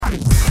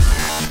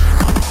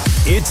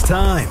It's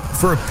time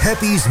for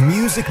Peppy's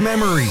Music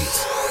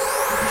Memories.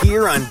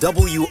 Here on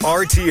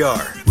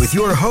WRTR with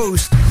your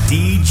host,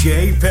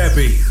 DJ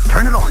Peppy.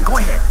 Turn it on, go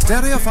ahead.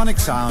 Stereophonic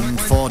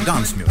sound for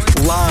dance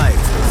music.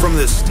 Live from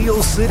the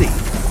Steel City,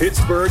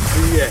 Pittsburgh,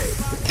 PA.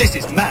 This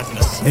is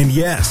madness. And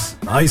yes,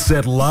 I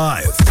said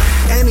live.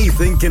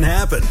 Anything can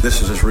happen.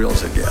 This is as real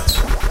as it gets.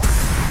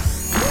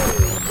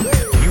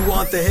 You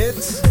want the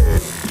hits?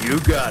 You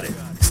got it.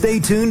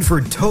 Stay tuned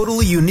for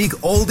totally unique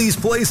oldies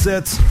play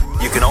sets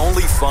you can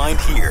only find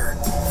here.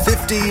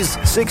 50s,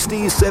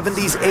 60s,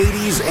 70s,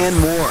 80s, and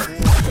more.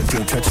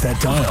 Don't touch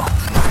that dial.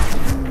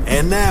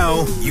 And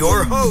now,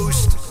 your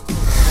host,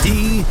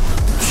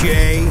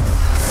 DJ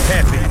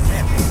Peppy.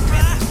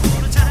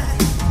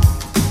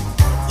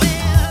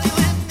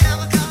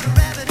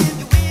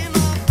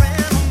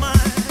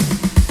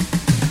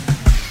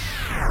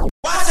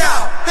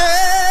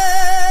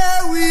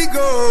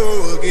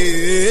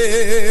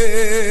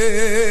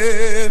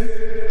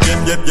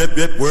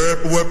 Yep, whip,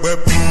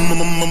 heartaches,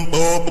 them,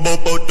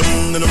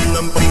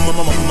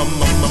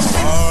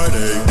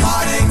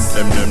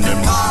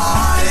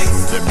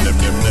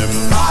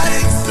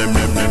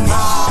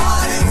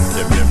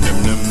 heartaches, them,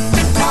 heartaches, them,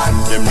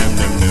 heartaches,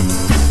 them,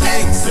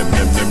 eggs, them,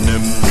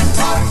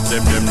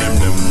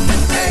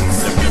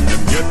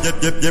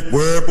 eggs, yep,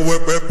 whip,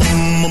 heartaches,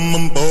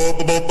 them,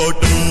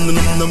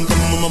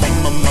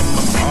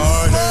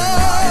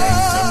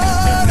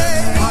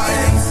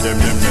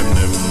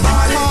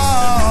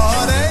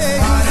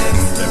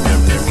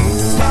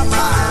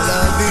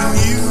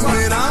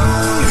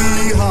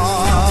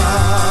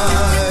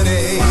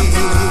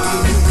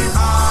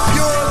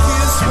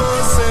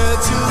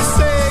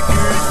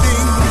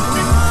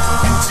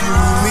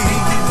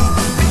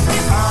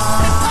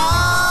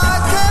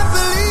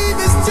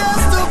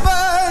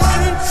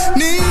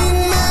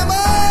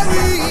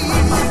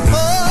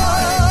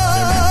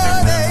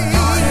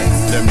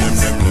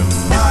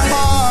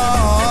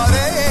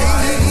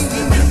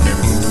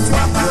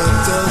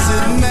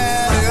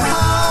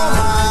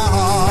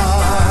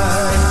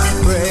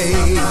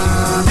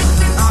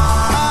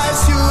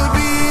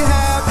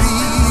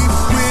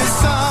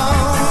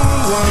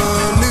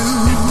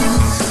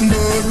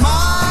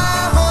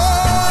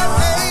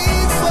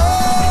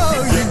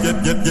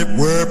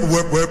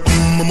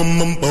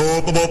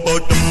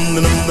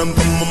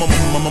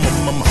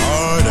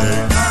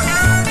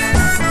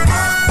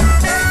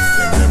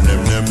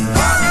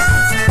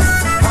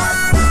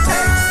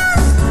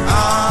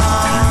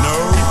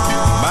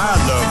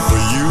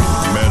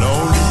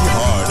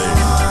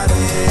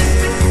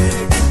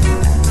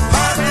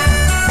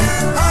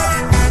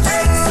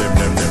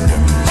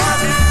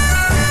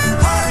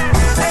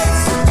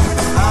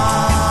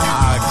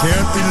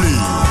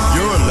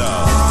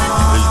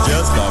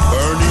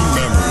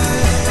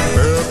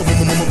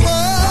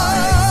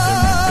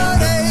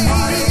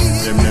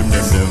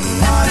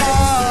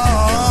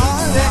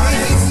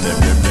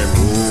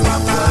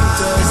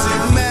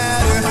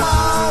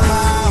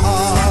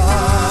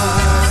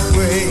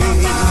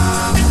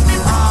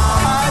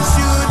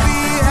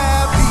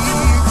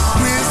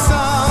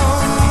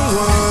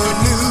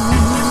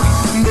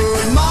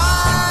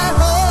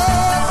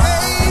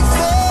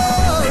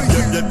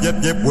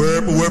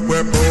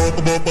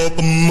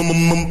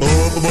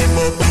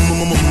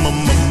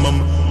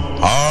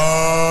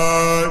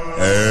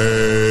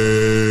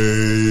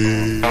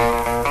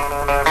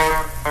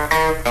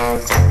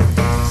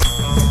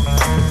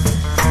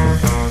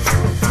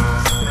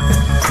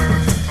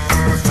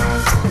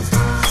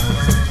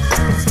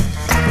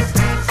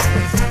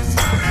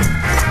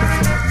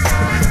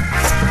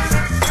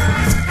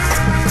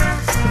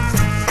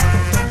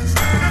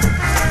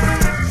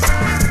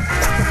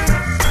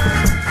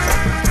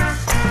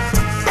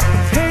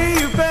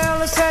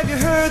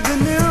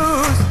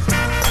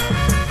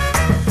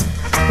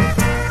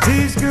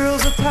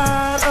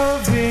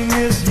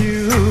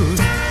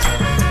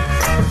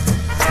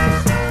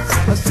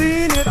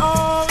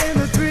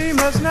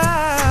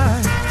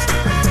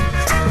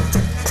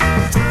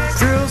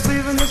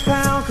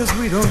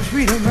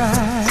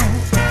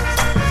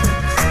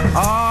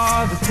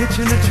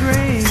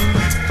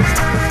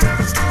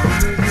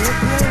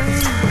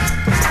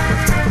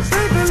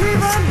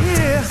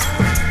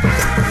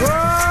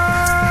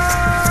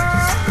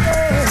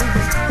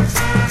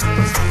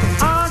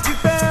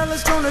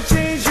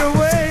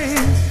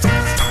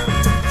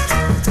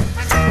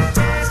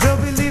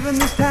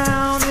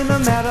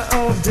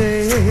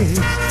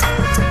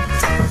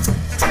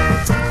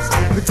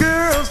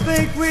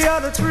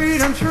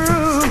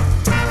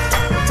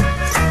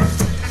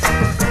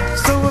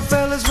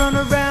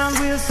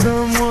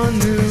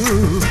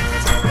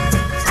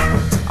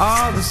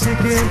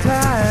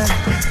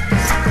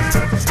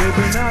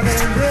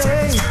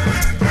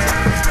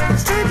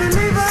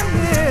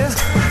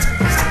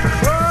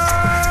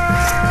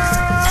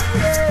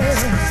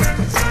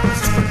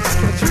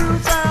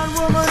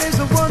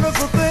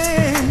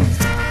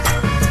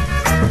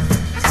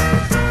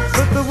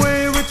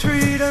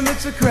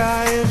 It's a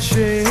crying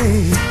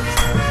shame.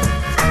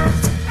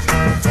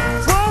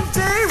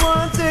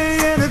 One day,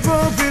 and it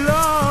won't be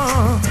long.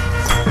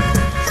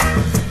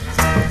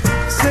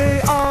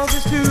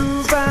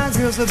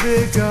 a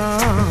big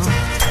gun.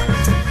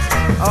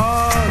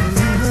 Oh,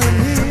 leaving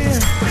here.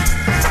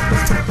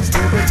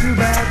 Baby, too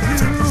bad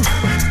too.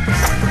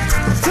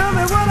 Tell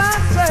me what I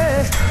say.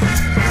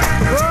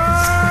 Oh,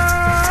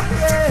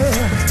 yeah.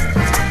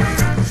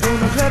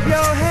 Gonna clap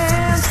your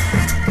hands.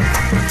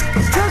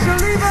 Cause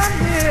you're leaving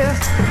here.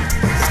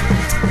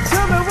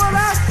 Tell me what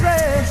I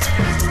say.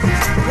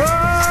 Oh,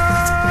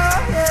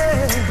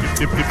 yeah.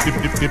 Dip, dip, dip,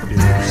 dip, dip, dip.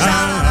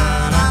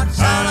 Sha-la-la-la,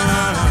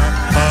 sha-la-la-la.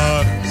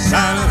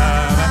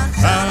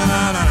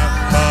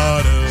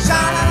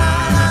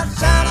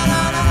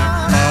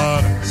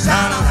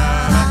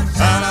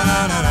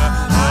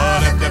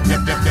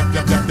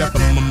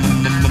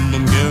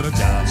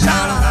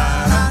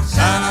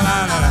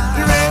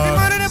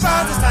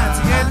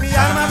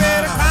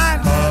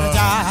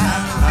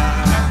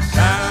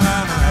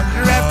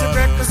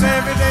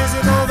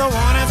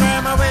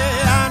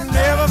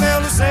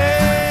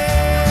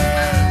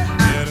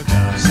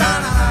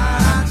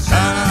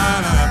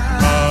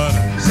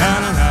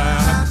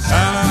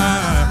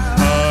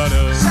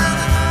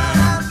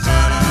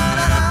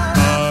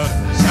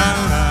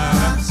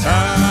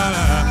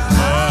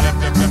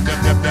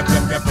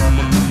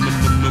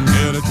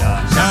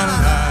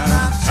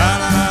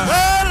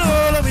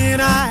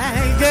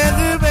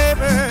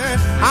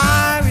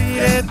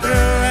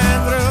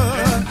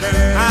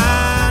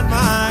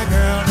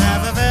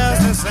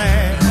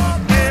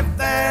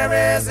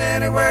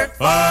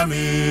 For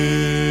me.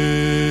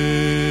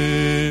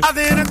 I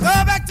then go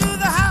back to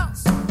the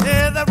house,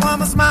 hear that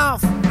woman's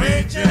mouth,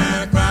 Preaching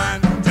and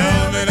crying,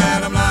 tell me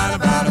that I'm lying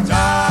about a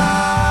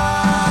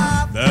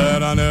job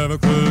that I never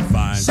could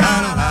find.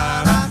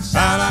 Sha-la-la-la,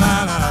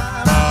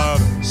 sha-la-la-la,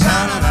 ba-da,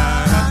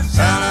 sha-la-la-la,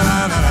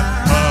 sha-la-la-la,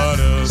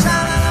 ba-da,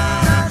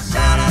 sha-la-la-la,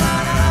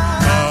 sha-la-la-la,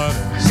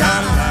 ba-da,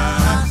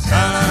 sha-la-la-la,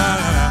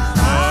 sha-la-la-la,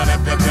 ba-da,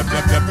 yep, yep,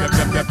 yep, yep,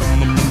 yep, yep, yep,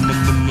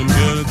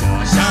 good,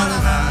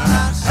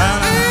 sha-la-la-la,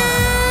 sha-la-la-la.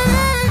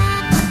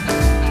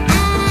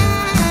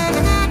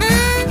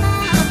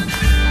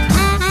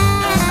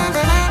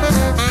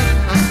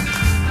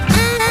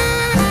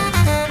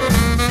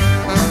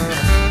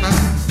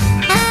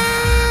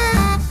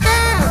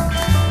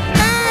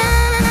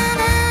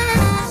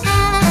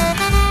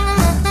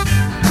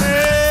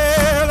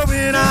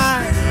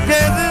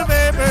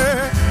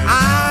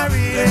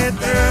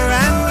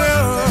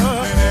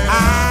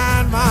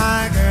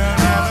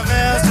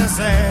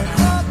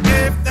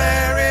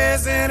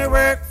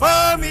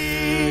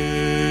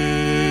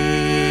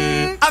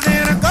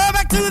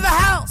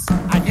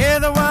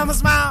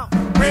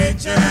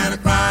 Preaching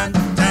and crying,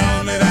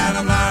 tell me that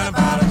I'm lying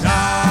about a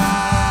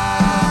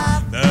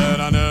job that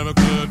I never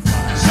could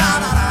find.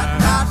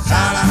 Sha-la-la-la,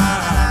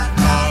 sha-la-la-la,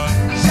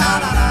 sha-la-la-la,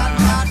 sha-la-la-la,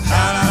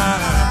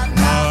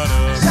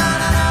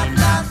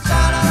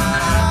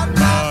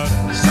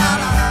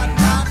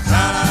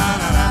 sha-la-la-la,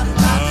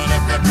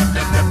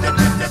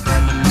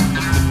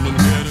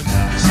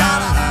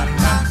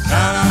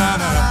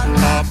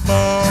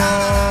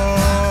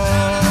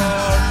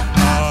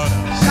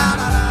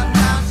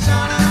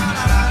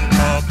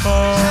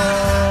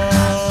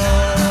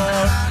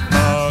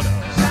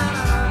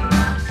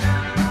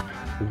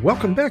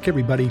 Welcome back,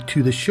 everybody,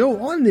 to the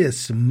show on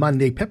this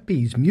Monday.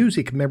 Pepe's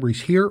Music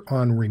Memories here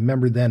on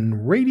Remember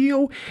Then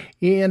Radio.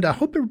 And I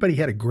hope everybody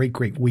had a great,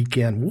 great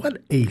weekend.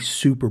 What a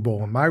Super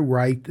Bowl. Am I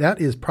right?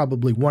 That is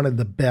probably one of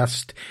the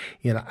best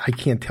in I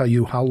can't tell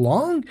you how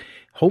long.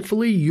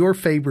 Hopefully your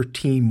favorite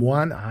team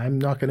won. I'm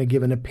not going to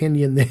give an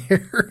opinion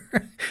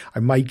there. I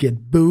might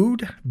get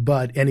booed,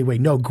 but anyway,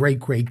 no, great,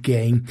 great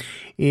game.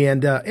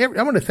 And I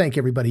want to thank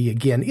everybody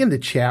again in the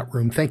chat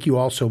room. Thank you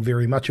all so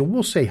very much. And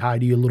we'll say hi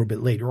to you a little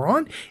bit later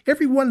on.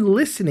 Everyone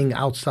listening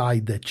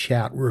outside the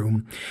chat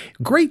room.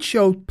 Great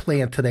show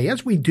planned today.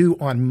 As we do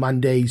on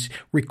Mondays,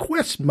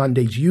 Request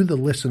Mondays, you, the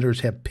listeners,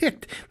 have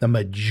picked the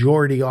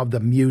majority of the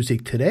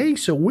music today.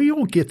 So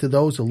we'll get to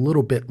those a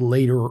little bit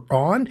later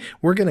on.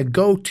 We're going to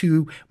go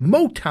to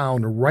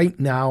Motown right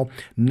now,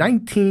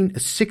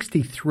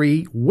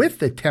 1963 with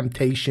the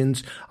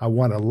Temptations. I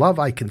Want to Love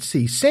I Can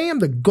See. Sam,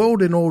 the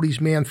Golden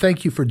Oldies man,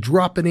 thank you for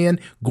dropping in.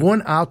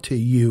 Going out to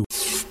you.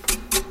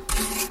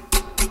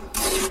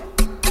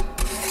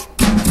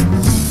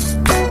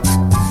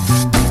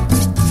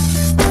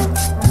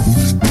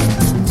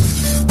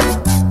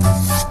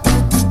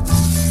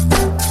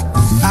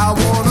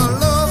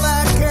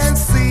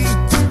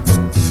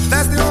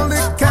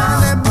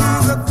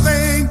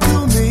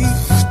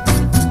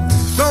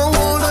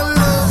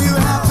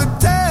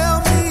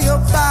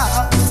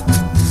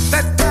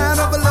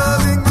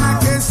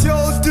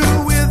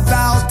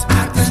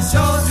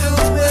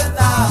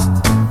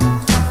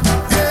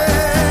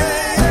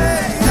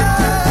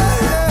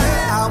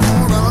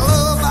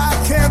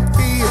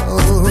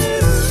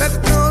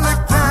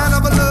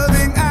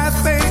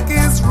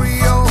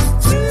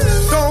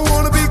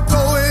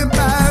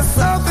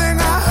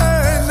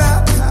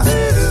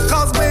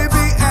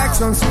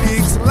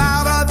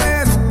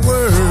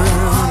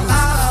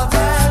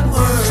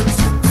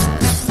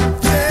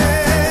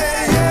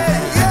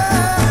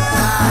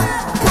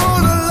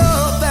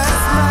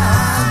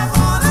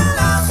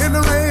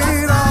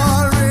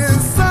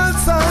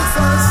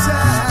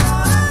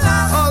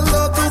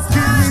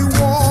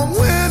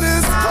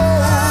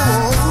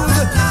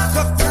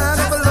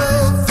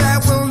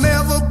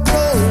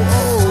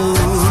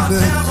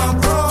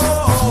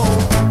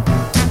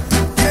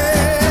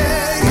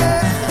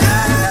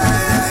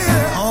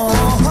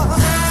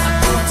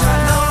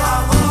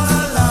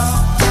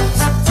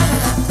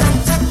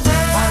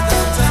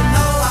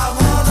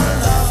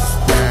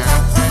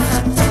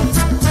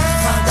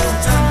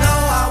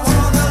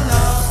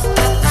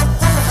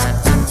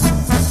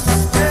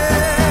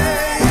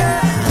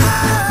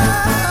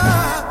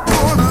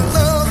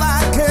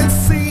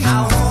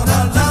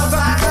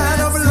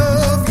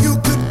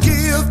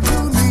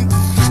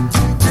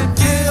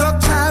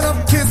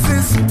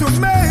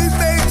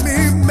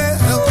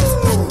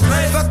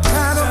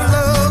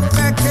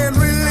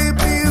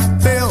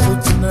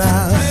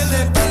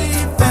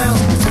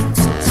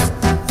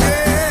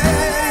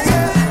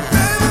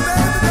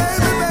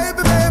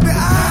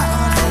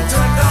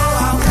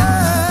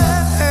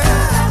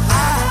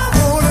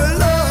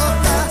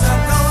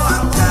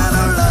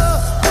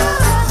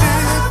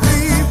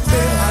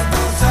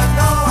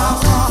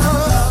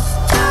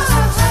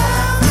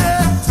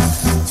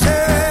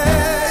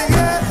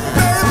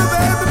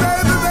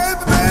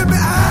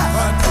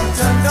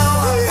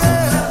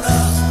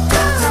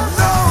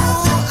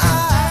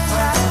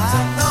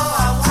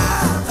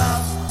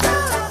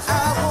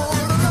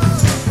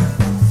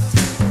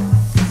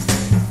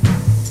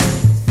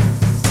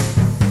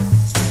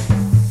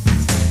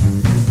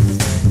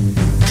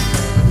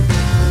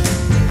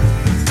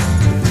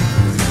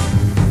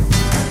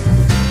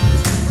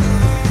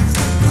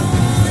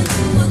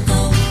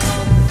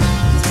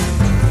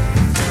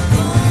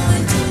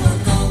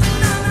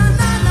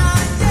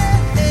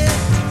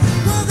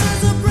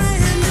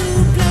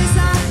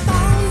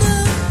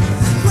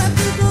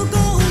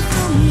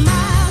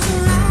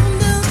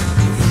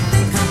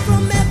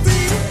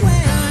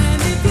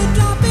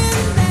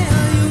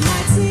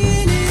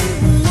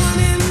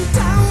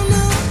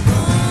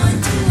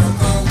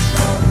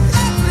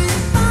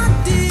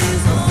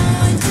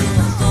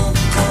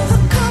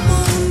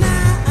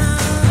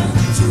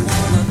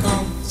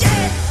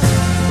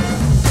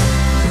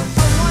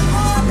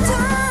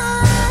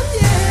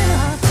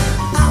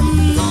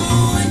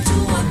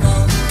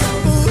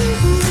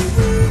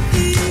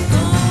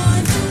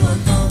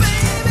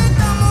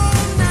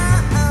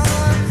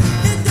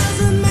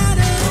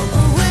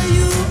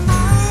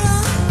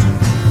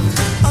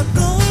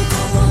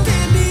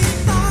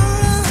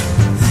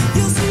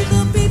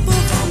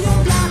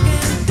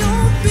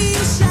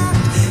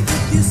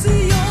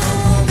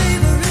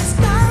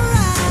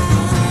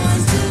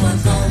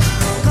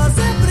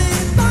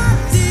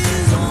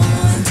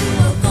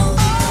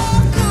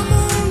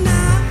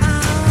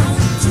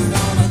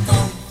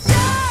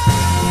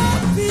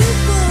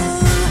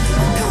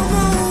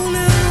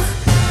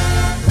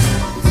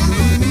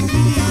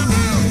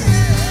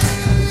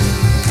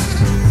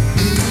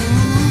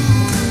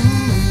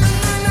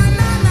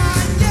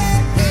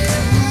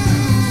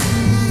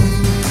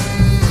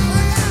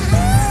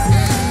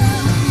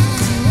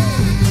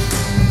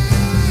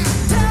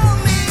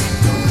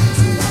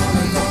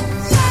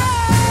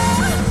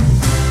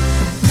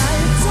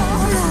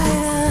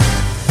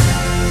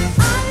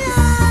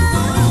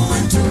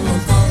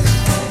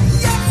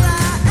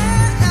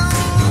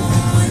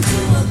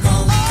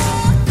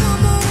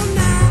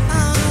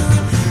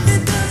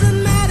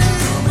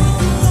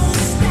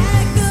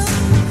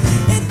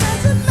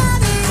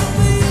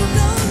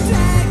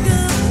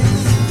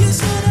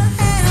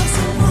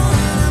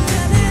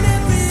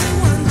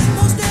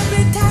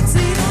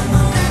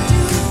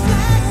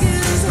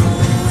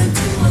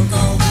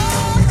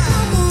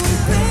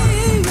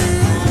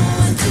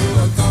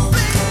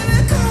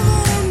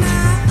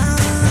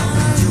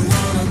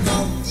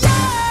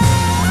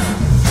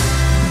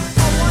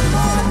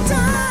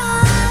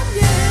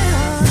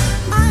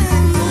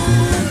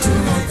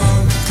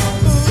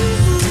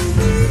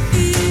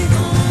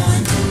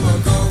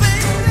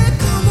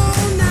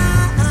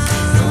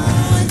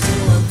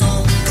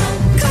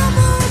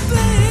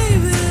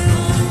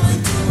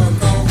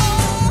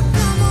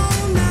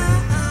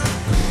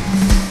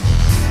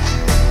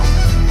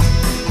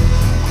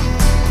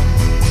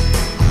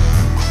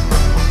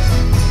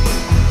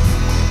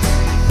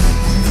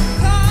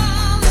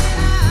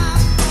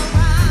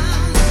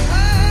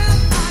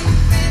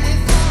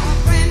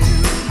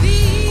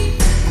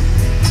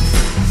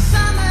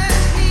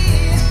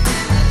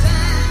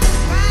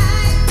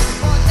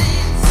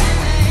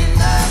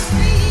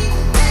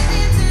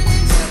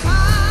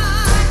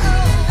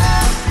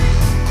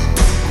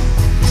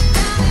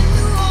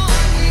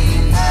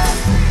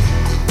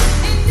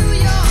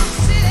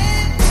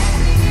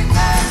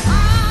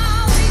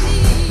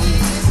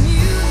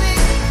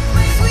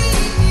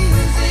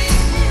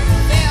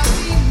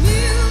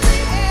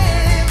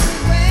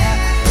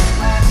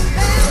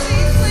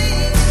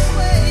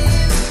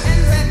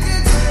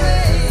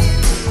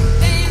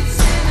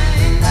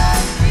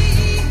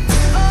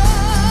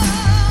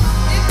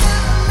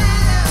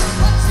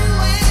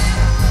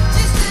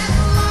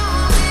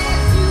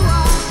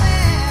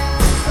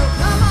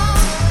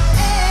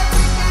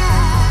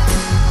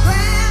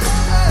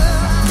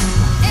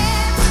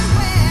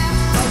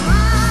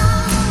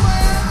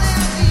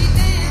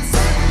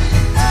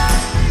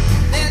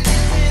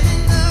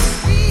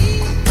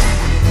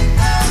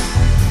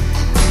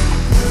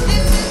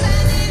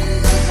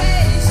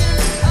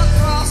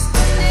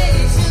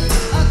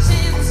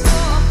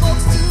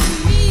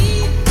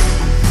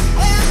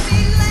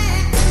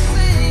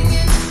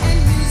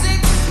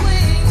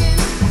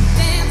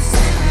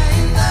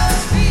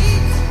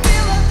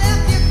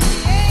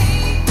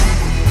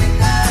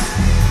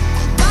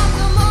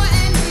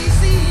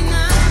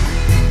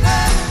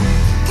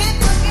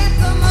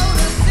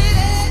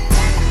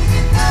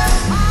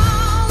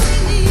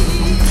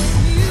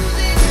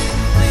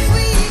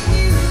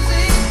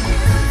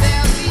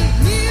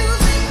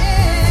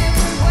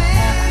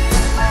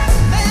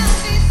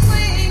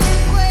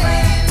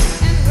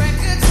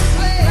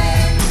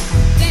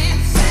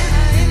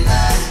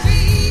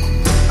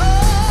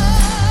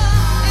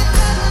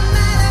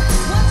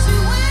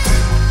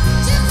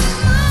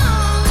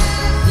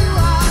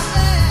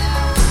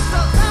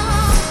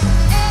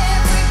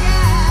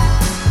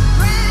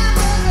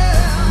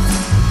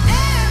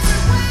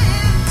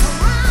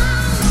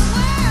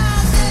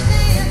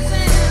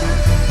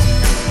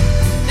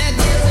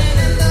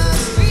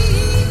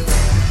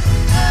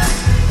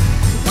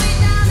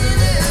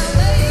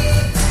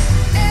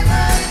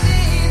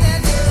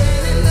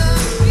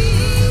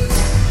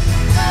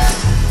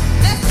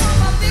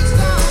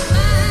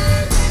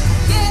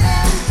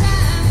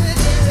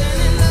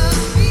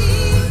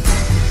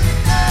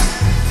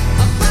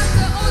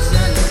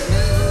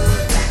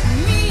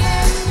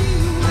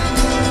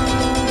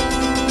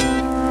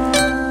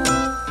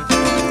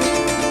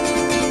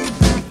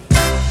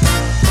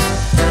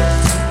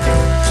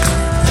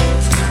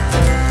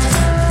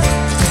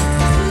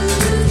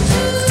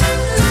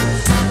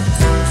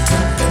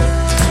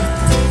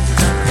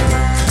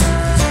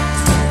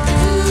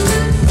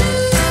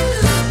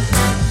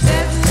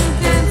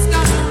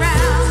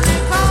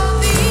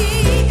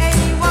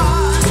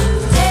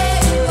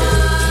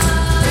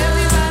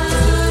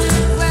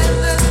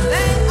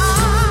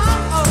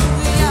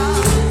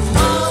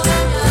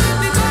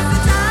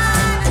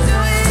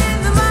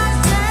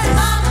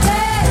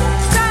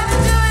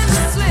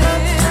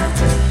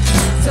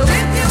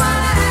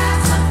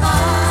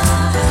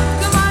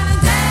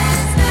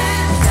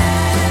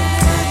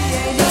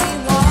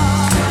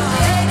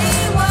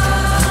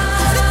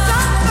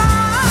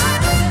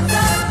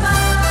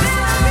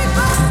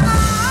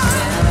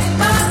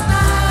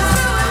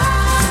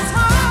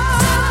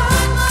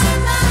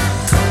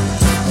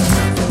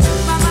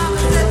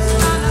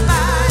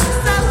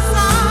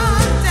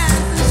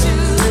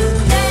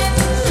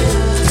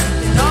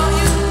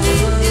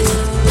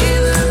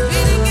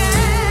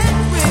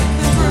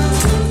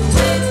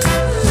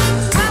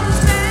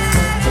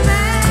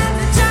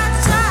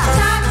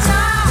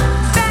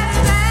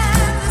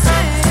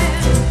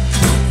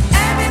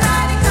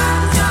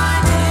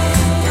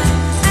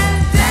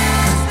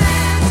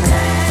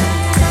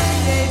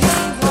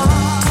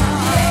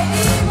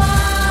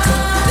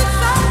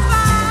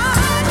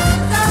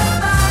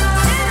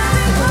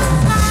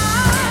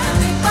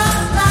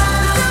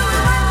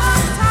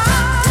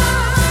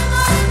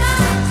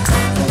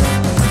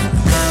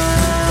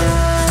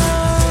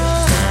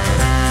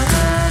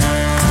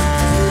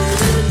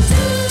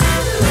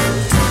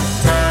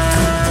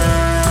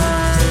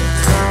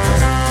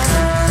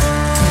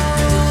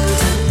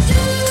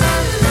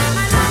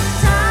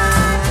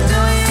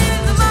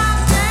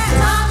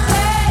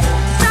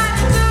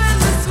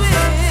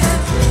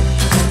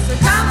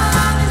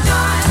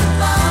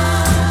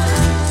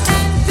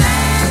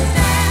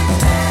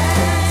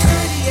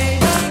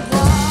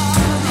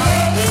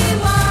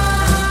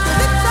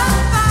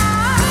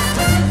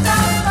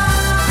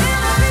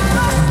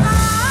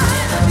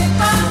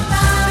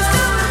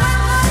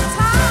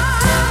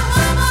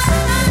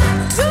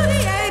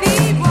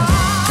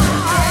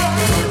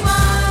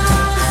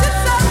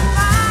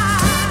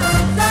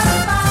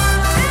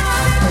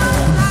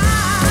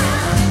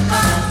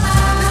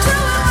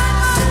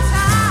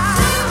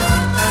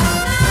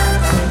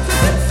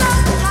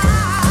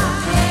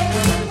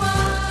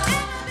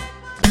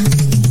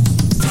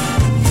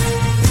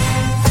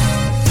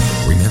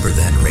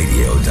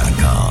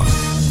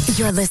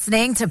 You're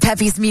listening to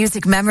Peppy's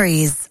Music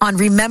Memories on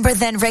Remember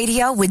Then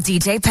Radio with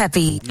DJ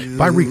Peppy.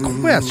 By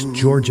request,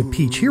 Georgia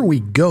Peach. Here we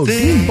go.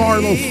 Dean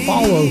Barlow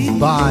followed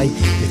by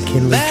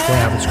McKinley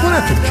Travis. Going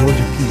after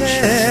Georgia Peach.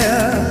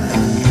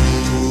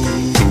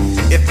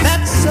 If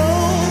that's so,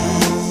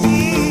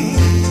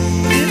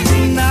 it's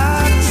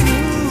not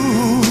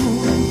true.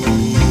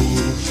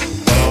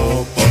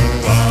 Oh,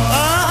 baby,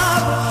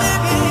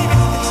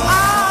 it's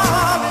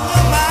all in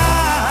your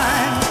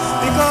mind,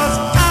 because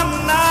I'm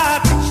not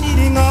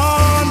cheating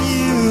on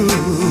you.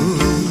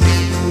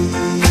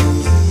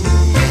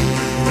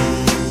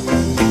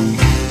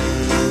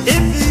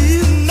 If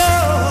you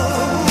know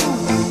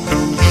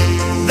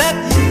that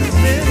you've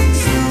been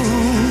true,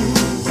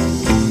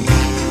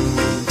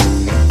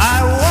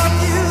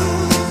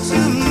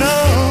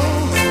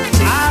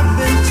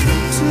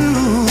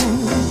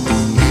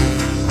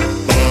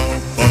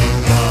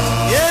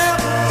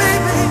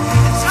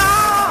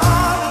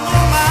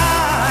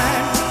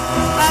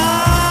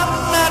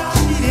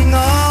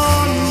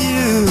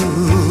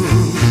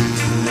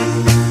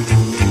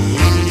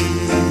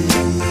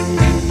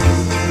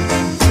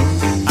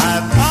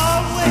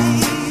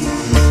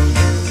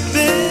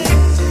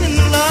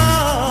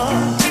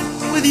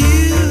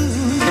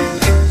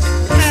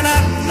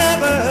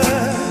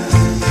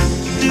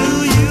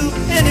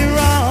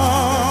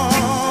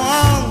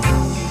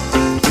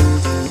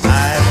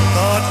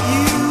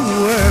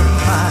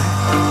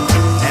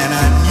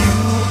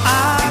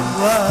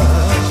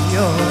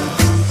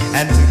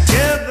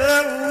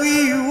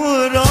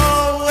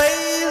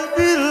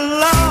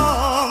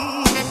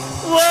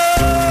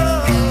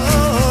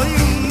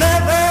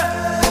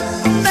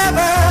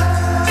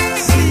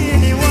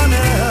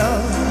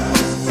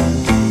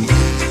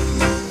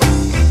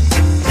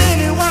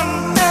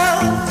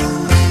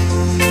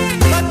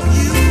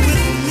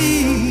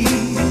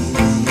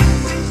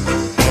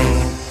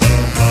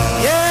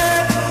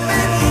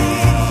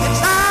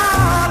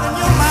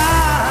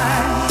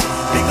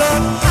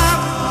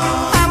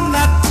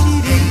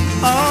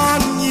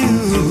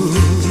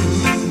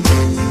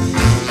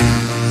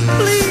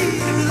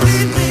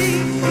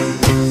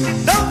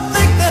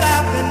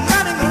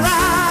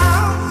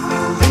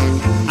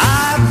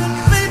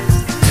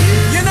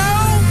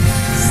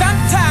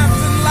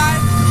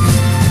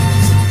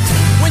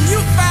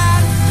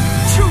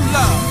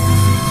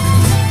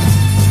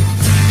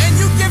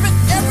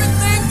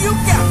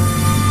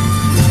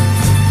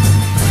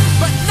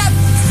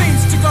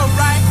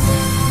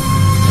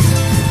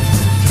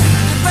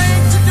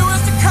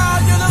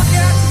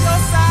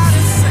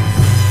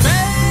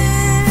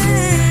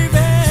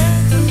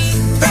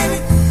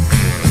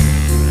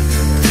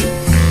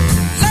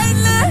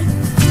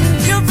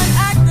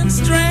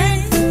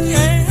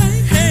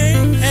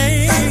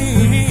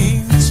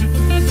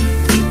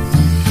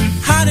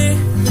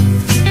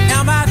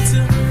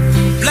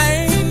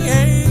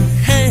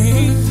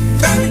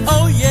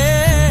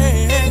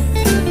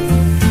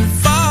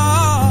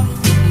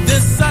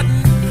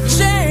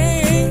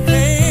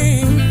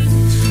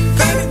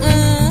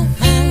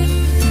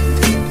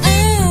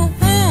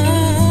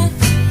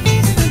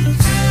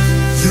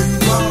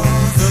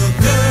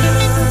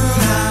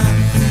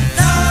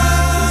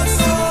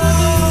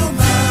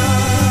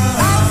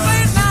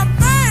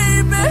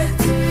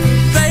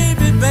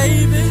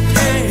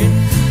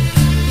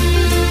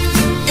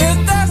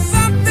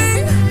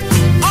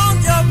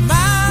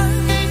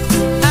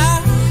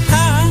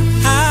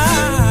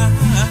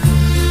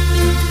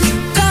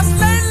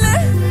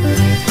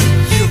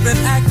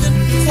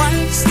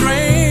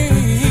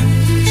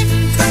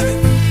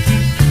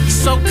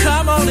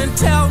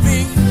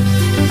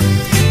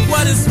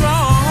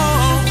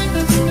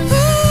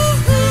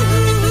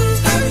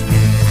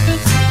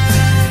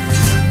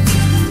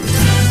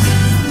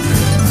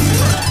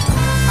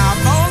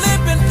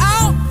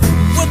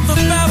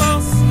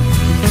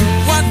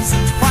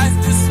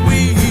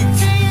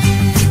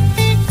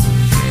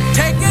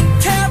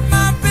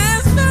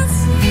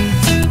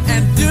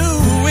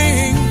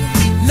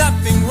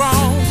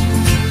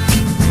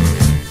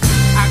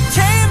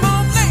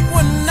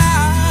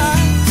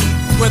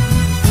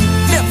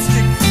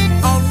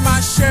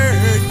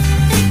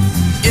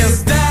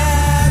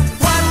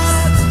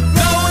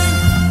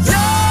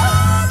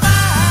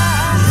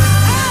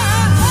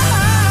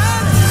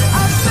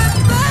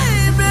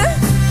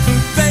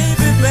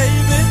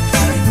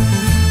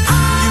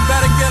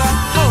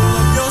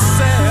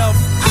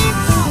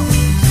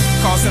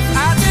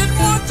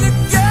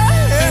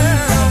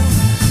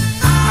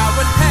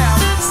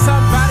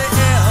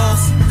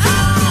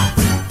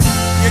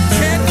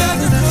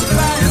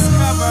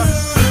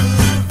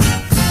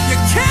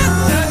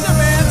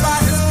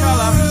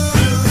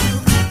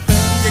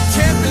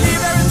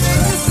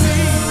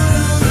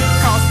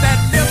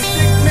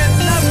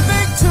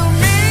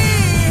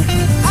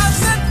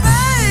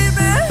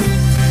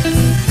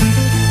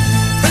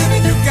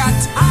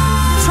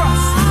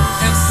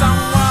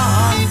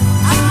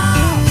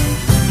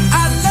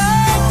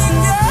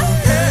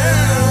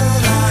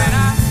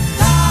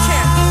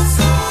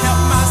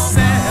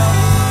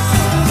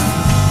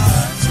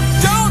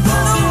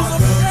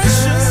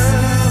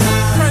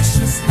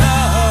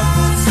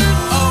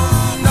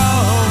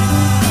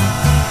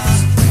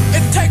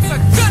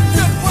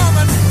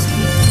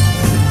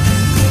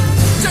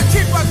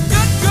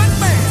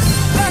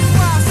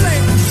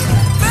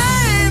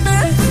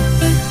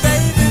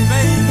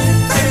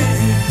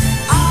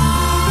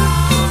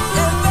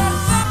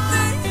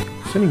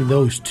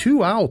 goes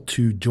 2 out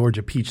to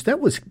Georgia Peach. That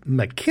was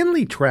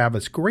McKinley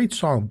Travis. Great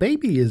song.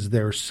 Baby, Is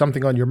There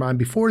Something on Your Mind?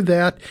 Before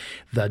that,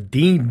 the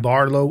Dean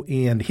Barlow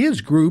and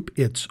his group,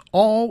 It's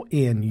All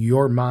in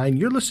Your Mind.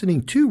 You're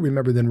listening to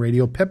Remember Then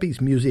Radio,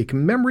 Pepe's Music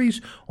Memories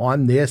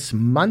on this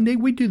Monday.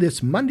 We do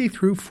this Monday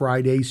through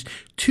Fridays,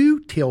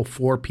 2 till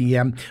 4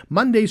 p.m.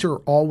 Mondays are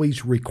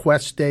always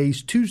request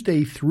days.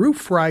 Tuesday through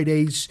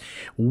Fridays,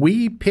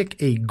 we pick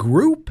a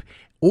group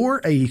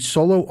or a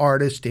solo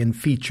artist and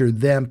feature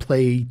them,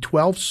 play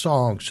 12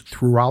 songs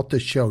throughout the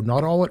show.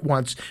 Not all at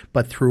once,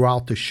 but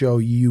throughout the show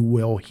you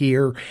will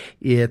hear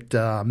it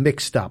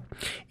mixed up.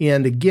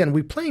 And again,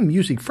 we play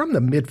music from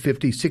the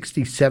mid-50s,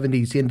 60s,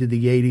 70s into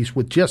the 80s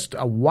with just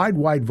a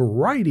wide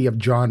variety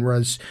of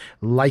genres.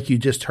 Like you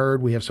just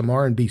heard, we have some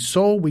R&B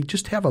soul. We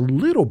just have a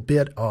little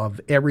bit of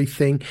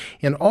everything.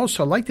 And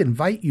also, I'd like to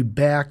invite you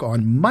back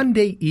on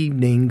Monday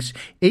evenings,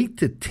 8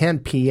 to 10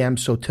 p.m.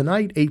 So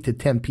tonight, 8 to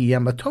 10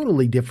 p.m., a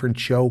totally different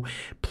show,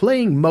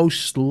 playing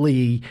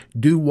mostly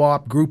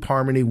doo-wop, group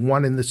harmony,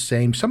 one and the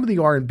same, some of the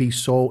R&B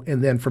soul,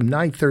 and then from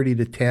 9:30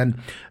 to 10,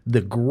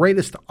 the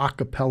greatest a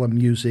cappella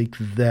music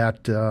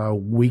that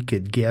we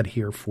could get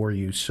here for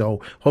you.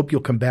 So hope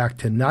you'll come back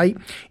tonight.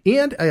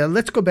 And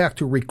let's go back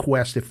to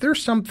requests. If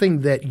there's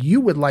something that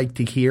you would like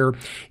to hear,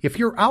 if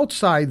you're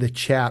outside the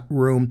chat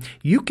room,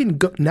 you can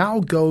now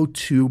go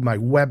to my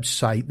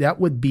website. That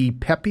would be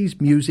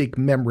Pepe's Music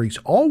Memories,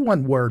 all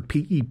one word,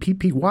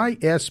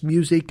 Peppys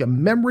Music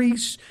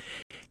Memories.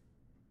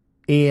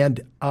 And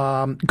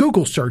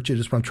Google search it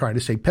is what I'm trying to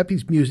say,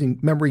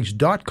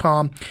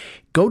 peppysmusicmemories.com.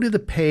 Go to the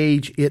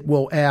page. It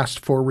will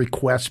ask for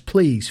requests.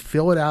 Please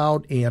fill it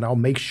out, and I'll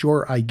make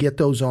sure I get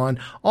those on.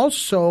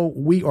 Also,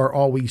 we are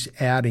always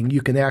adding.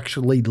 You can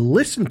actually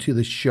listen to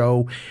the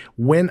show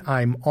when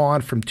I'm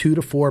on from 2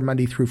 to 4,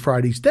 Monday through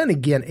Fridays. Then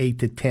again, 8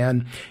 to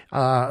 10.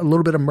 A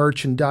little bit of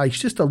merchandise,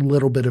 just a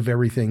little bit of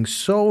everything.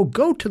 So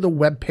go to the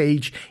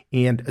webpage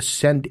and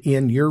send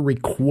in your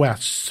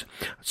requests.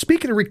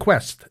 Speaking of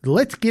requests,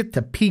 let's get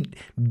to Pete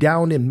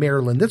down in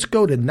Maryland. Let's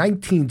go to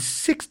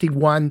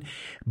 1961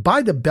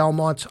 by the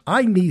Belmonts,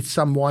 I Need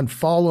Someone,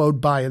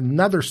 followed by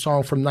another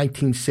song from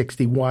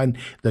 1961,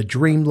 The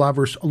Dream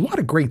Lovers. A lot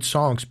of great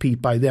songs, Pete,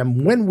 by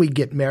them, When We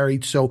Get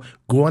Married. So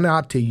going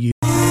out to you.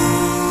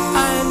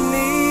 I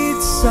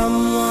need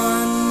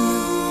someone.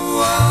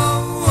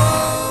 Whoa,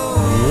 whoa,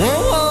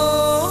 whoa,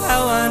 whoa,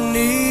 how I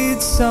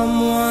need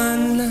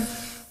someone.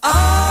 I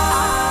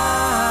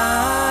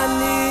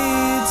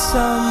need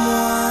someone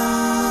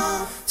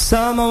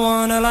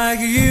like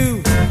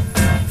you,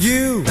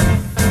 you.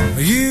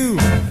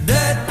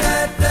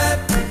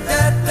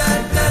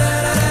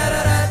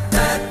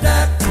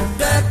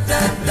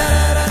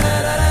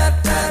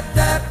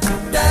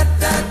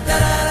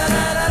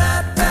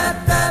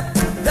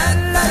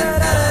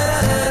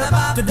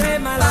 Today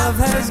my love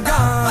has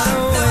gone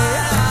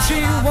away.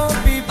 She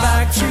won't be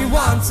back, she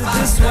wants it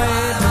this way.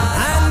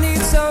 I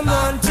need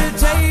someone to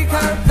take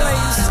her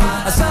place,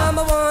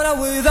 someone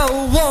with a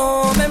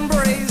warm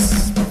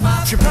embrace.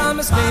 She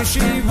promised me she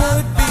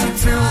would be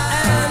true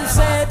and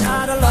said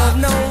I'd love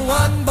no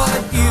one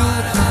but you.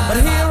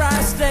 But here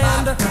I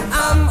stand,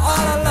 I'm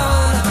all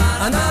alone,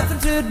 nothing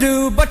to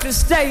do but to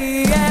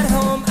stay at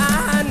home.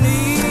 I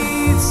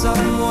need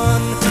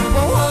someone,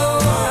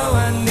 oh,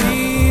 I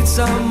need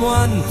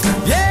someone,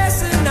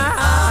 yes, and I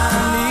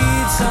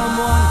need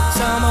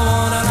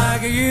someone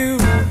like you.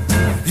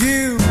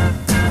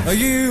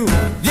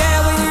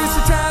 Yeah, we used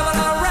to travel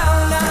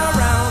around and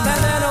around,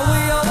 and then we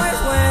always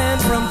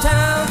went from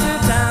town to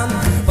town.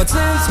 But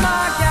since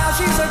my gal,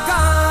 she's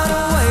gone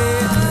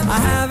away, I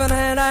haven't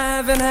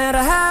had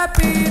a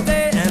happy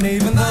day. And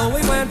even though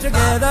we went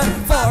together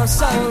for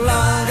so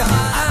long,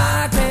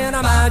 I can't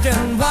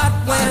imagine what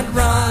went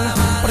wrong.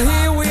 But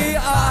here we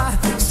are,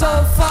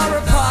 so far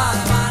apart,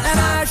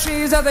 and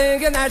she's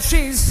thinking that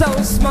she's so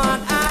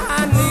smart.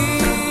 I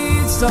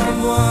need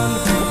someone,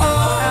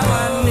 oh how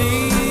I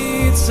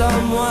need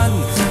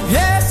someone,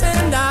 yes,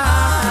 and I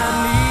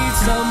need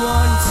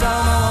someone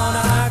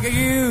like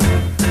you.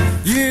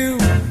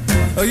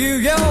 We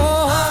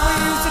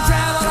used to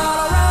travel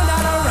all around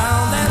and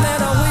around, and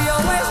then we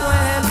always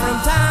went from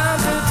town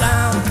to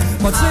town.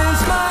 But since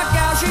my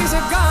gal, she's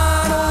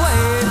gone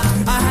away,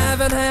 I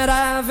haven't had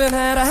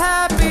a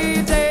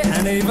happy day.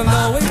 And even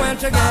though we went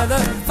together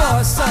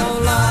for so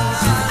long,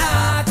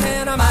 I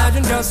can't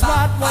imagine just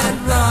what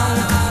went wrong.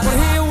 But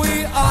here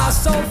we are,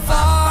 so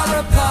far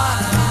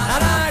apart,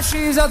 and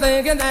she's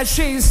thinking that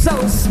she's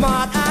so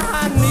smart.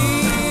 I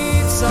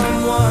need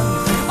someone,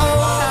 oh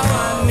how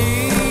I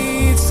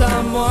need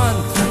someone,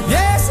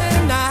 yes,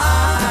 and I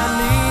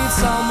need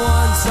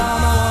someone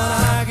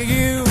like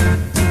you,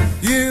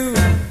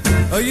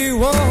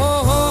 oh,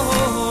 oh, oh.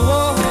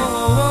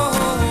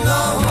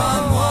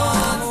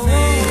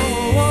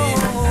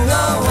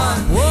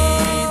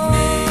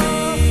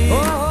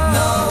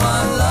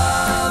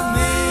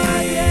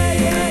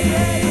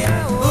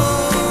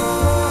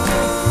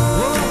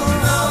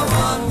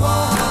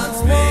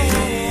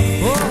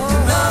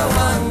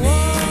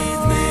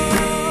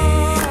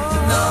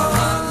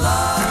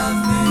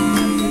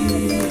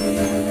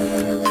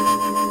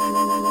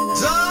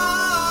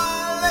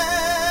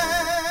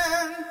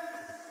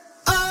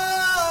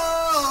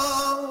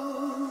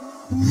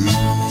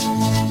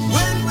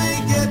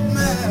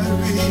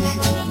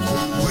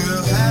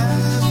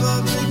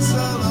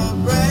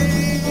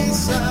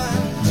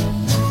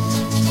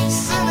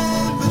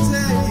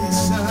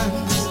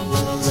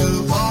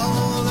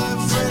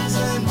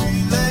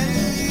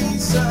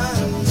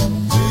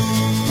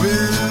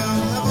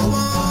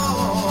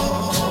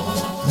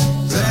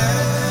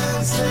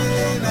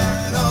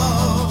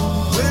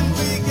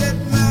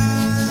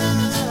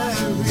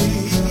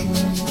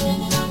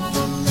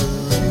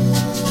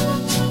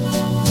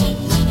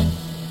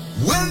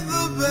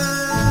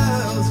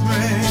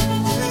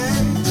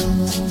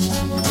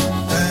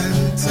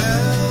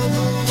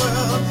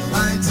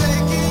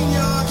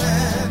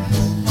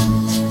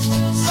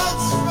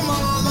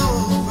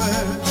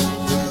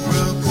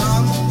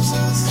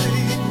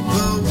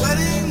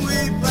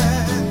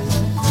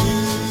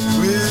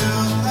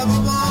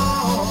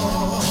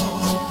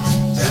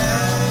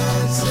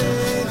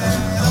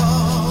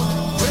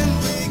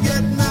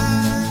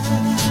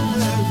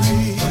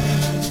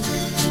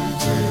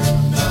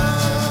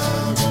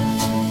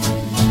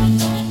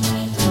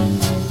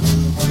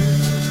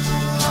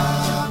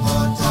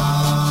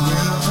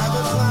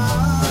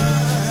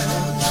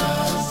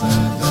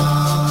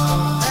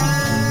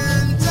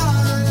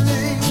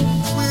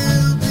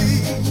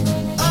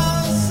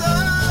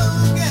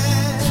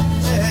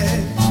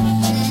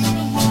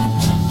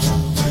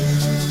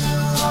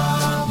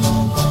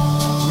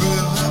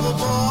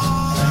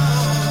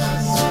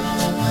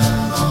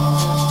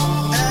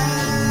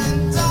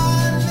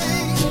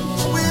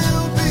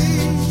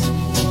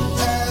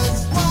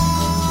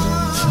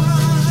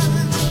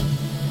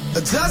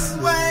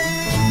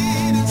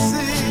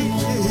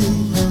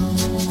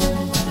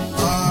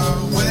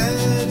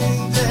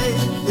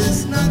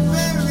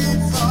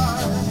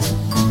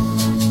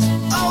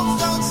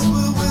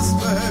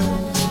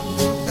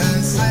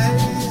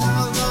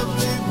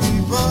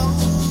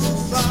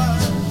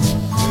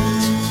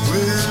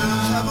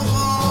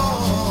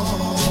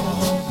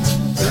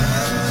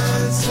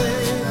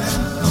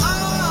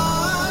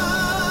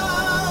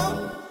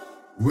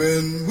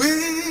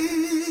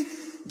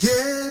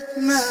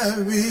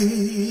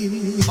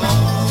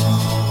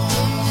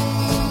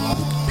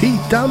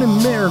 Pete down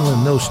in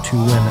Maryland. Those two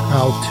went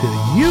out to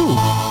you.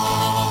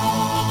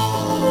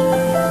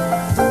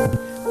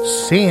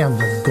 Sam,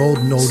 the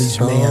Golden Oldies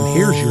man.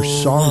 Here's your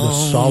song, The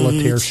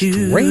Solitaire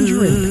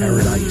Stranger in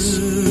Paradise.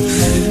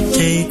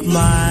 Take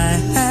my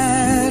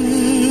hand,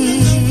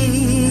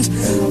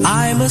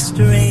 I'm a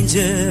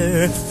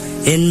stranger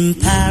in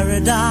paradise.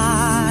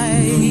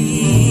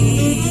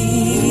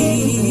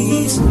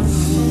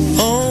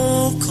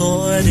 Oh,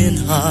 caught in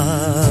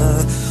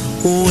her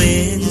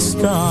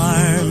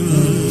windstorm,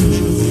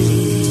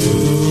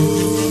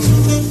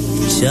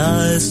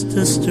 just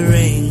a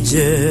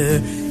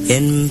stranger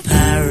in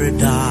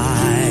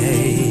paradise.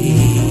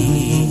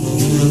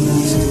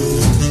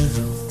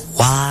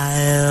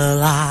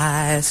 While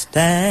I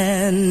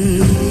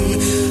stand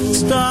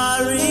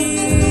starry-eyed,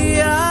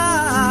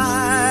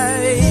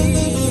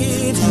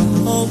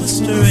 oh, a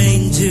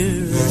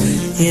stranger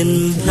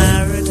in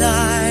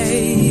paradise.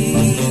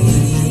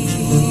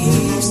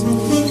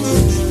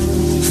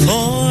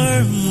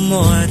 For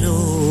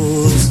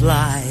mortals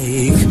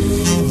like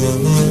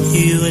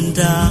you and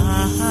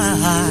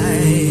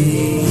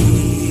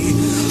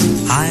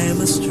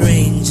I'm a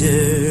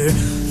stranger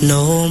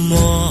no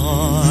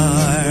more.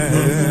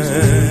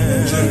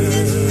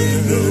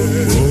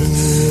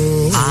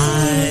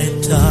 I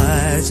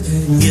touch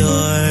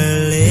your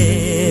lips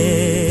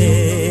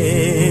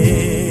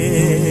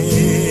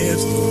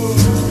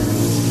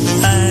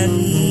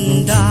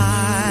and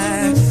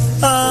I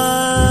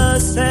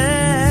ascended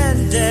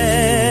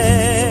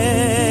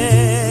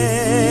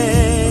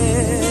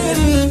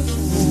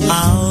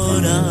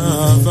out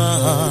of a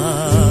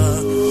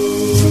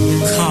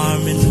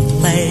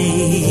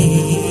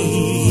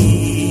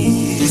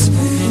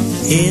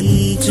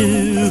into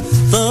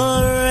the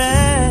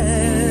rest.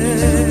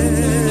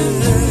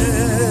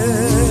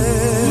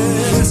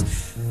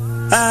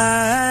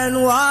 And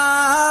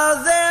while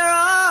there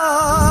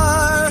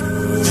are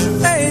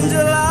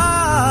angel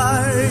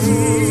eyes,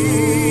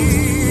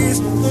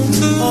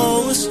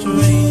 oh, a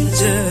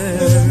stranger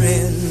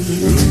in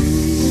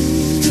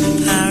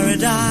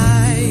paradise.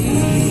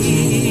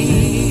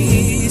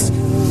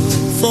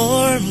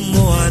 For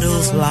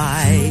mortals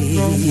like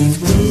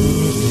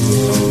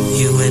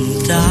you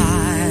and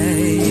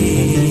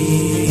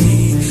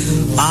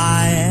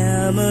I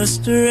am a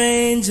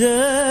stranger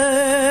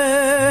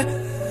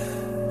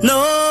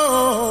no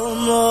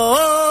more.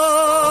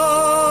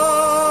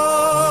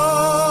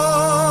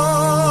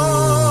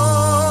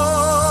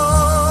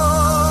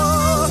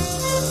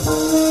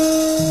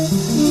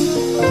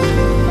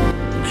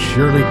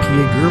 Shirley P.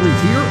 Gurley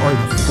here are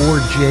the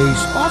 4Js,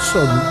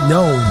 also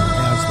known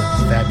as the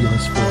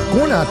Fabulous Four.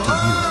 Going out to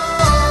you.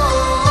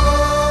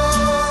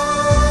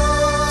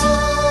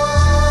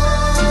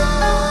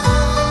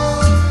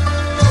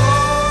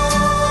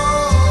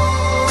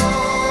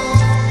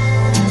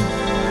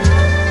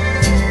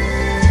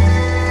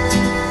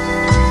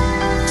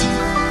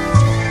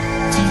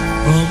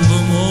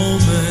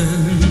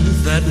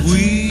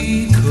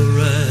 We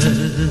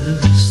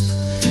caressed,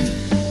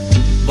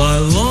 by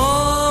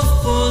love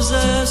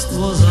possessed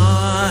was I.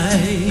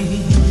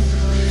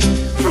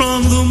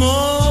 From the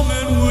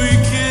moment we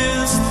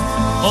kissed,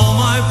 all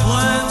my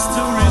plans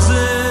to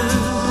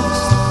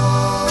resist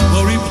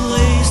were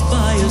replaced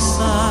by a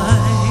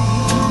sigh.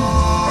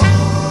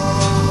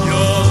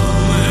 Your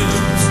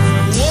lips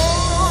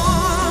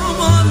warm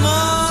on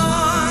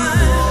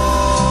mine,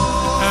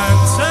 and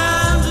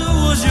tender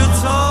was your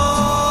touch.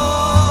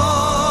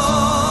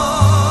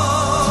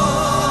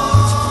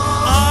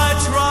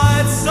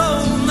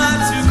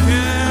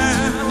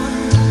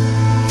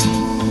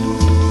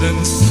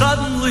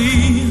 Suddenly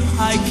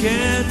I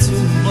care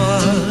too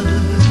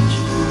much.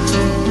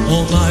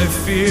 All my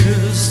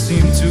fears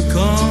seem to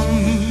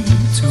come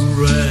to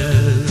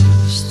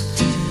rest.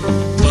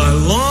 By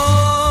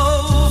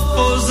love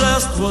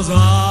possessed was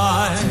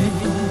I.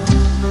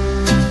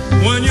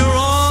 When your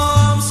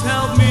arms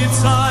held me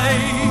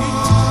tight,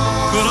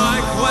 could I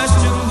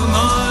question the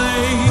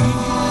night?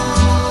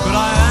 Could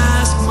I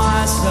ask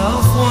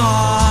myself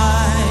why?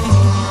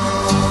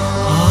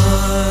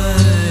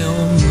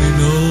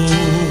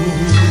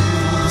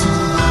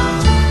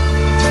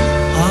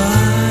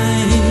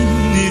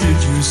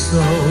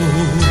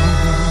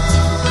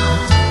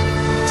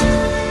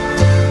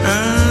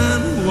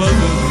 And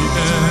whether the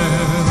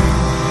end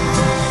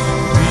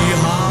be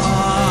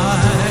high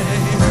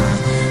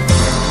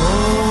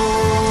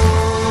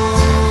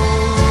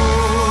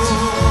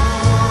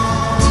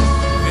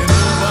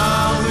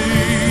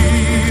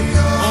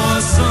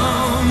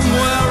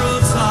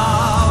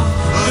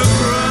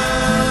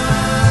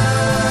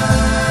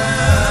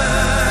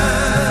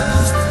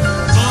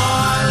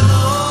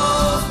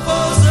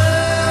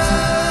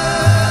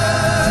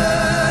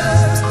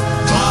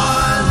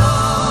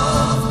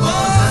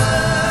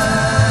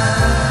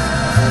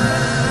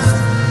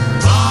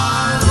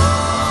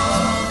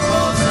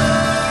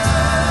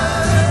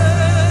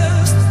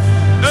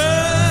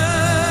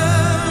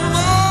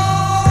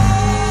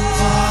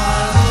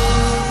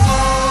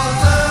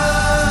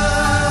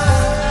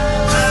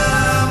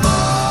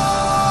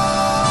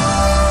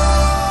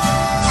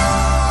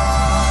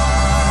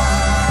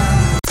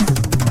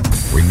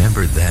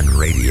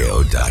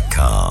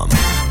radio.com.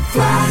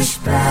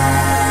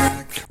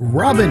 Flashback.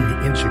 Robin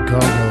in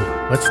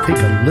Chicago. Let's take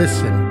a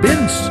listen.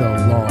 Been so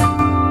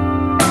long.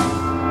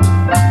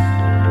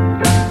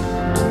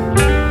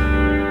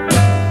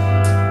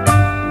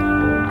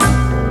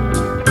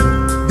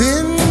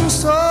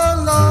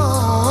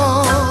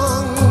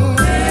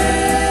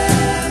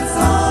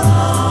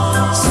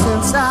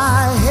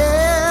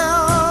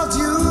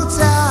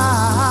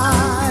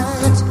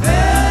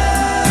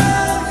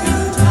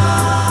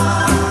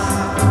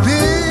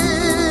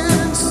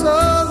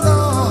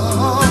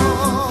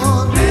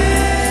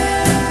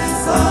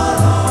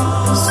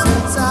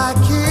 Since I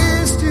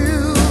kissed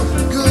you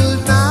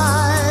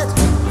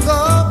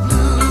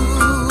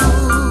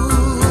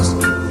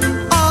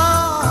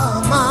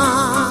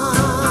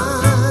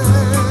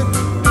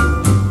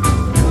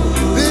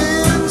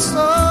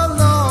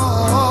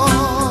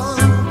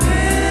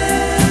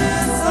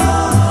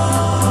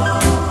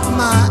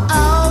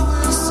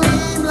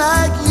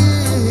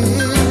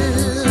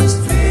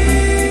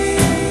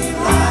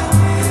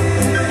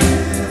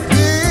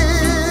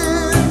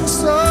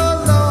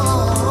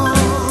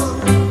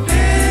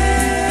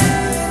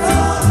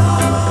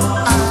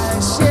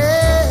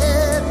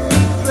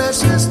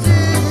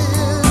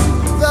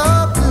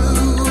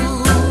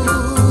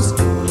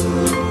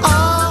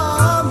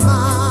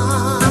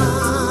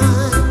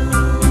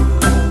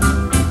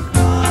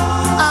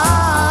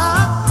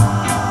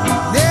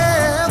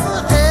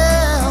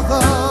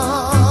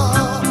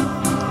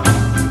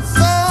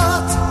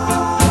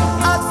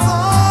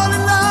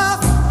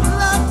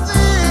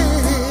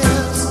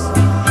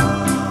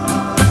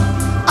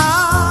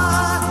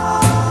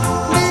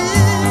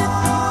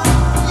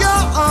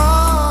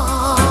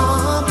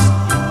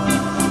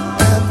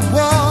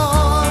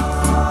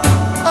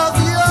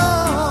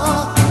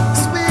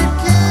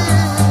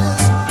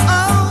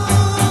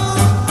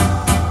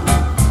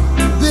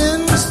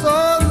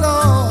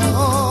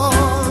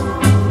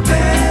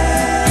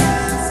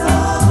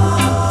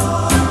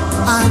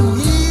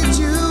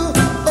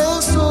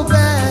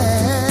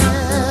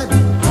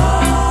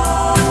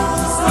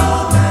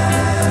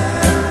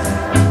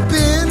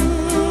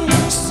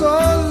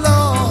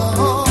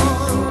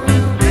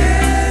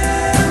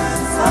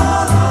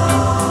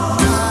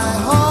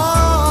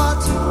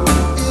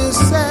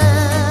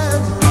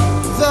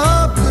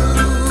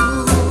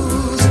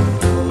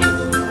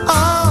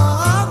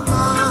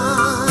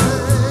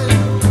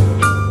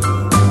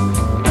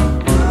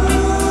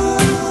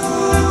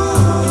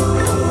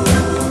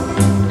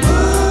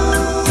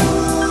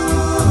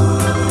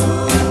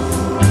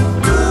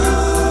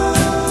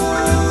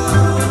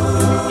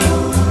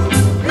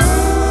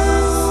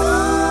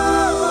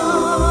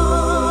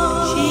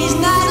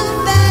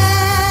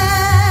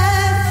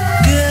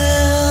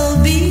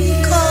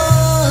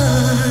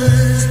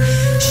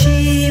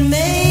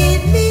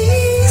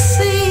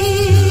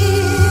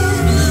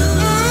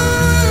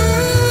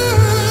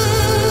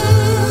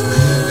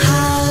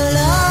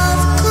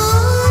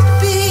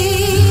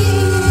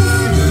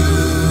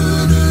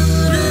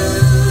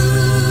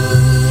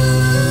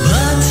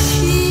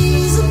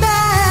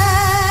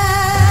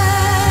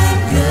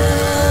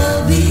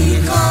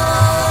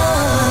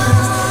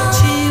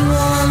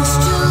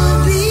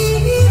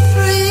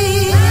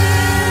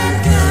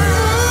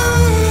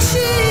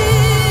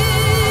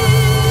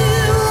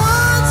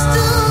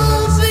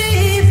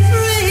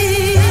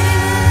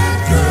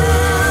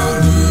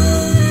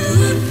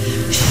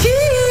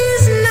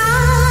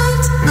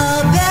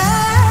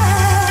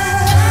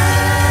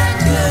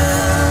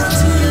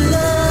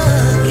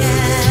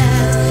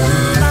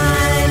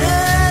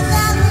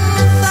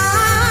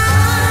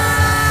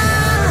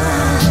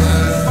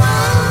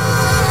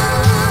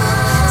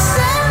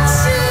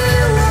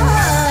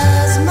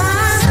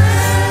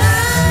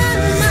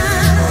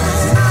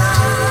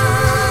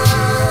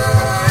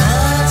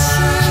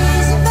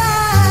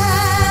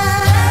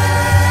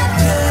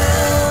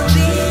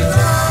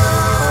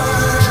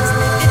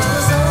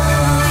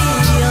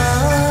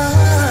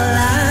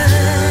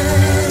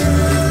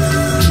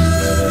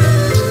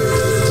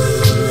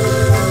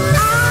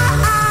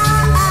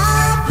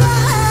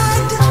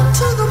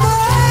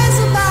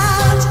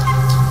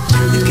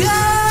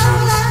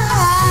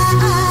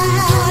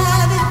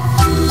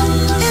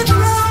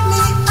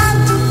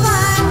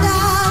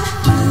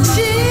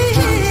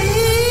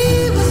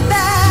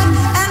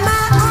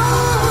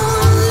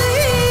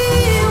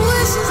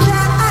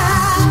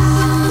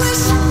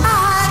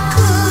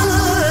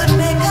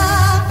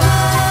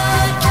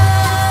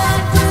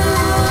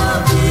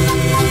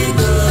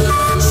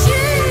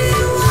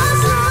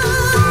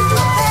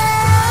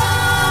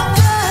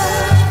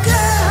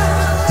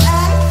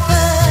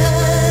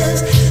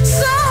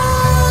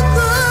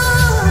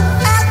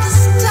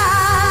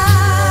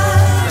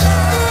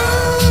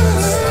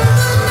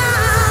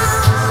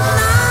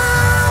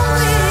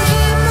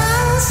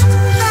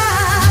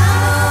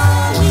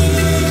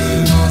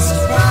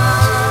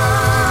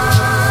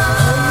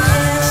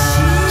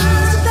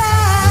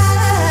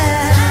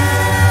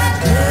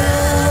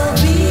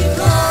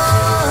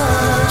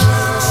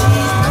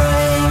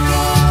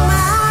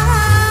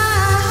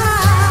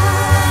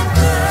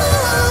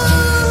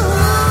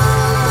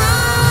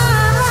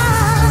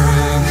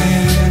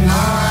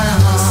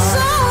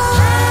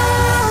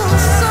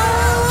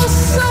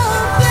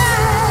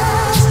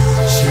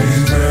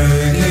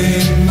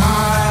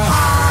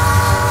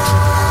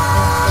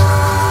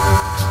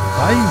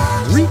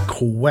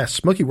West,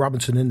 Smokey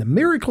Robinson and the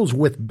Miracles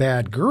with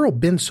Bad Girl.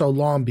 Been so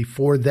long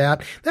before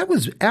that. That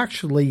was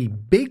actually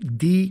Big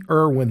D.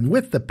 Irwin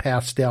with the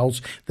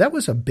Pastels. That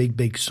was a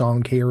big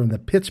song here in the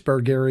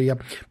Pittsburgh area,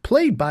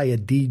 played by a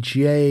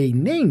DJ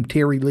named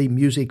Terry Lee,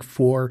 Music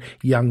for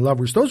Young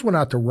Lovers. Those went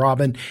out to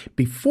Robin.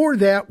 Before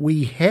that,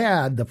 we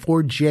had the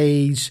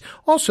 4Js,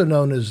 also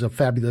known as the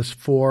Fabulous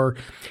Four,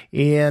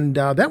 and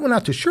that went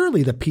out to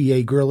Shirley, the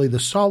PA Girlie, the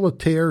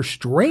Solitaire,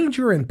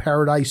 Stranger in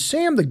Paradise,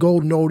 Sam the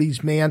Golden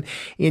Oldies Man,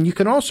 and you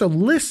can also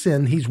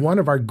listen. He's one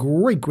of our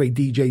great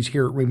DJs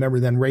here at Remember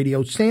Then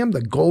Radio. Sam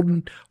the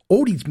Golden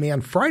Oldies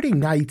Man, Friday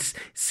nights,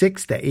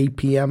 6 to 8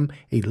 p.m.,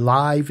 a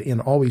live and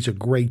always a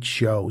great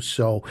show.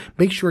 So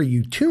make sure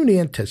you tune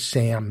in to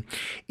Sam.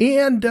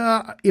 And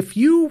if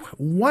you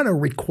want to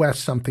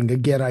request something,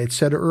 again, I had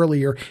said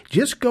earlier,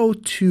 just go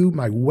to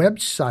my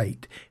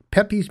website,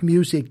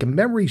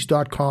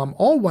 Pepe'sMusicMemories.com,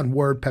 all one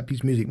word,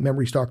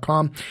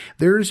 Pepe'sMusicMemories.com.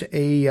 There's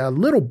a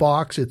little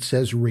box. It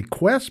says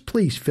request.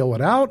 Please fill it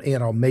out,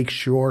 and I'll make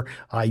sure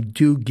I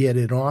do get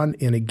it on.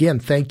 And again,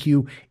 thank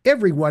you,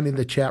 everyone in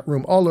the chat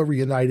room all over the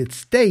United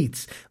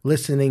States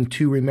listening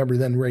to Remember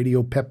Then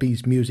Radio,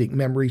 Pepe's Music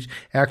Memories,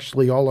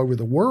 actually all over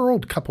the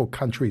world. A couple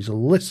countries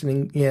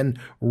listening in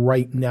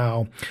right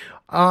now.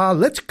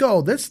 Let's go.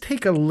 Let's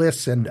take a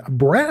listen.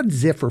 Brad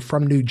Ziffer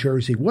from New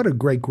Jersey. What a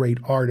great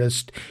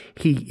artist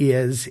he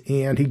is.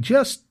 And he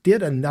just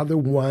did another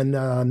one,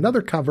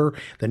 another cover.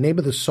 The name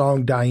of the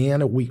song,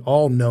 Diana, we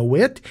all know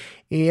it.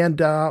 And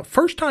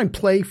first time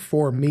play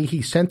for me.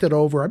 He sent it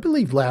over, I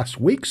believe, last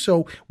week.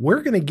 So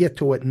we're going to get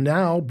to it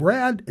now.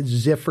 Brad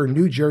Ziffer,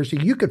 New Jersey.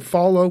 You could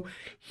follow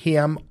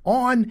him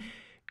on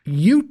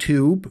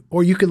YouTube,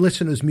 or you can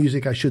listen to his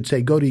music, I should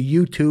say. Go to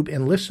YouTube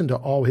and listen to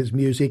all his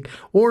music.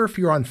 Or if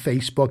you're on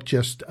Facebook,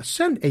 just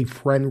send a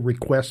friend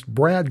request.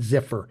 Brad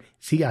Ziffer,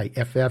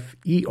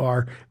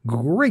 Ziffer.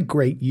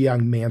 Great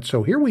young man.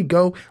 So here we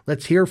go.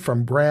 Let's hear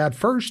from Brad.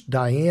 First,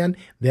 Diane,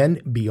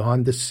 then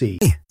Beyond the Sea.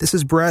 Hey, this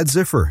is Brad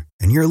Ziffer,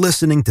 and you're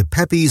listening to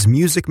Pepe's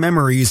Music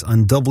Memories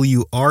on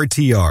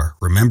WRTR,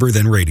 Remember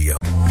Then Radio.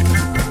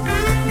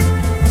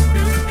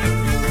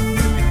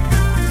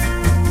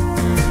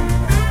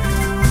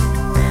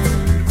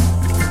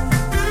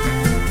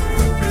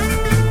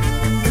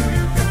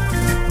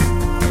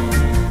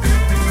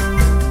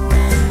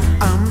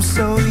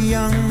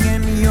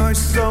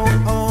 So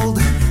old,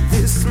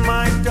 this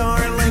my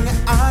darling,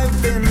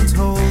 I've been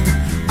told.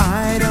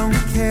 I don't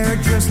care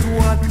just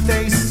what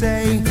they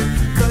say,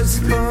 'cause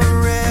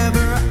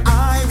forever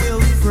I will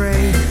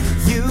pray.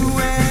 You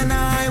and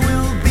I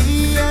will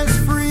be as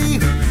free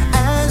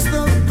as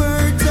the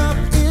birds up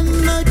in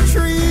the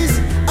trees.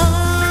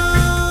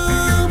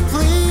 Oh,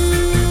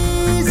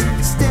 please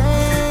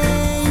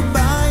stay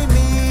by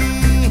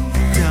me,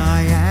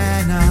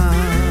 Diana.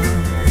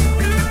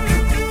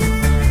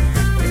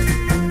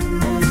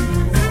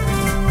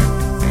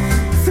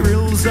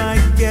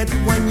 I get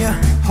when you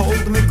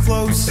hold me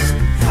close.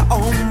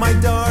 Oh, my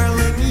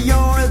darling,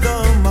 you're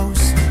the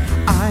most.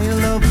 I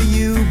love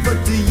you, but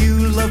do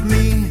you love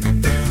me?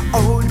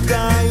 Oh,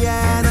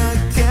 Diana,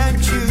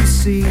 can't you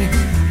see?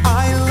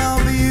 I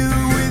love you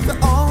with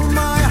all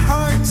my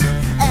heart,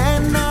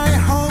 and I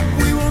hope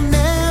we will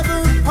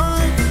never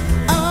part.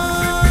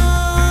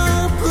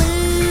 Oh,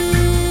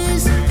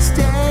 please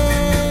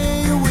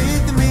stay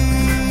with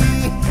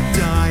me,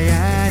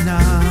 Diana.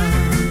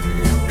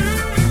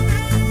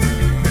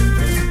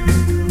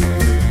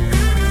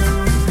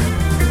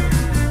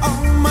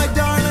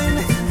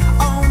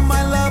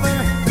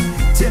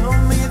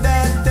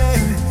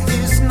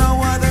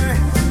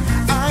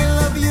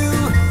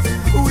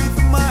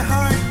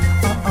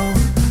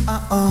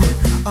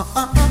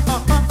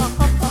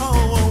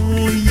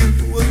 Only you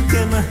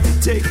can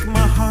take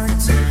my heart.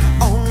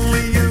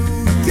 Only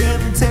you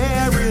can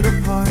tear it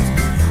apart.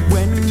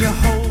 When you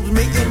hold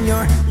me in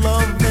your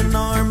loving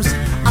arms,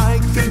 I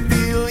can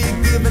feel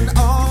you giving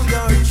all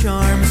your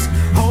charms.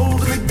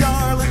 Hold me,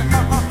 darling,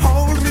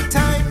 hold me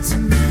tight.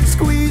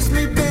 Squeeze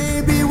me,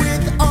 baby,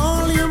 with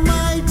all your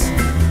might.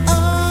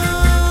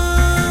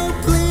 Oh,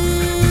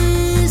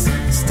 please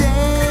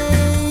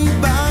stay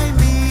by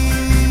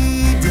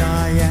me,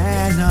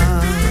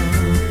 Diana.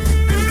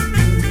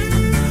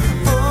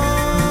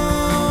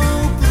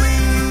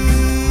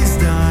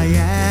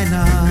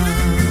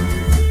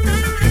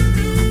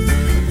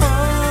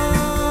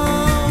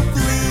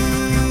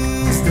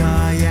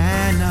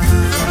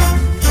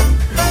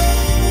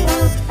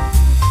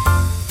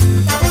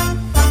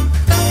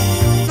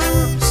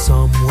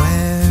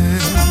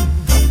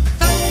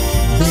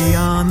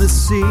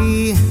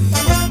 See,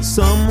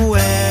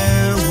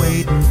 somewhere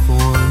waiting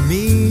for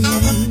me,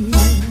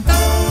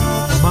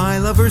 my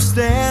lover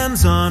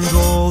stands on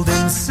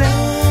golden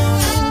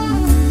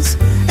sands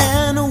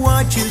and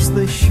watches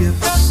the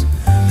ships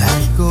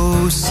that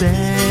go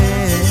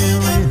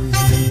sailing.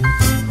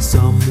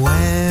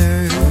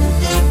 Somewhere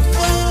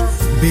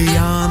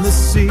beyond the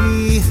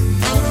sea,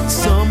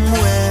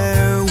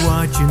 somewhere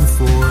watching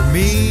for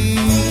me.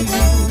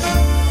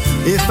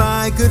 If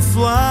I could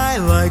fly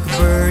like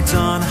birds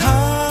on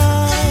high,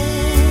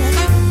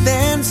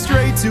 then straight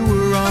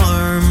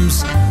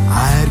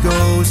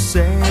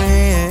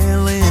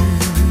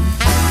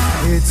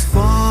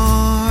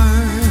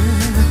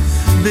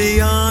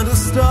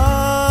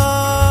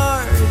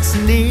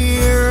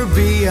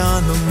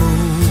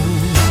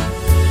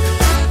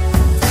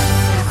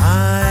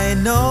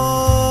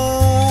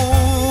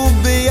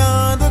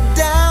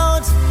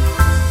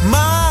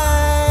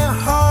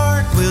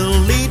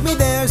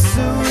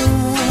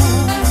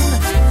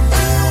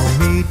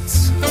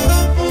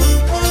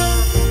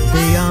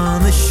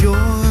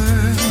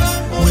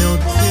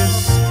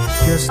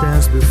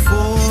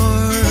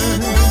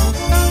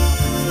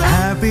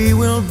Happy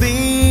we'll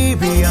be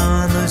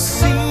beyond the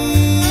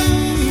sea,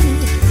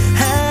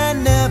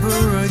 and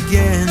never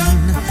again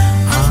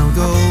I'll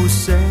go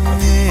sailing.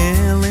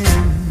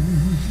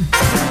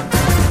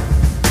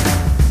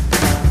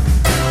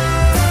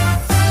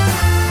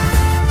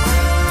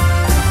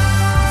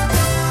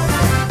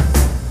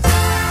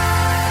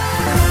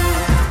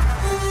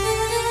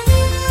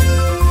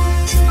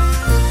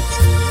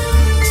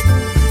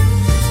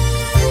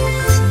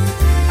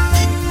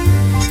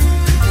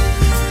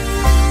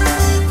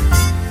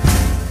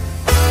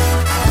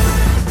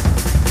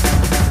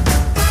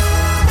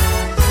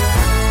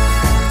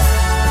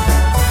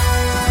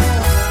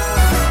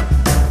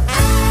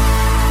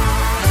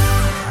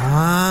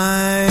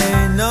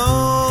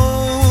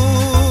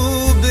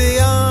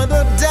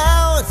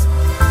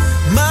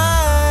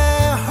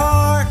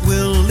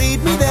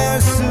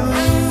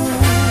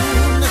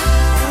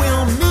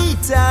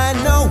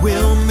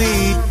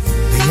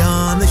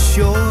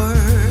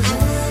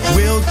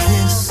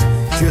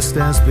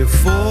 As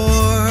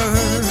before,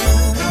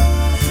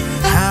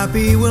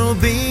 happy we'll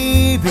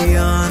be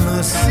beyond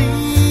the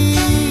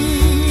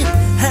sea,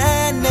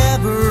 and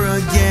never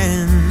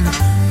again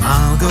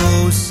I'll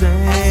go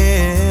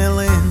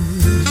sailing.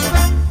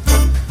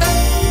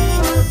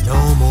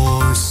 No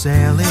more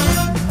sailing,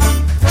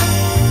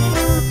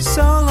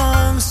 so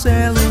long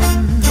sailing,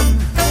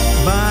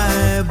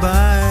 bye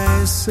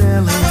bye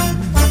sailing.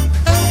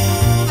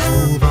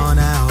 Move on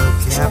out,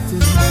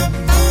 Captain.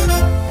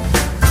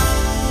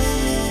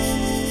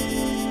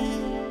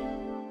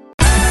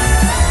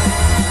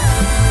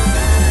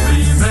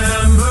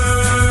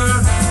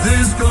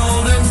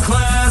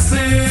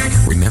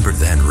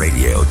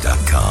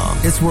 RememberThenRadio.com.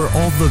 It's where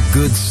all the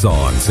good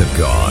songs have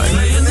gone.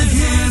 Playing the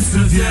hits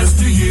of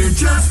yesteryear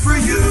just for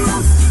you.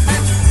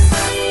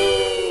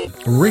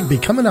 Rigby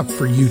coming up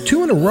for you,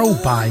 2 in a row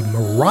by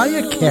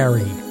Mariah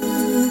Carey.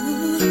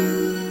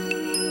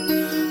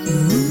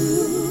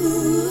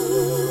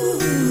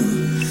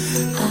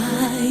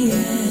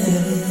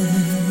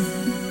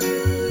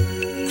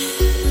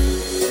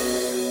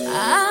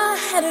 I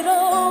had it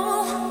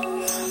all,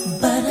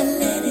 but I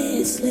let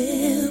it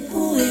slip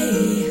away.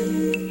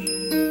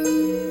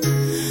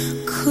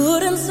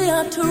 Couldn't see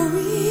how to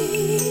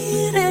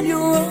read it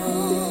wrong.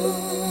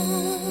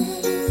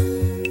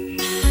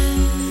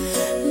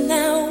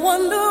 Now I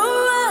wander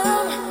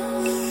around,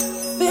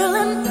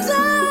 feeling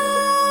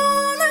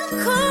down and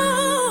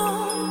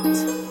cold,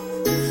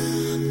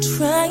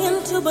 trying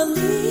to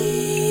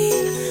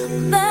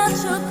believe that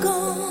you're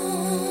gone.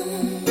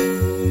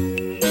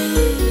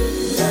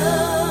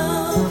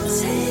 Love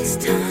takes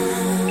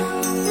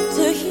time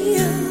to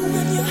heal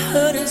when you're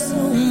hurting so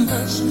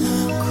much.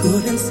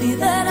 Couldn't see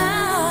that I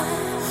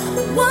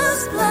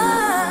was blind.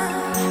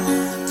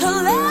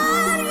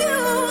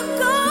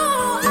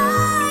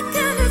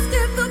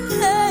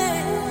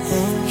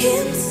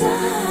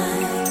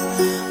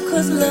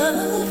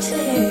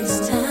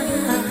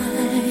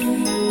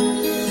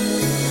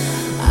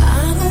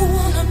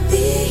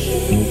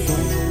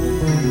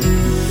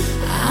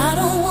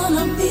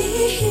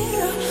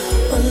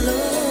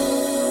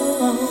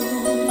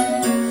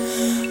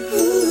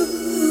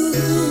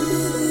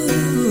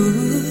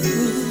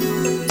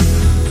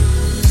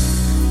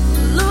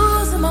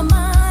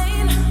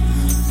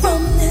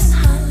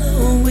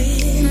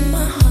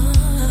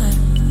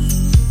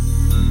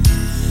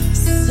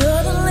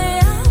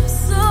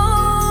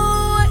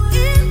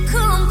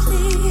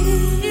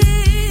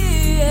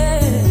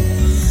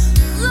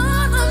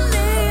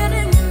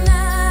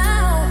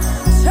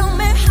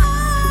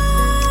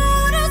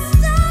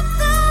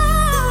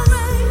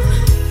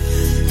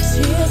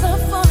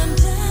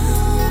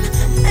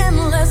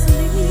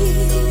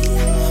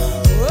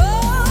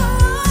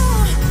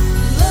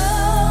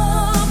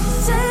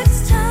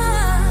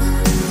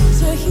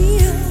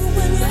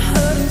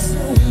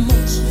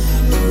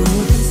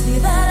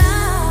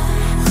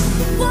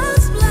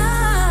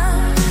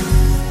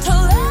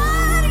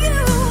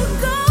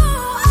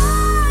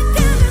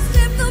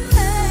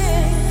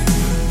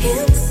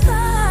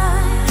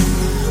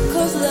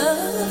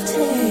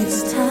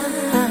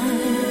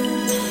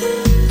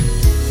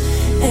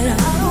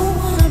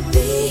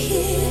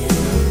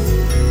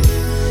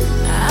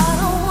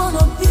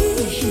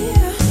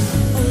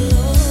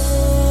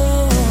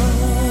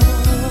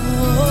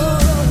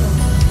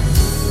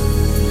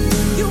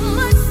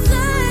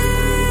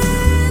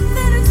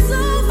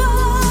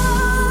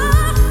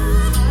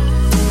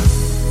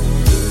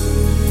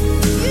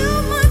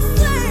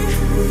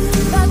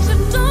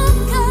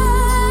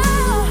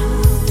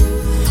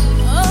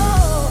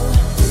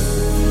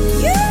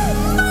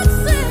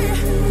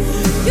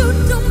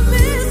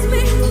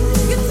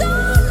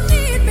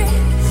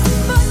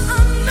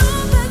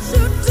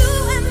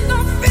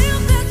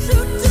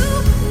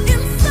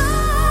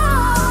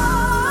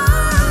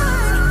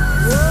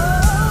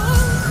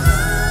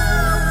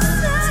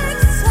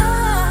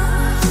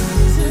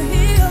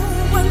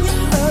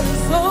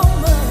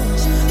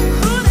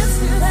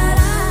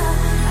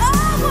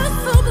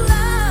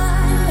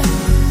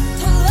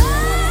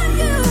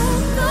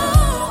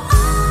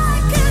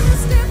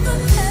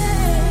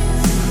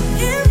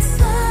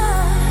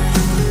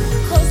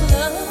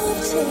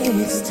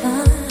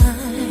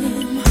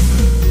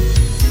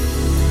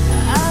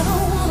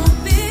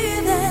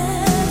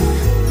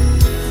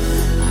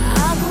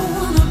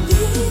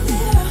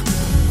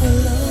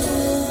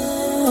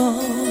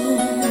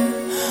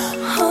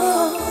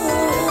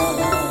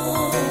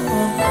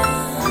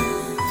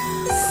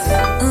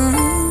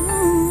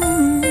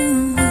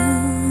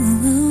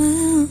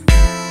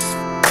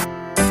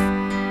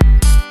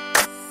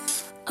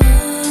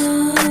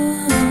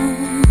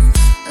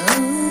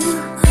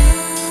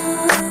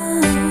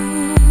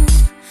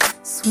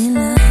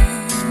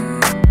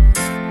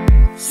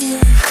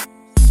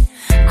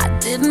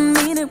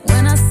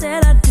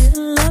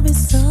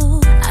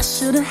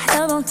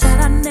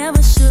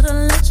 never should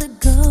have let you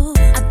go.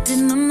 I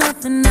didn't know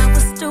nothing, I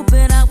was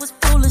stupid, I was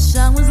foolish,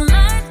 I was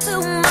lying to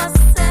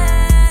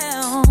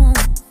myself.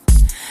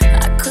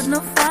 I could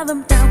not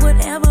fathom that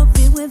would ever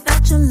be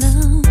without your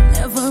love.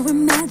 Never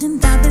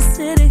imagined I'd be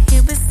sitting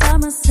here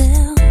beside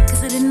myself.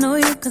 Cause I didn't know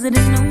you, cause I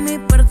didn't know me,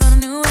 but I thought I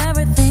knew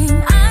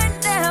everything. I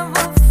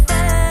never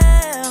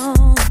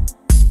felt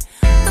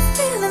the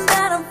feeling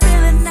that I'm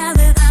feeling now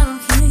that I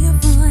don't hear your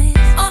voice.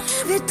 Or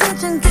have you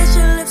touch and kiss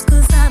your lips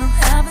cause I don't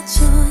have a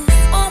choice.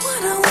 Or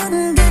what I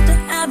wouldn't get to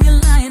have you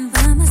lying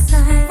by my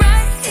side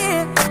right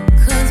here.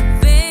 Cause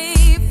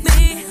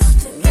baby,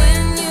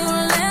 when you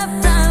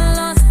left I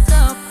lost a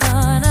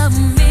part of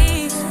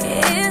me.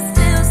 It's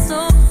still so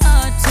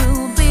hard to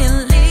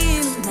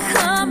believe.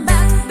 Come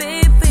back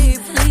baby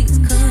please,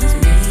 cause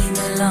we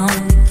belong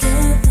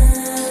together.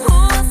 Who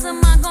else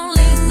am I gonna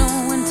leave no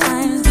when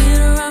times get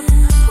rough?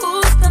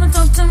 Who's gonna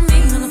talk to me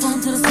on the phone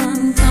till the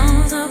sun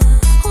comes up?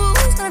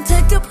 Who's gonna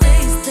take your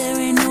place? There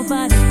ain't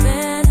nobody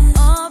better.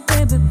 Oh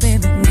baby,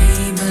 baby,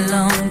 we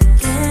belong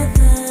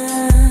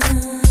together.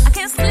 I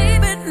can't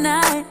sleep at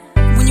night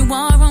when you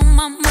are on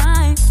my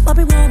mind.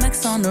 Bobby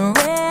Womack's on the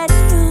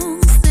radio,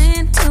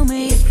 sing to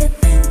me. If you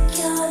think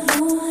you're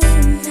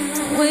lonely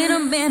now, wait a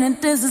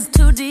minute, this is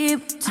too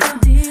deep.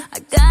 I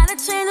gotta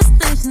change the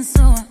station,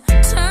 so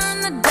I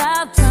turn the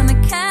dial, trying to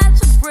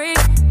catch a break.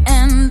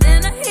 And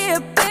then I hear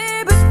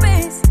baby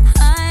face.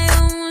 I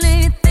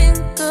only think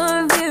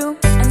of you,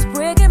 and it's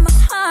breaking my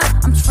heart.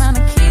 I'm trying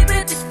to keep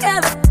it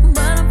together,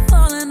 but I'm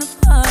falling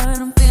apart.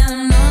 I'm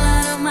feeling all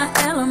out of my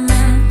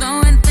element,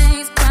 doing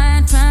things,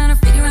 crying, trying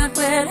to figure out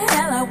where the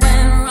hell I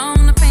went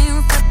wrong. The pain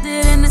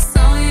reflected in the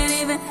song ain't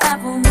even half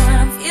of what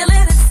I'm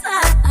feeling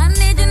inside. I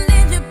need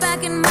you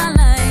back in my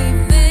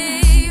life,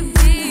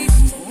 baby.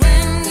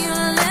 When you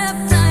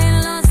left, I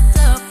lost a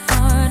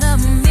part of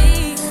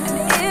me, and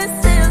it's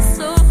still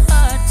so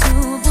hard to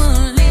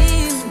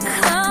believe.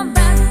 Come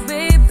back,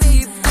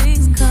 baby,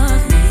 please,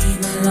 cause we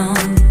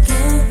belong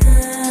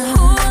together.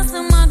 Who else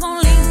am I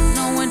gonna leave?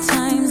 No when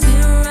times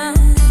get rough.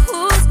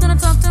 Who's gonna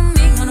talk to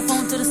me on the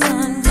phone till the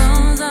sun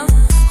comes up?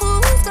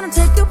 Who's gonna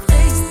take your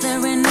place?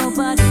 There ain't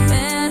nobody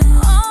better.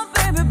 Oh,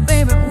 baby,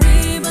 baby,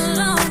 we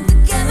belong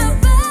together,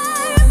 baby.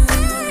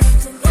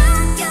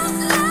 When you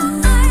left, I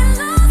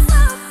lost a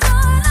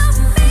part of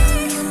me.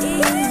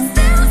 It's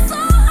still so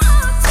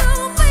hard to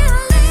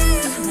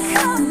believe.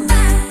 Come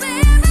back,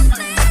 baby,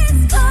 please,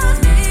 cause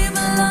we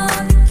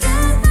belong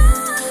together.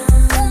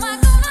 Who am I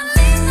gonna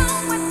leave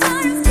now when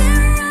times get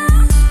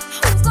rough?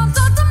 Who's gonna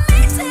talk to me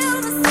till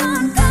the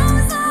sun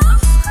comes up?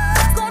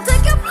 Who's gonna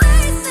take your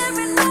place? There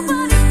ain't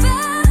nobody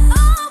better.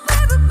 Oh,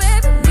 baby,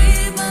 baby, we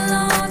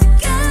belong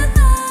together.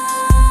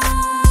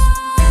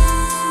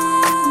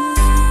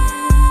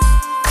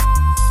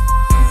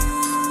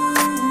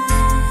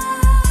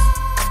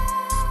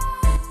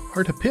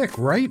 Hard to pick,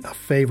 right? A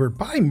favorite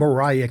by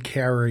Mariah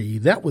Carey.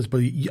 That was,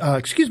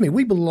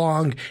 We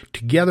Belong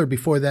Together.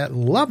 Before that,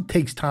 Love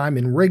Takes Time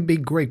in Rigby.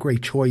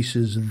 Great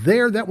choices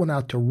there. That went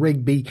out to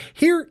Rigby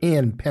here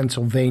in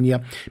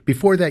Pennsylvania.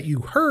 Before that, you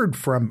heard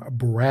from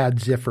Brad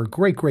Ziffer.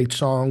 Great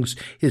songs.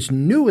 His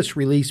newest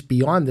release,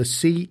 Beyond the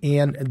Sea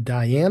and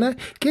Diana.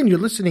 Again, you're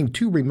listening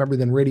to Remember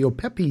Then Radio,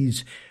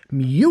 Pepe's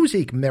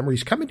Music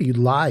Memories, coming to you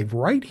live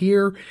right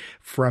here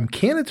from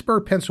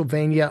Canonsburg,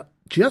 Pennsylvania,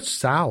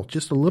 just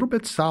a little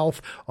bit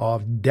south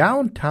of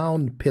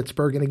downtown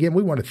Pittsburgh. And again,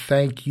 we want to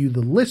thank you,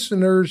 the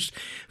listeners,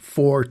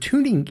 for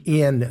tuning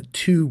in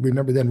to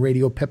Remember Then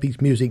Radio,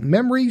 Pepe's Music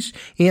Memories,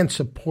 and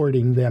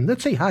supporting them.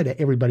 Let's say hi to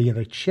everybody in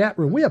the chat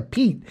room. We have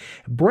Pete,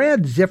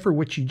 Brad Ziffer,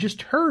 which you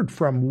just heard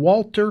from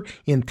Walter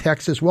in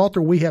Texas.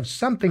 Walter, we have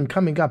something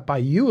coming up by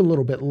you a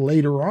little bit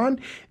later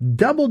on.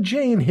 Double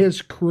J and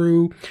his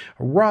crew,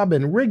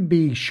 Robin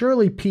Rigby,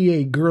 Shirley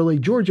P.A. Gurley,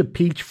 Georgia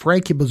Peach,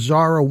 Frankie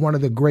Bizzaro, one of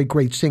the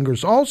great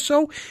singers.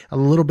 Also, a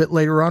little bit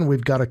later on,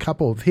 we've got a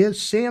couple of his,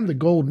 Sam the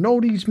Gold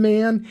Noties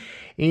Man,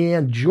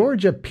 and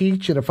Georgia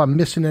Peach. And if I'm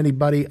missing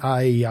anybody,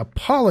 I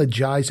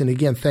apologize. And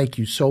again, thank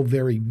you so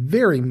very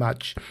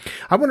much.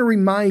 I want to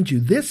remind you,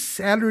 this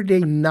Saturday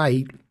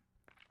night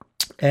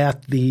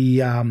at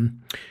the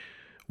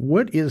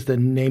what is the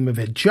name of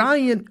it?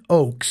 Giant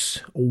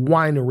Oaks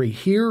Winery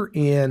here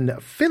in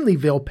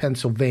Finleyville,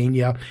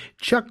 Pennsylvania.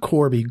 Chuck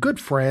Corby, good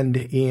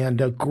friend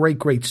and a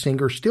great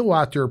singer, still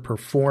out there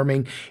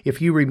performing.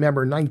 If you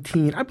remember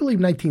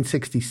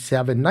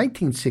 1967,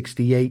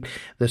 1968,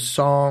 the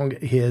song,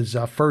 his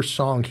first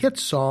song, hit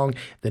song,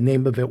 the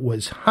name of it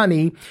was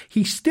Honey.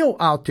 He's still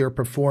out there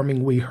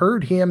performing. We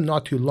heard him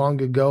not too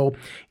long ago,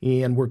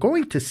 and we're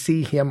going to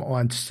see him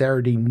on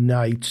Saturday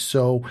night.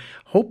 So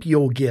hope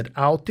you'll get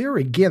out there.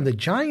 Again, the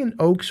Giant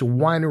Oaks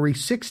Winery,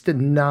 6 to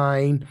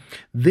 9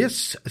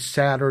 this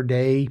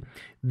Saturday,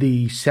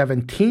 the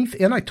 17th.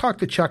 And I talked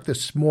to Chuck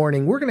this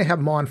morning. We're going to have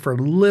him on for a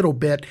little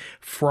bit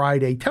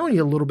Friday, telling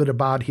you a little bit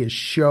about his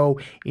show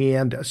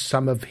and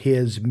some of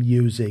his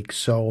music.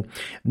 So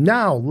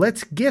now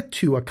let's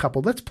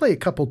play a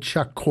couple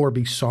Chuck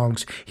Corby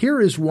songs.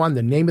 Here is one,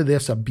 the name of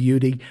this, a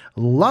beauty.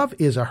 Love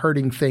Is a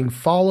Hurting Thing,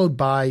 followed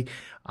by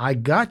I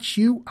Got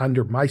You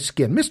Under My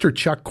Skin. Mr.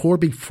 Chuck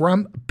Corby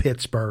from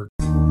Pittsburgh.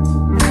 For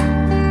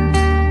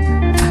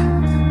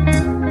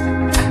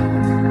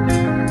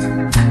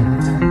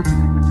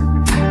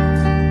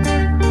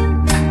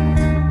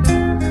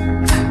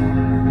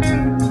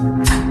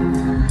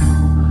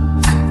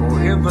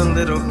every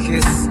little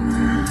kiss,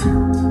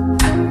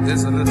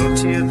 there's a little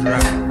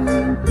teardrop.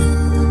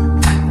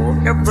 For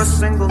every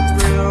single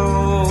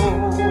thrill,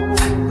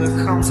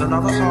 there comes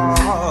another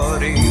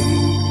heartache.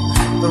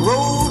 The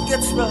road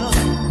gets rough,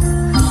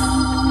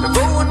 the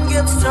going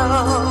gets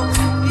tough.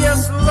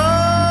 Yes,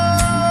 love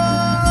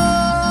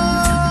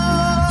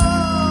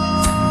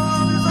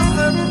is a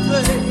hurting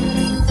thing.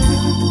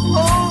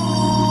 Oh,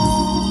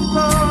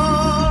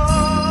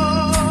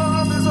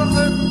 love is a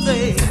hurting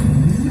thing.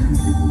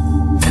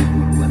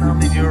 When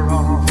I'm in your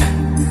arms,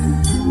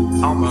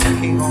 I'm a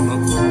king on the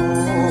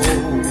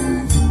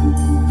throne.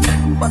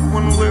 But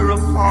when we're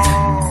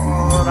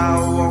apart, I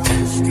walk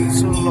the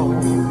streets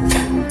alone.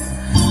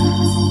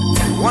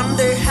 One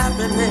day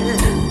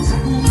happiness,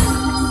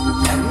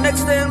 the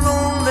next day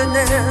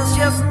loneliness.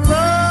 Yes,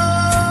 love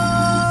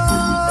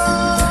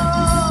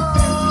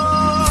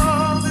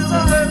is a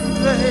hurting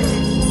thing.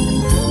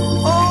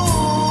 Oh,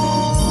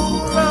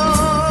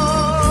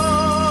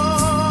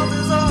 love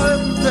is a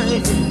hurting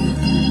thing.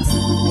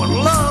 When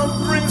love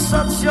brings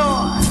such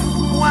joy,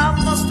 why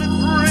must it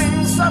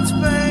bring such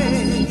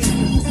pain?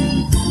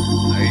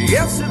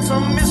 Yes, it's a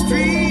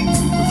mystery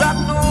that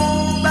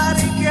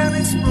nobody can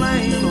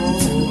explain. Oh,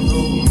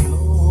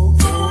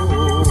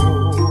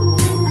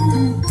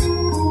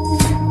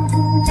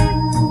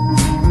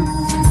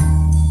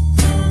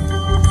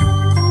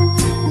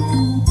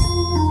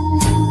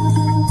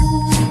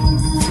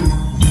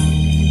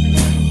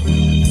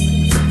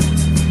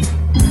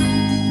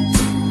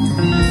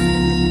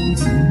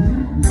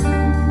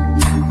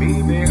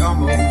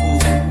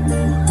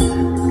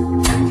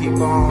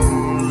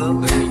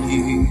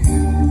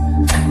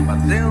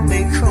 there'll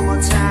may come a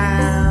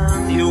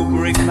time you'll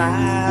break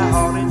my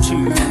heart in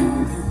two.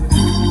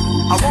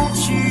 I want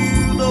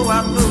you, though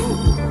I know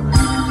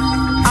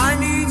I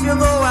need you,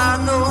 though I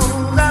know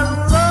that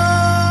love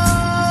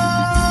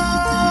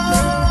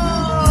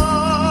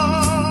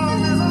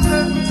is a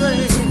certain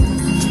thing.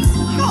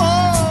 Oh,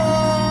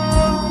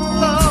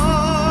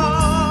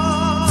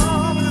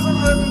 love is a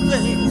certain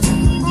thing.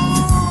 Oh,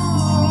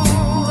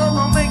 love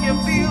will make you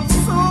feel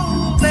so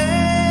bad.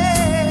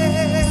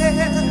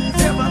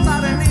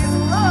 Everybody needs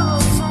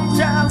love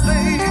sometimes,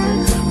 baby.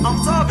 I'm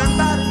talking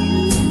about you.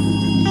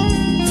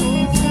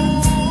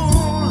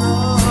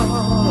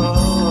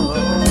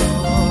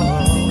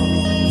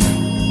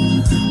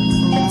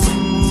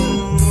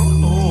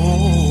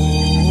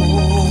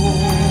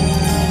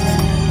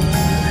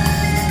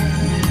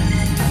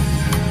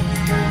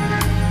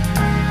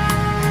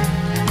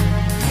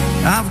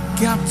 I've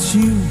got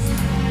you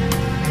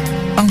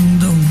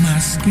under my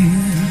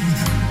skin.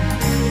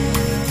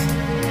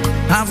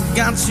 I've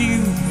got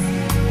you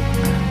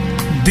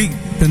deep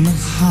in the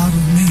heart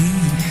of me.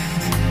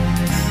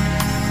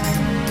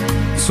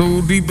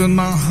 So deep in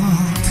my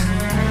heart,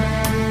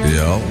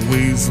 you're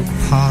always a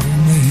part of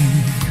me.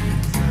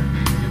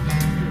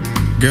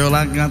 Girl,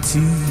 I got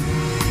you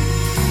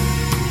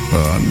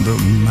under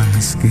my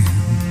skin.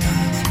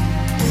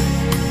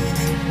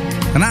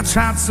 And I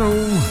tried so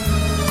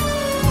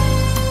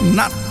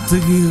not to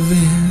give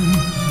in.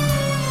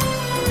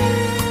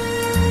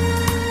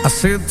 I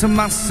said to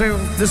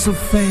myself, this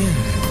affair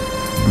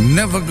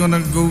never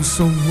gonna go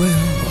so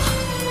well.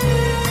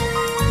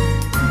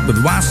 But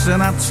why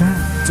should I try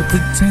to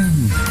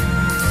pretend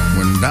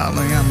when,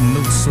 darling, I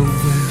know so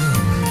well?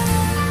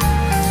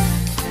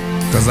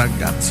 'Cause I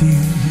got you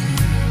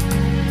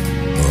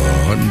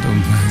under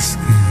my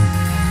skin.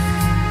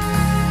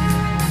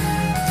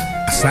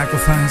 I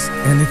sacrifice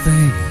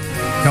anything,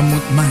 come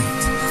what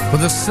might, for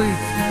the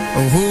sake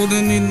of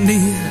holding you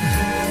near.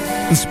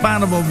 In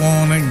spite of a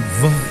warning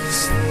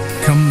voice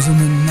comes in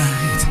the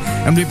night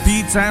and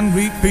repeats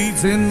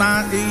in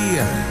my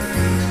ear.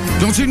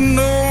 Don't you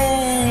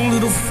know,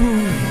 little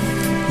fool,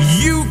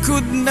 you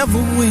could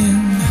never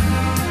win.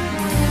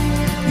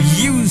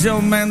 Use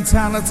your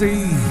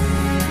mentality,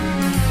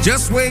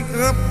 just wake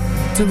up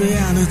to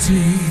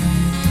reality.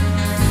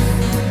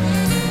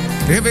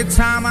 Every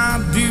time I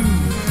do,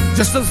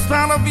 just the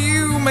thought of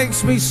you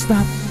makes me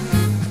stop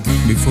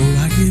before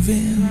I give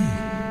in.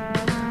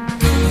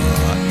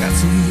 Oh, I got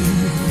you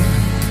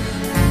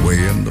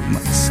way under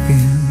my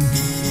skin.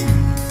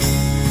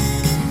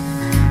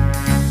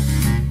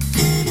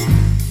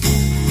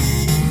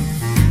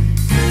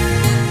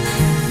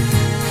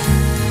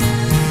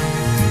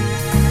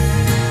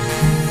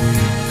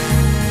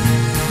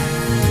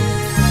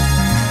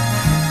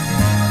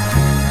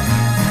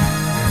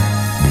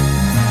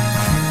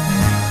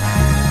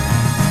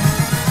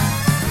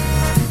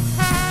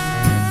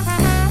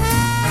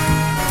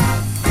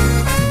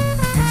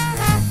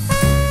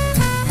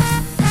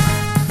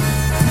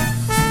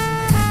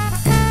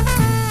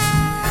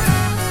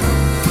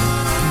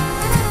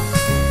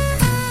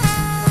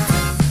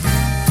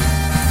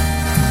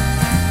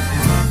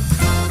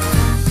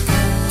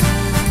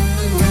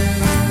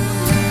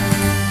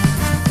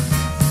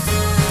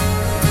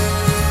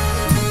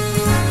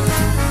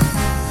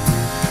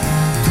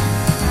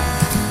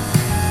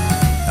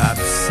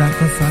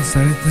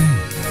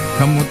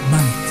 come what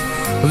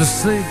might, for the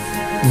sake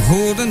of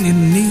holding you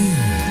near.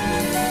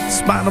 In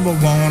spite of a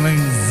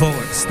warning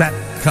voice that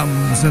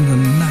comes in the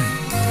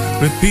night,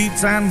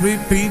 repeats and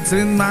repeats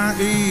in my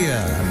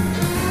ear.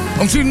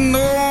 Don't you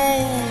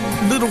know,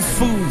 little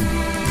fool,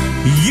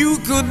 you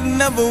could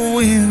never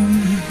win.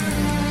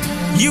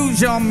 Use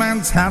your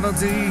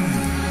mentality,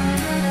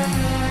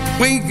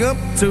 wake up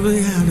to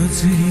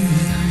reality.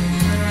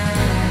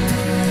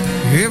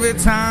 Every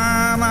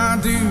time I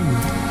do,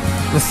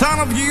 the thought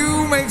of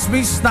you makes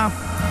me stop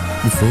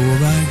before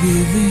I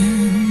give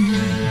in.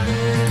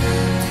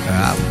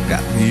 I've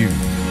got you.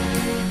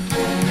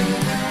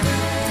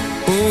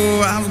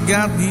 Oh, I've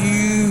got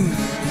you.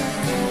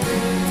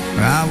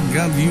 I've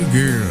got you,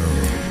 girl.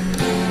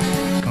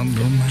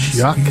 Under my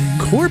Chuck skin.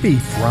 Corby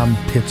from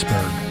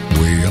Pittsburgh.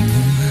 Way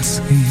under my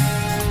skin.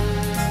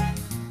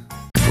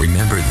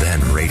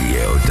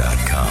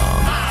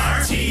 RememberThenRadio.com.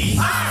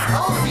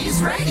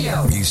 Oldies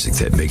Radio. Music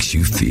that makes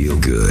you feel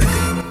good.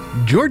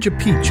 Georgia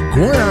Peach,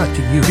 going out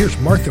to you. Here's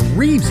Martha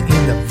Reeves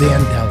and the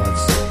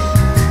Vandellas.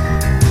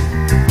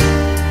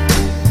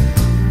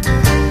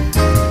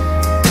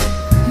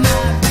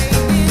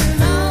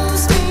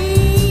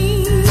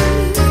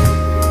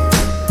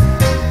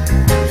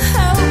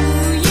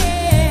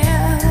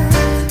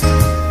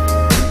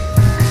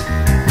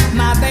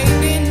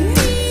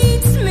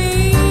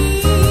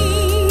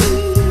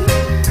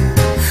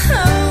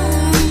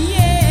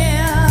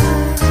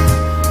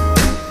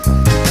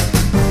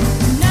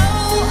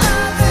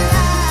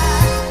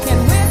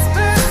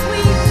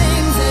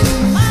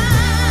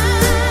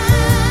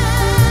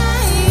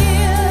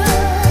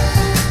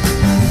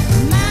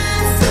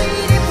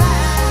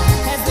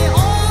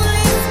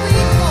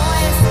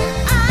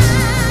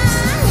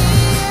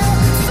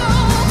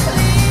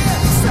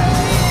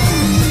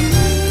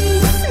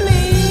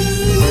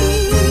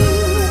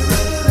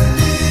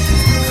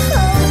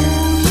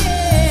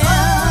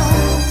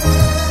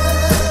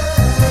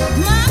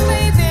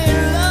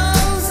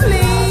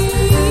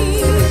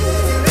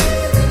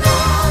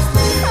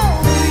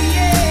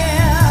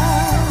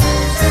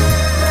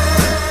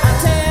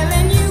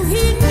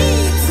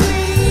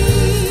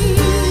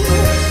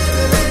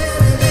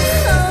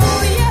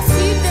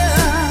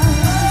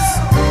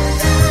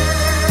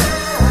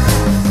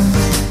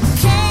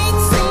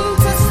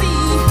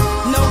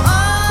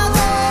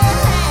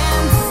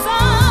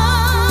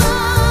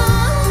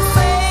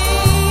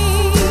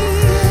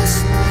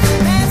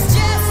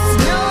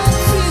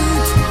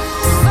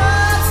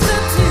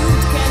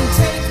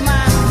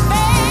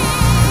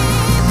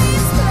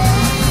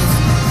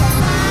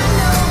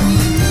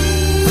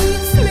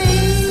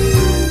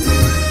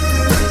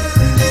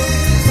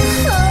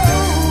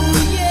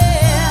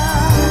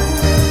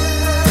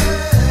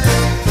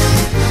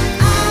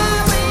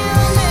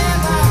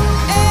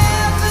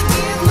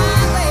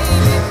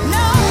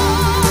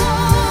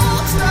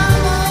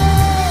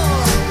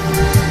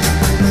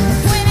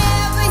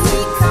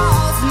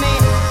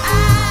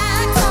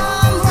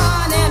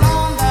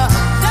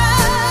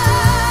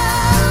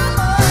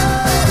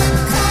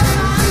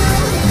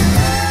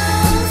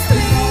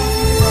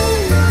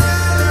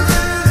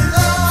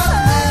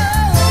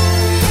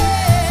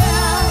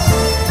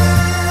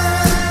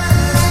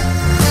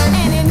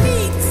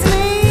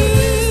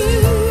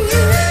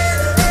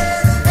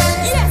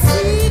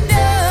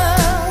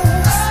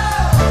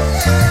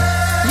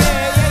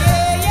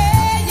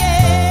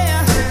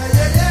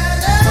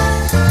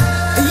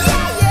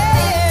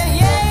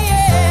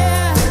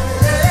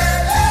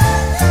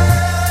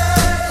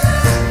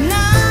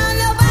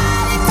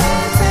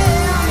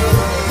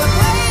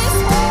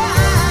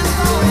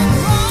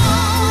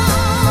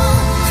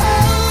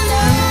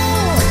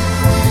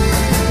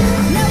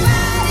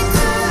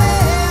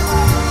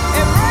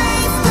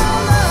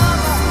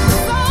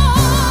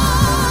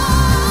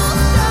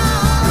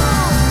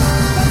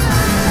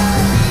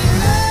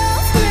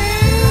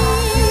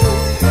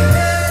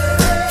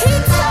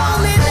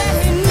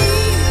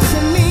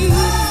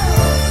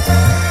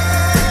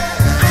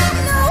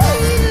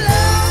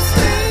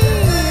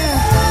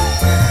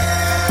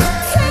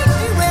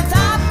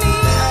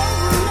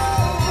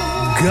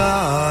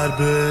 God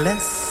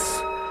bless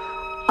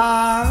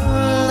our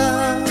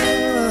love.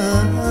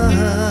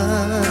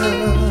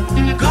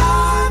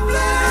 God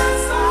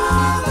bless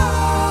our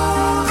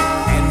love.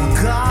 And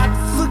God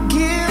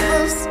forgive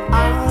us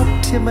our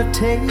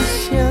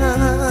temptation.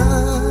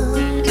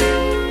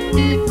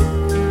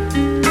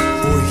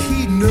 For He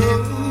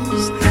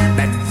knows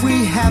that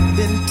we have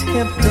been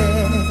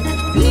tempted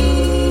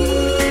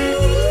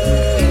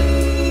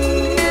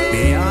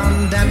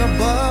beyond and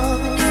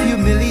above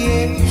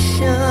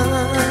humiliation.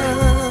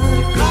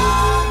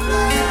 God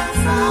bless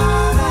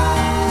our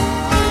love.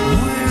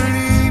 Will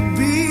He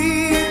be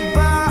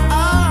by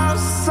our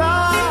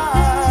side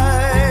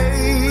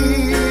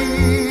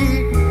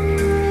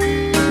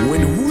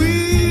when we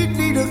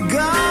need a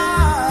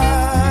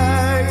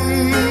guide?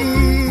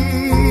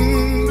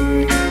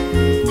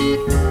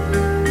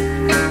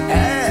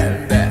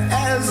 And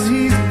as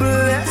He's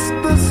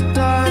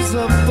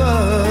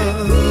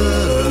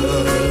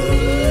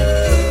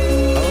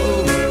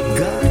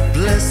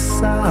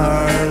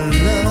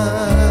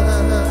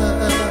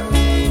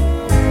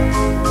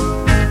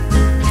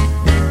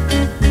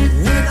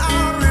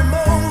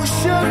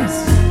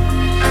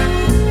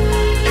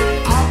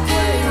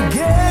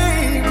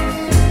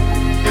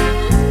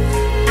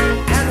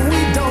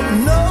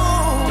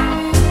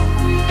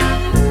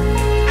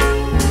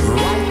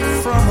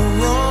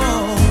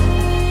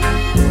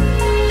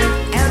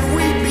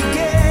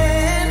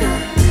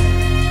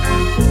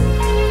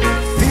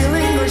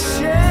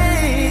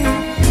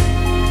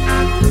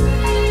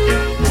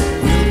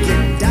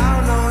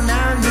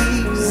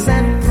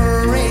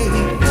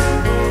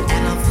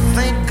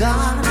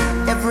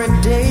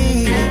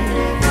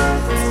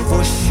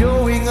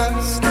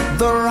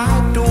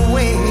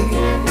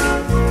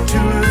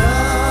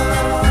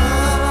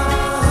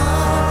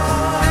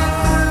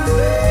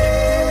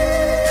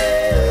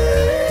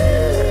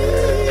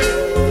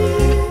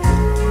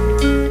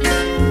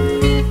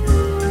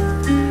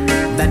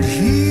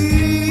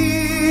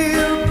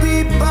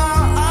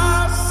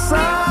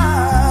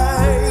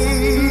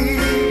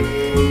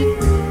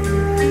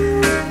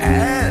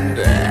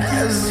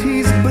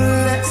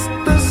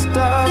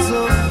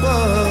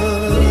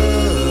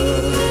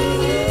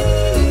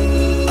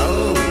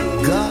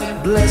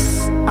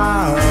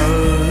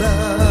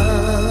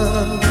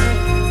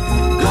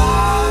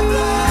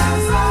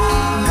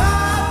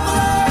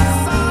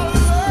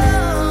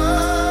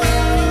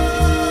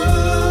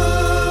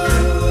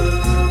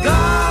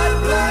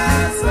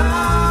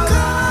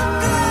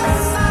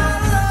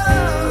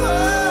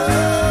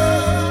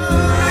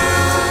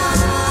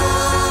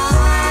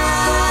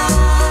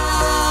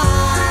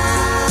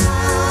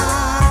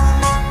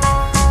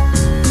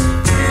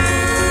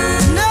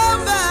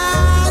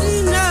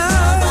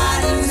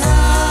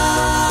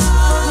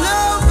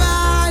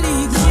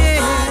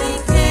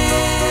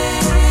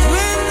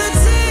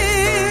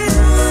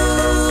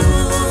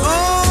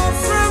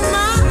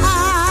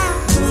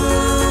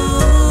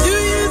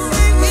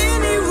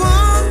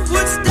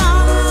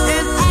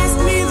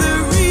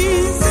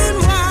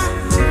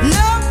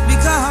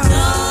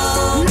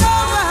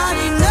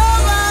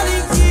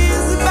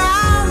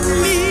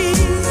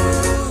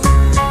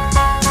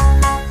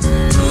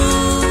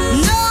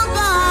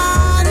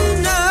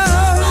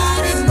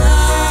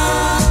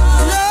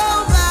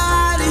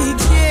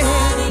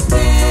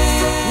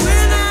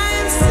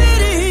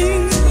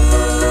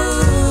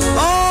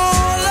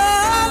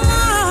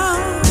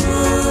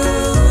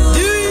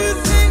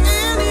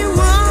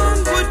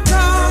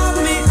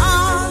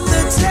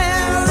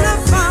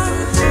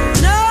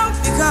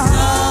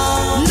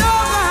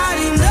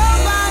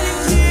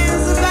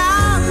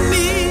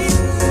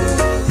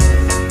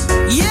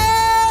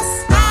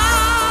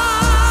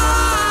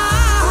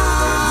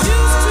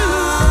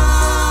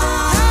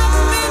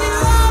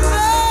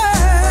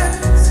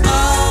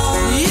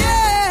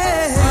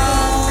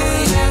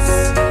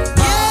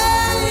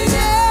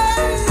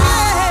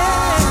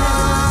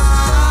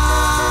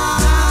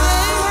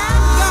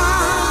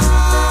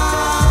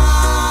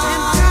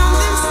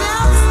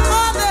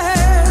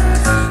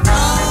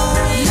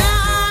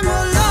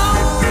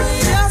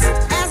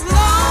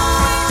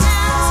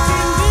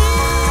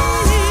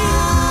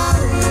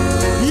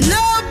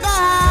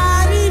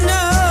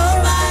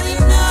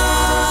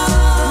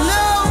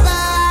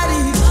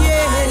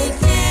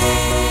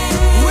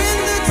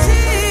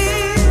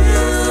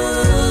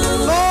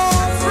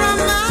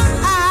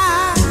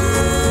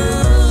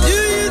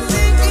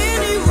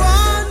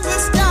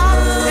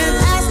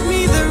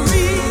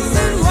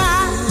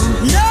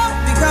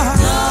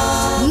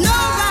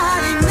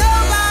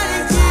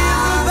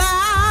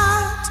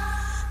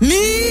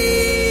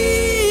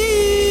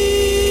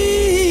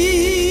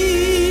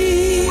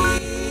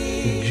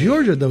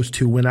Georgia, those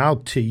two went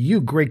out to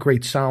you.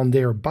 Great sound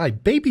there by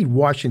Baby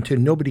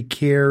Washington, Nobody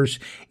Cares.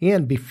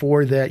 And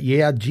before that,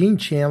 Gene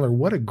Chandler,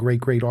 what a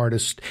great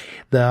artist.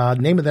 The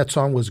name of that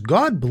song was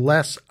God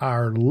Bless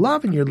Our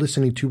Love. And you're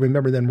listening to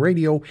Remember Then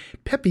Radio,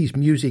 Pepe's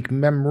Music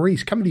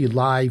Memories, coming to you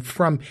live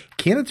from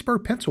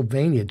Canonsburg,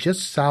 Pennsylvania,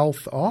 just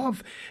south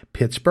of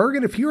Pittsburgh.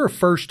 And if you're a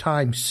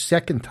first-time,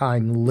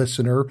 second-time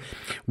listener,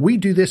 we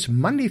do this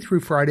Monday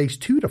through Fridays,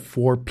 2 to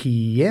 4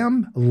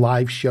 p.m.,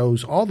 live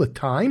shows all the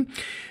time.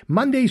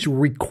 Mondays,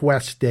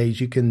 request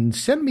days. You can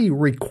send me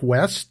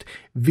requests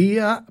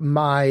via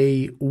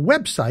my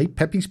website,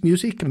 Pepe's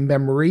Music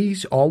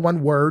Memories, all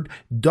one word,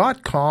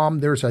 .com.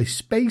 There's a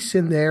space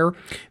in there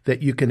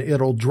that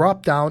it'll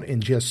drop down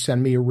and just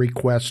send me a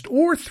request,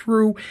 or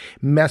through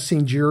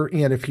Messenger.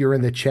 And if you're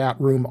in the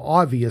chat room,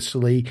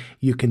 obviously,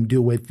 you can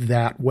do it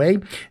that way.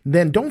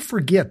 Then don't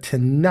forget,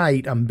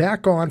 tonight, I'm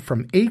back on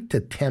from 8 to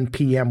 10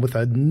 p.m. with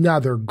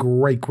another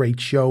great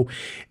show,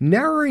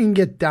 narrowing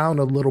it down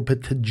a little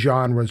bit to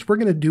genres. We're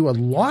going to do a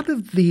lot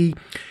of the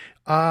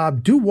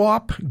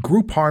doo-wop,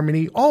 group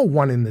harmony, all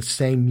one in the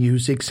same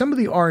music, some of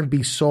the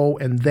R&B soul,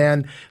 and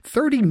then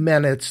 30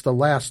 minutes, the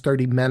last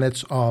 30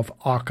 minutes of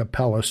a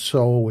cappella.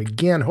 So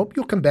again, hope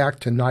you'll come back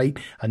tonight.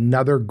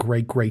 Another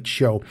great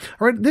show.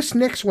 All right, this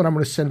next one I'm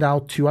going to send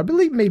out to, I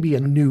believe, maybe a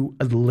new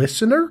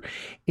listener,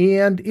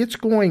 and it's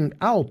going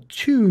out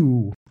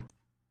to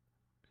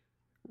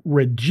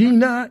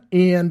Regina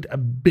and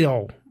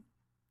Bill.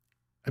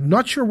 I'm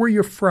not sure where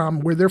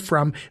they're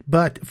from,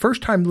 but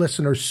first-time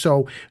listeners,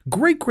 so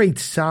great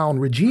sound.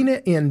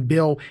 Regina and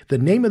Bill, the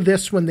name of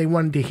this one they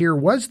wanted to hear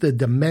was The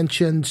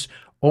Dimensions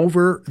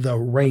Over the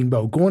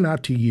Rainbow. Going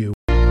out to you.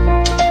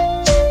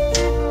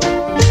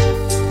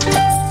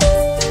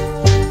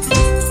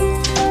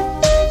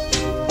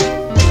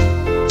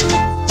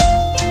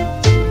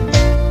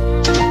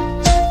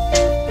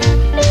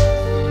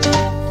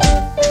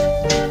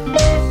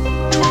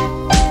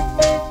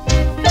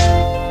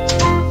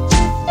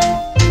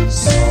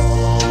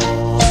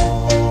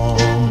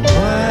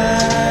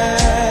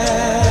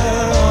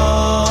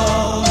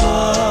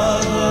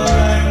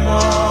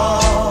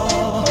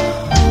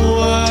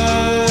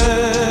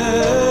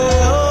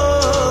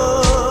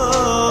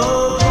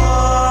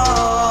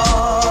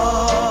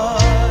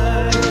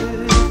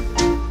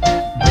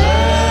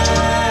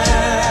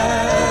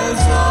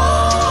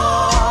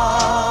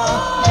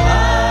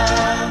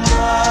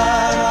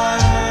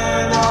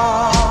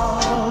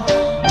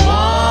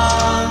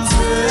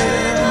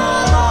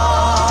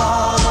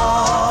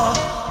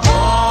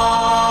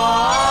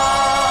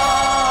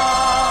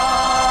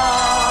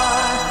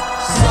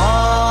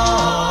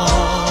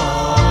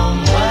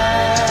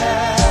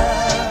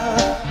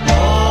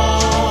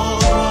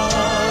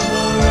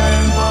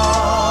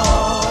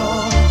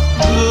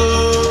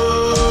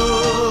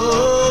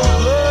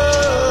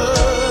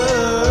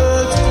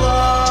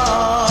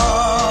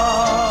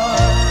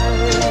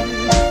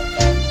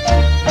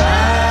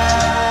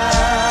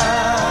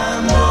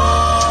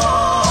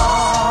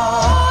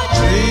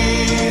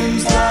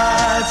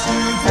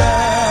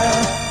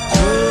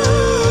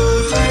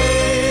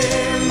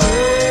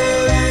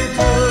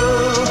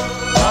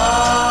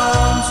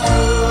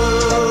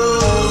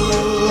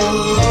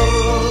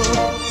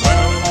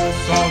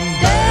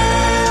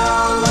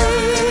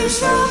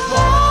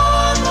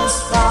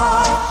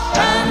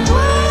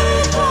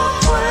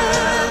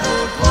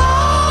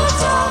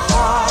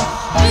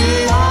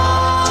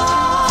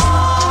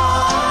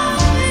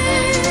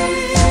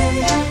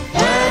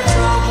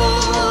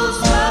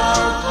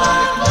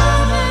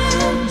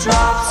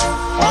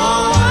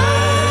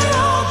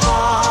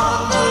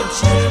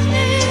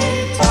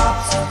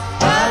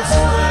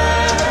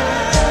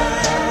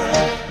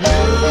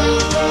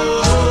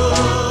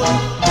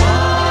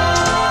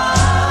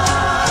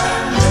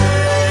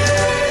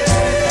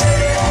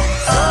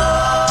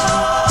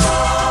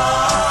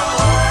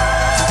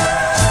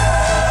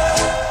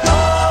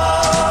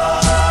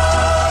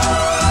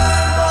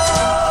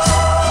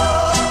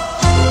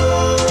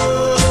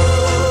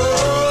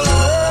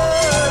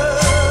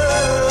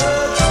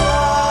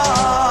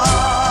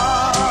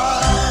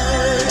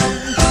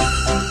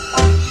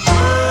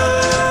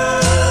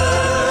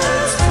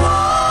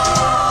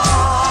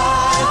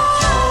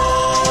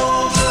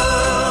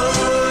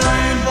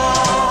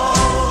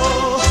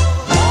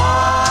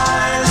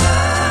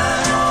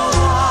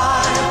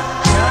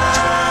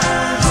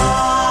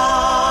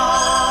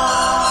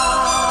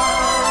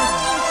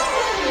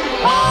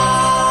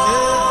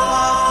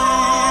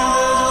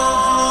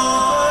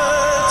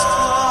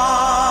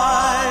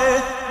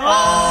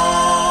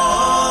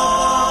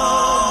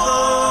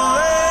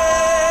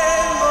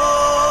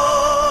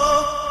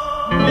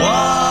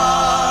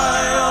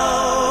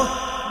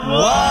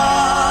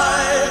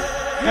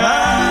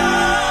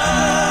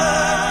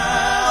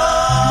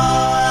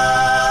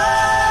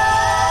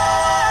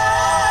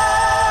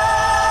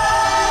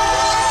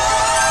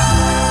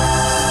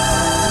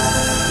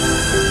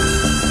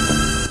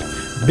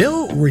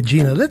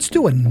 Regina. Let's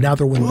do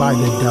another one by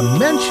The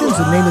Dimensions.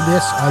 The name of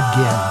this,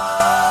 Again.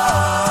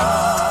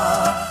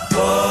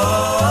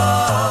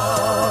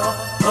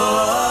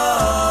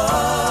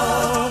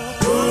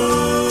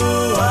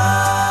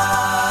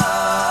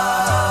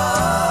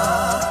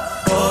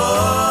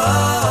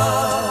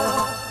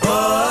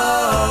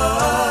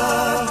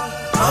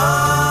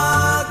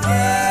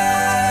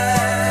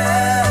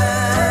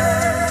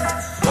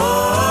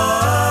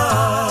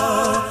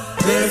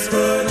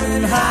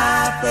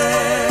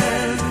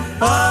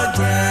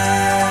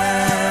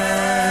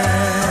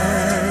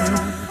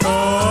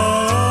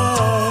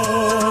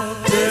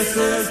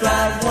 just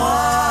that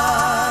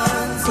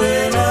once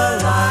in a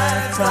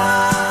lifetime.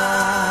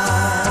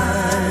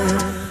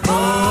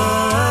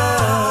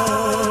 Oh,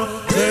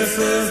 this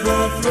is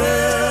the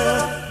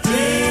thrill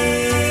divine,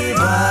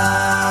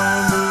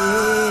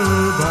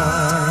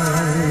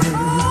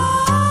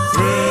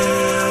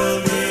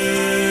 thrill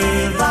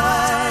divine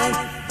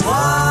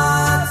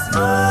once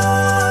more.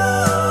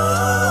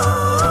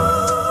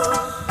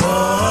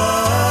 Oh,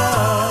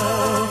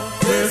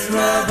 this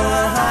never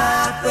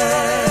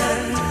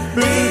happened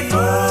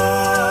before.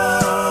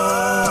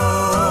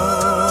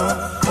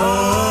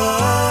 Oh,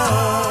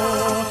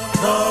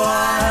 though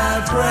I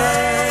had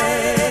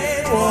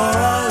prayed for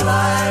a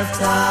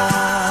lifetime.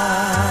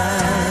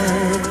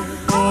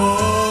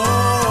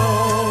 Oh,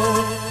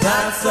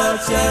 that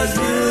such as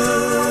you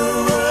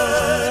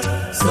would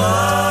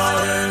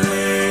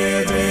suddenly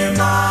be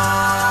mine.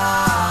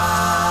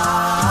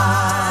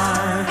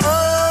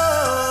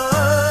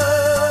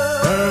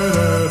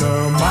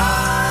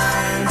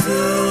 Mine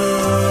to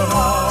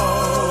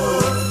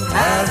hold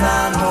as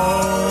I'm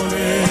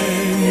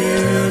holding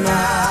you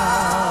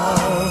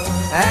now,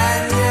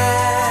 and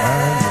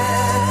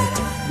yet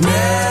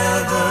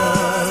never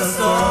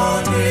so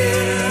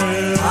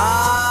near.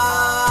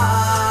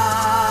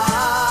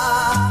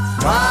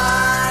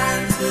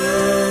 Mine to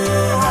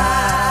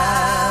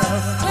have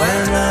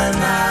when the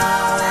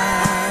now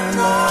and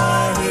the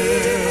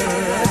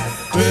here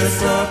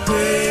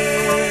disappears.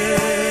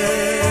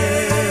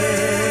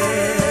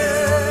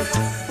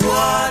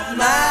 What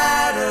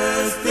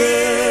matters,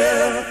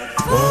 dear?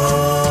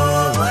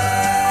 Oh,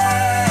 when?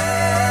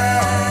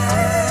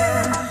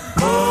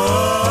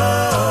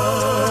 Oh,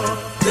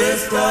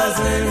 this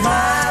doesn't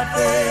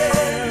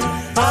happen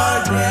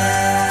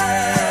again.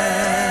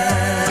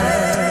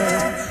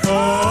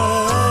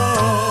 Oh,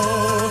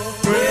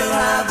 we'll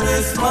have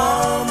this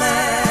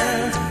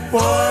moment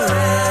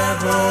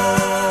forever.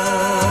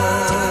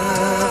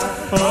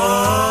 Oh,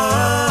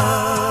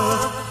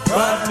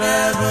 but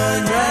never,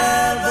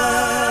 never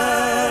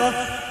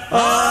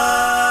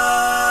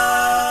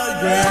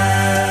again.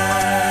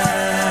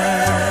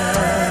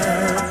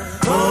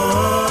 Oh,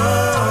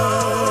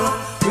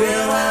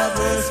 we'll have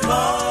this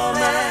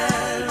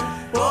moment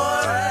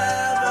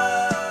forever.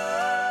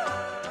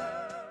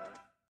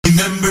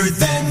 Remember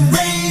Then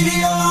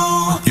Radio.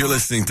 You're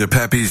listening to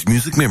Pepe's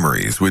Music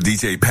Memories with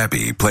DJ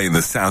Pepe playing the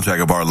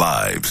soundtrack of our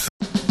lives.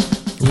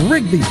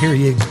 Rigby, here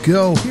you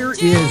go. Here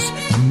is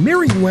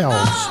Mary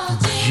Wells,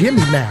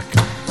 Jimmy Mack.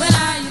 When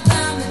are you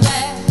coming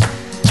back?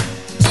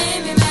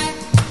 Jimmy Mack,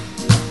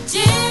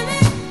 Jimmy,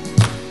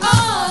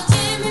 oh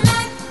Jimmy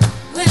Mack,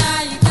 when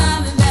are you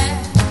coming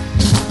back?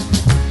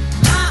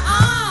 My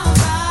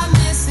arms are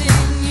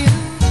missing you.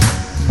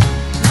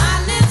 My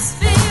lips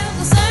feel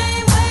the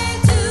same way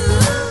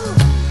too.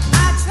 I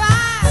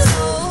try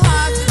so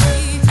hard to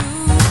be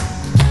true,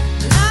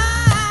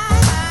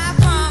 like I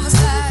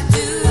promised I'd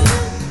do.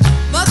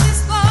 But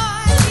this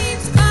boy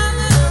keeps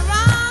coming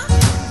around.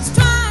 He's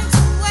trying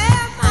to wear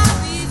my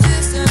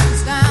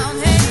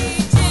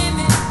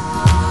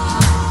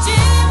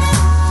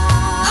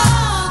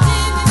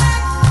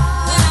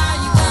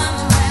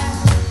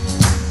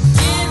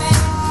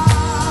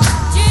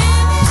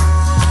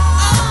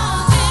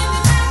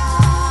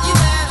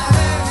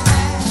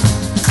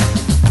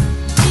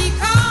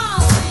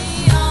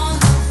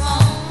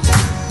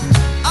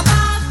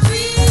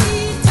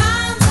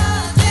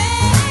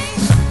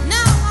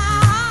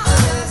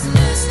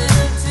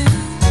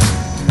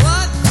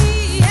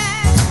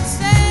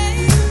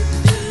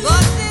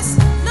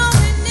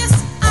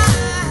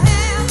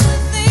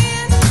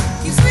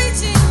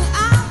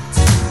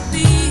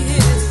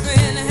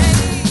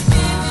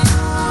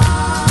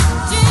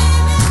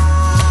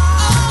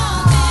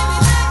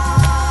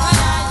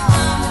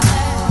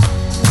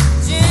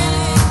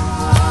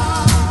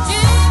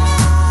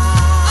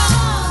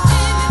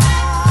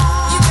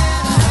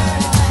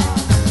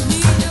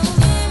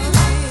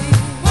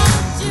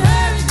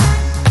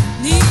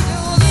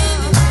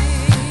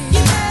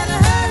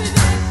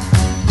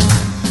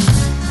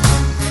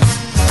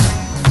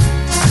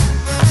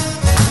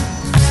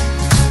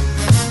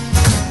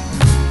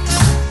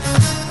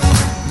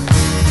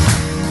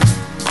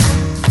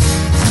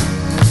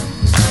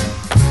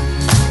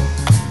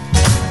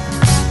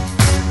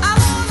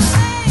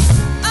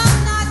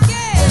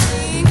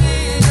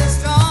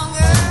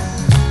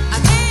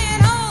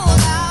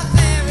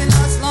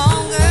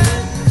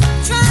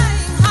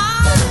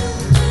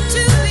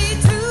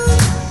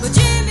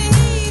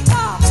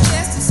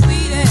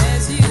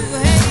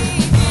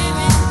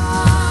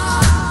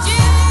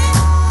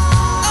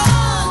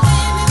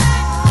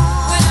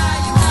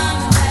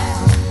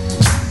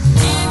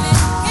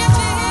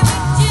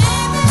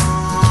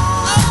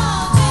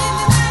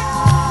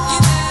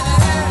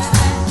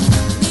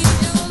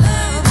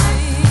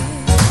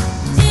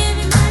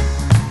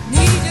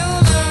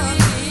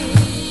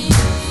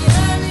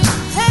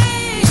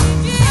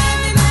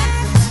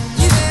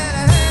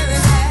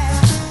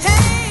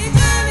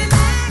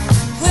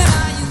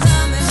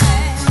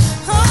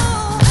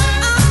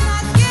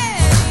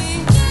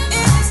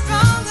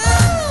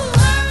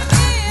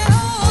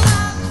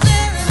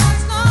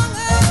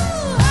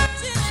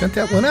Sent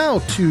that one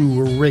out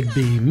to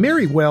Rigby,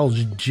 Mary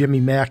Wells, Jimmy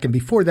Mack, and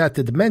before that,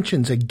 The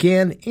Dimensions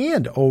again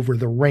and Over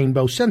the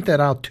Rainbow. Sent that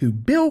out to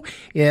Bill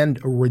and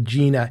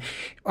Regina.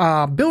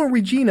 Bill and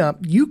Regina,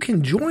 you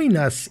can join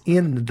us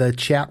in the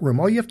chat room.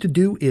 All you have to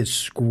do is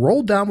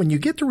scroll down. When you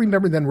get to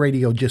Remember Then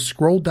Radio, just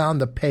scroll down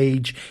the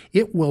page.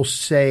 It will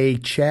say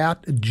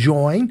chat,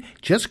 join.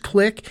 Just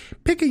click,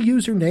 pick a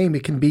username.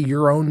 It can be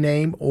your own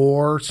name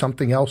or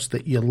something else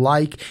that you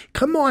like.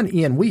 Come on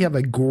in. We have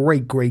a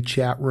great, great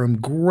chat room.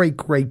 Great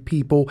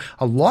people.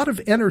 A lot of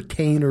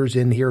entertainers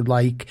in here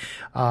like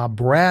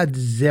Brad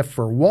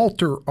Ziffer,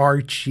 Walter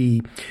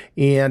Archie,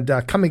 and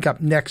coming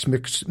up next,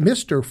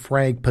 Mr.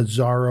 Frank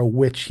Pizarro,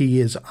 which he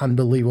is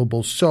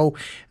unbelievable. So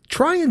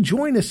try and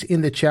join us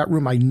in the chat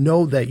room. I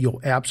know that you'll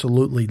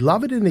absolutely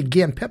love it. And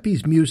again,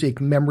 Pepe's Music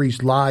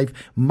Memories live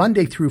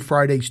Monday through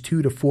Fridays,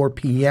 2 to 4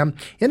 p.m.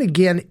 And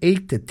again,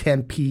 8 to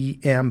 10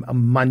 p.m.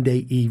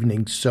 Monday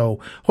evening. So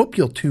hope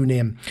you'll tune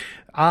in.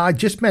 I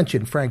just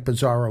mentioned Frank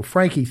Pizarro.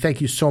 Frankie,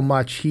 thank you so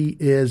much. He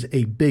is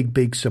a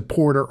big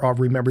supporter of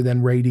Remember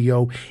Then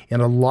Radio,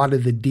 and a lot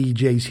of the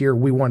DJs here,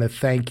 we want to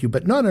thank you.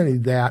 But not only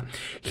that,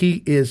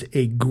 he is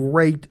a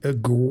great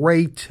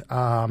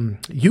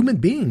human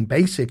being,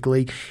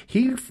 basically.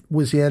 He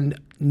was in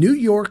New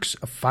York's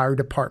fire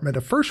department,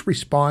 a first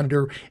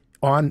responder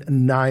on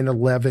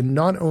 9/11.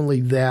 Not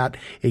only that,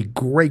 a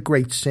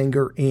great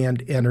singer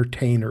and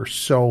entertainer.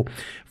 So,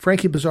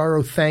 Frankie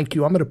Pizarro, thank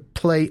you. I'm going to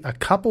play a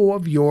couple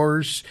of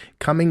yours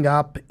coming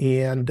up,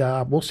 and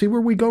we'll see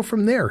where we go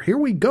from there. Here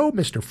we go,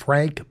 Mr.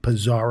 Frank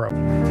Pizarro.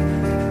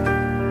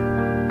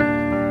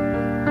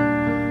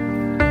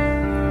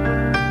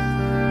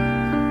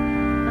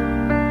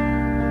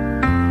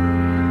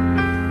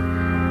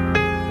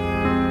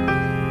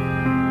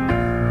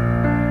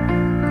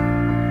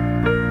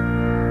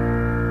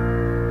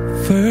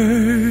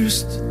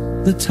 First,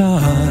 the tide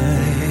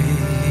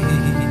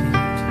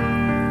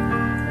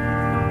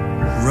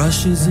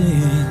rushes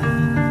in,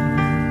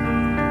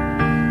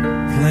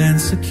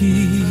 plants a kiss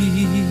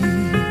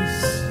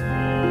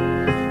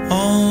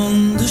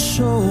on the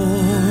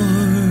shore,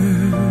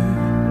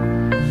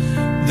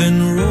 then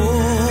roars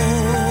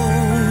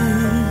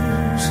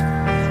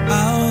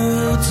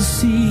out to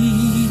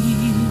sea,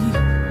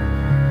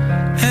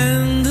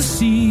 and the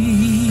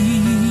sea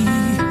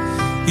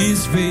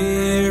is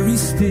very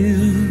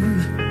still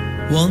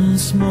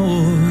once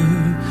more,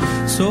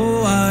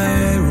 so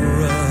I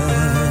rush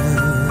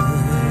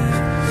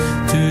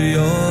to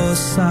your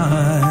side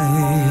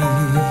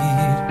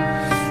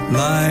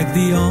like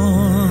the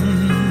oncoming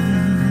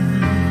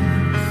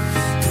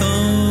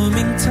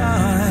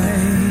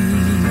tide,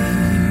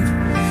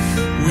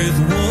 with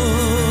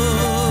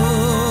one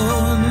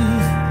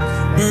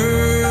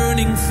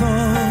burning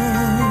thought.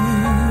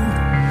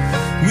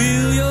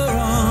 Will your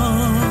arms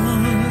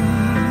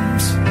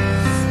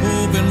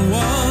open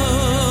wide?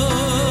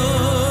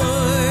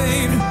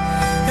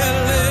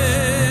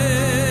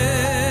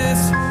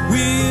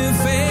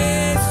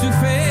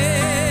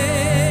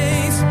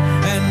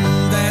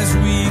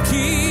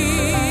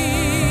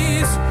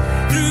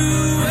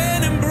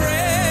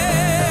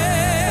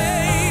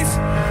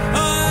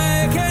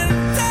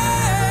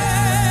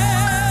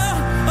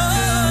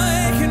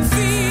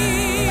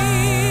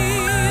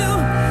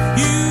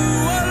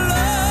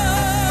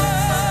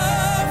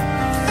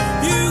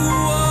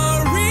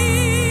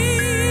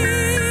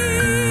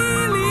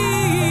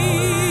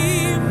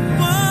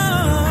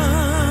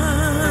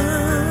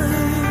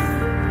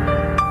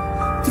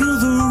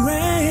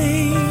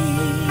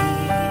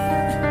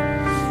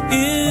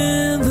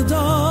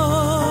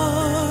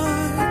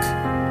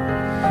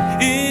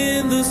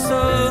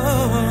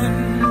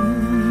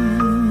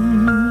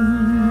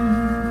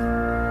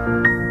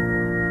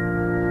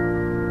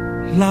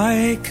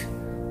 Like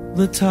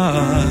the tide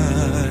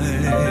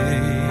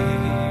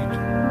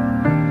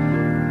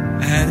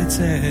at its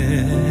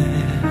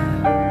end,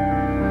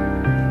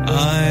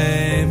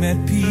 I'm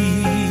at peace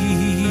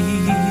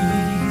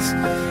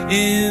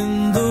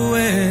in the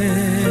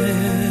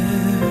web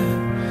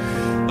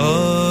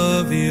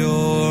of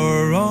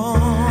your arms.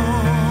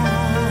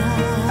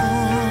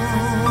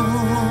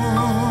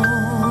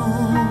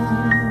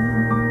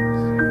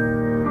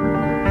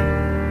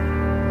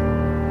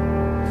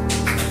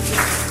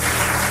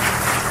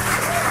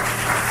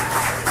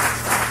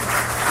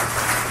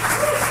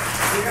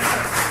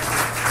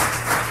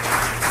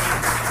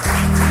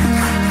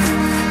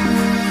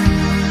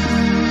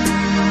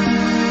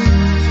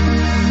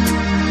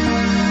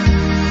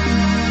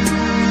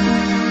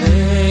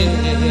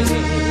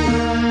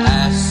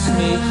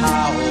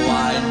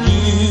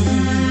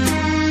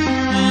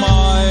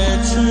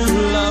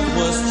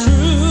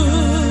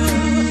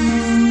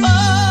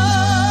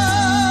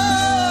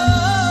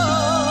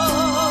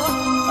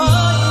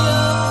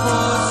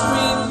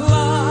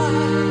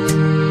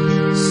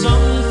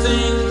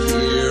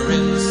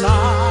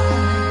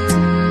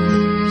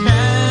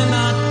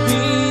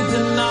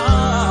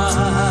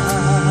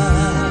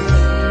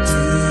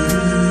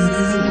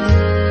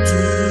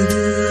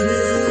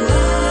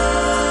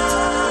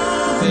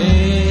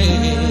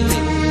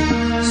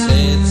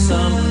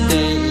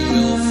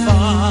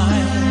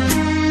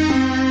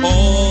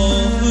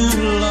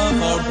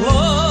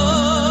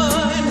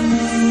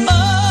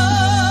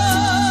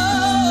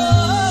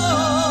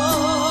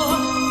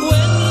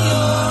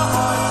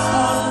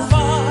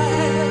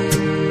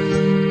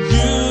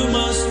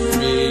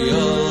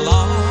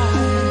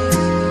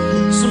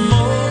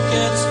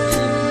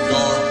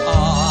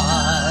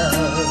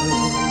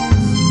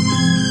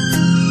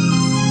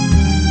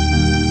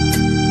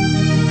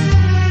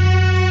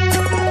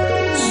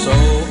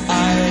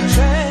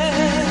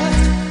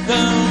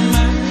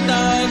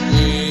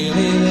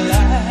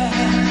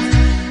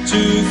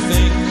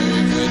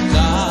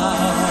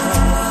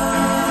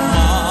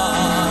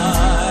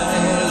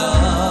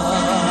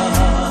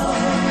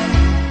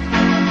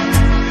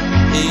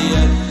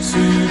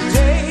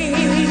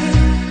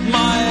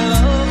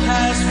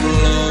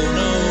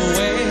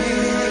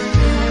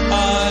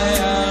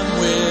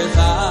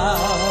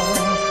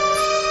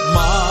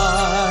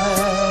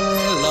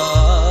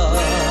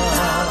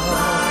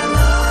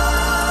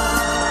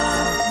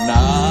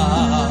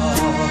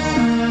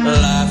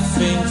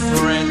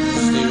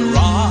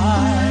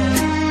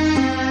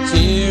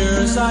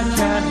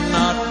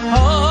 cannot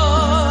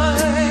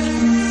hide.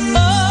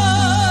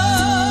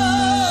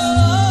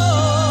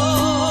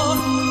 Oh,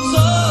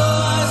 so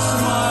I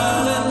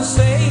smile and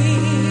say,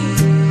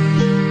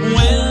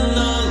 when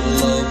the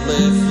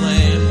lovely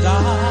flame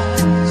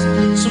dies,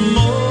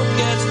 smoke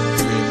gets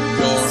in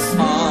your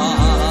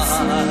eyes.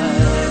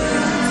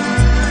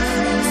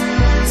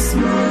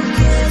 Smoke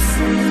gets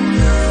in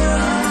your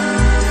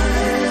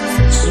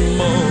eyes.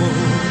 Smoke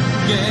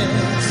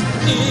gets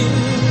in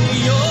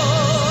your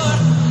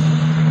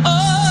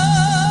eyes.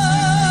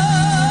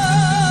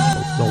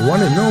 The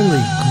one and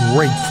only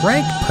great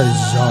Frank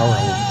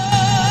Pizarro.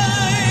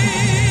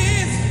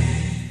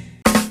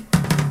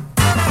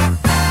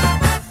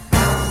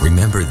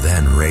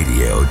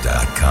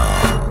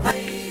 RememberThenRadio.com.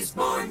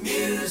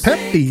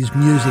 Pepe's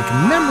Music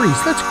Memories.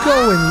 Let's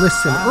go and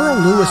listen. Earl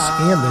Lewis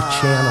and the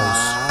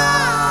Channels.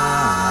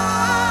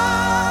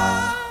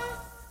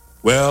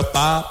 Well,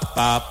 bye,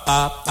 bye,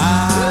 bye,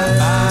 bye,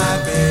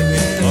 bye, baby.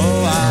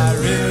 Oh, I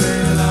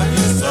really love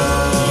you so.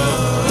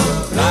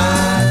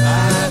 Bye,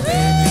 bye,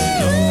 baby.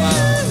 No,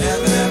 I'll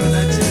never, never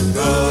let you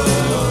go.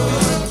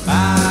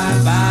 Bye,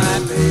 bye,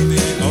 baby.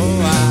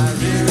 Oh, I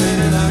really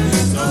love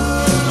you so.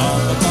 Oh,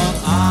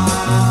 I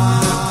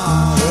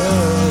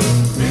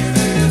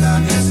really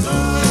love you so.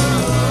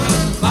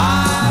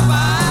 Bye,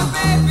 bye,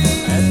 baby.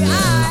 I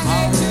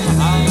hate to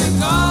see you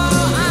go.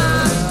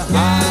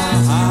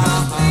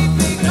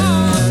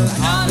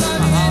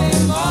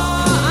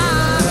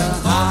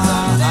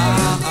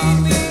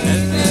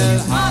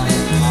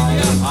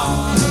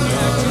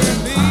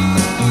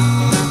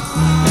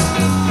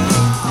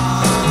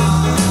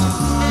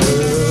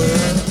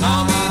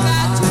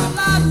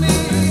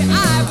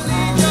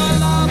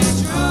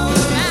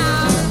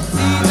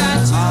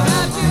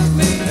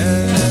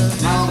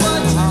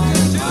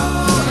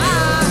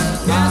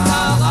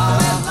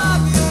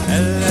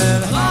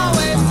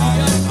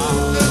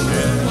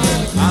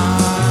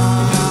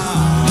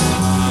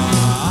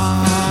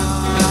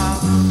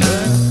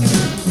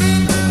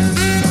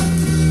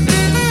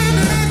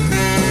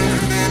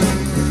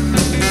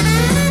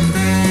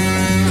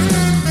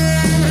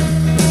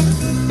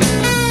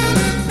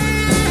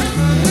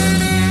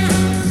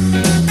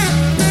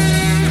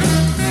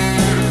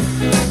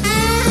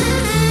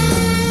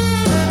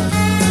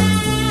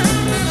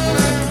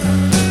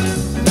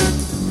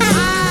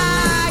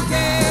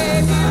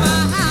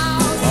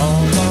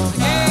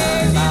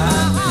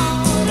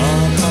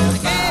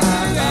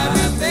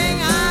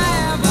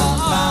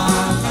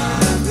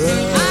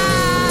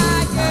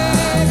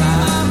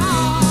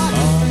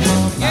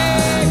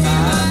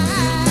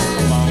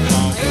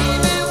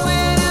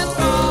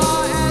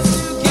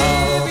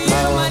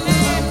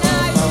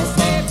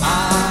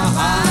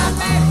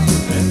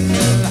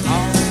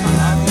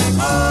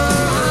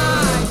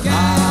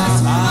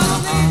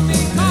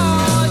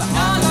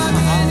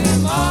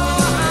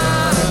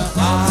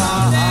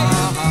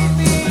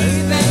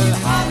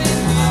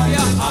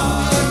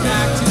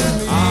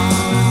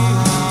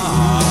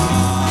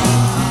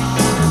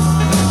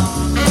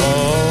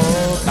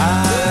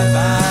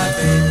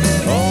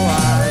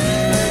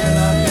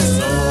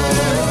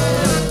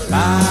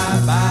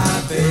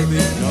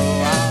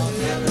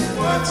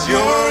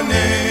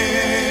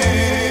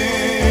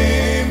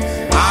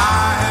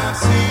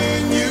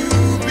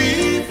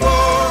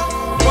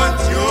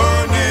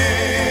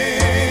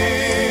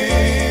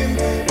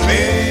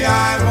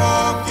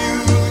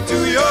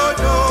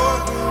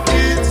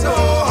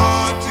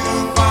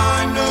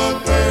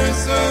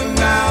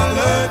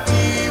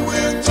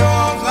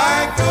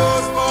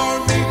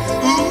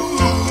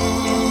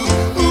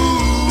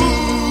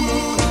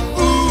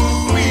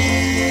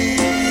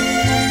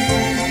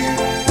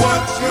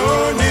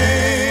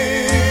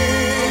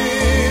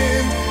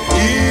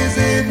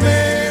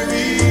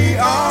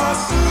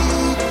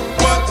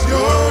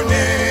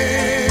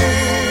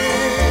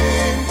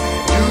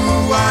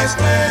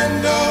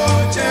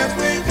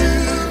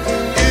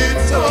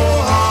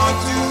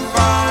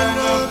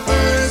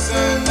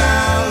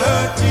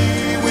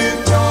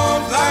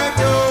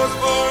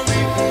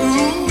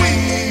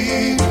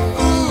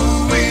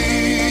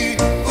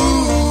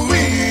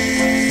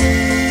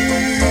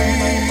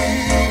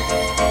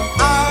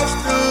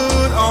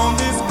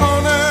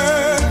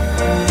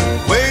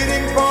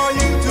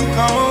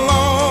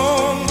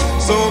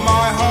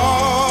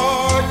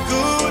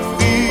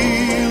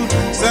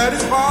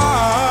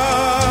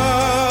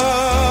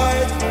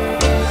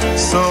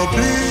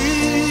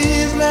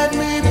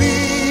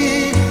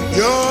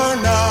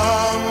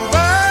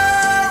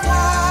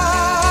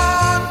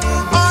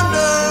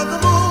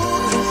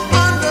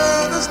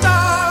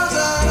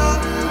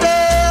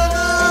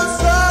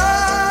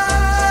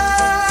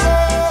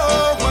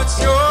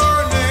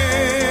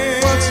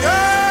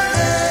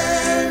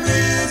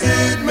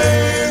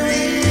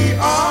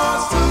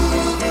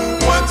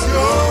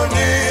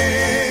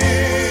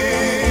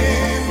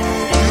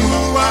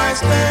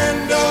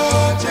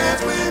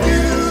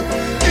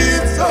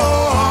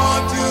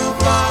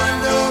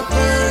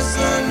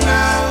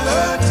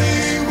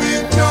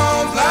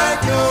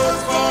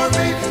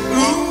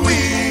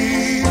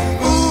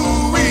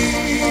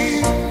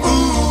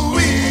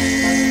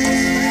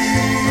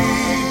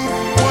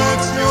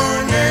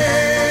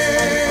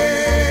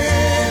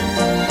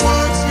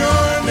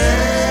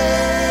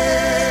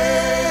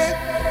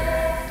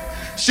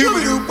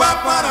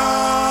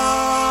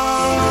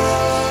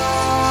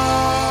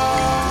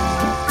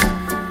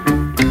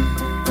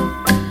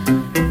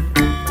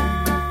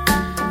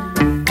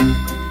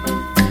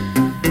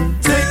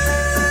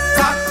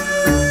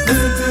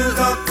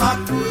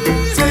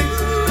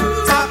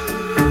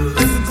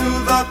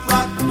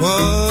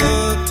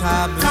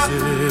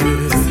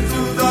 it?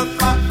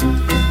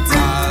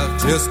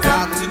 I've just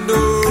got to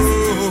know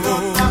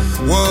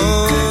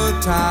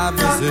what time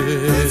is it?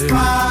 It's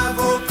 5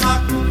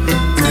 o'clock. 3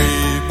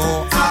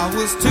 more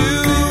hours to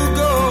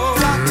go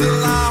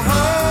till I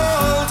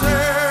hold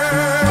her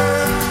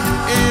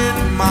in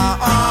my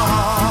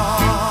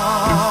arms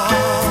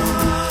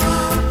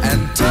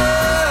and tell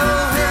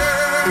her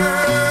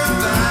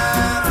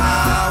that I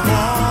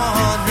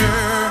want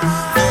her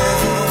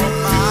for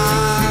my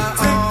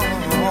own.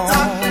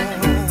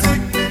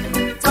 Tick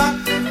tock,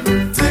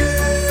 tick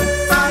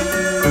tock,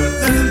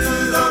 listen to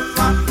the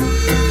clock.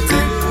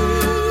 Tick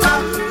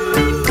tock,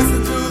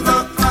 listen to the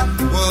clock.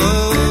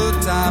 What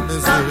time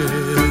is it?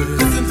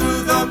 Listen to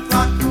the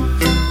clock.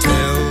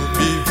 Tell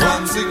me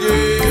once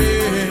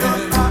again.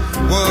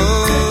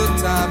 What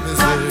time is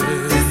it?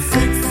 It's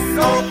 6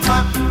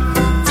 o'clock.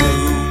 2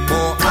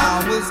 more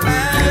hours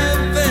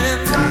and then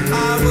I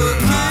will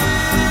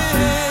kiss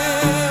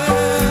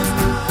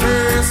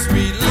her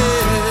sweet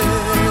lips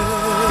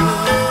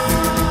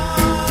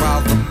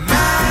while the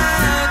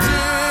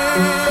magic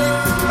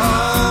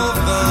of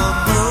the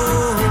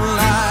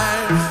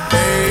moonlight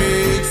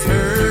makes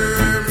her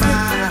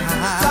mine.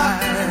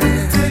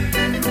 Tick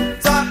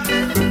tock,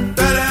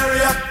 better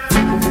hurry up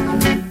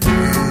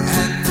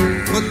and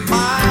put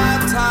my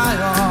tie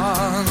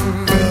on.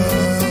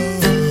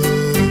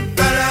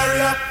 Better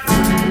hurry up,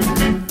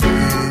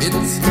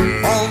 it's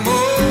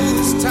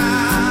almost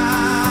time.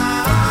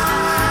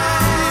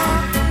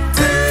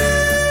 Tick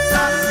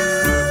tock, listen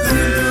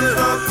to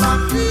the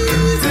clock.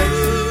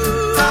 Tick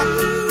tock,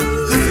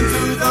 listen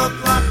to the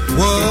clock.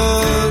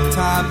 What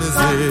time is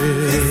it?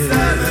 It's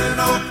 7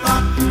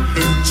 o'clock.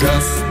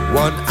 Just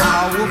 1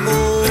 hour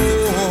more.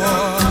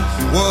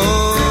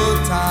 What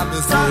time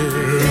is it?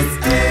 It's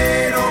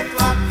 8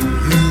 o'clock.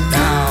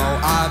 Now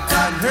I'm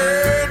at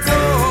her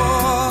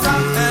door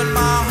and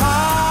my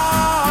heart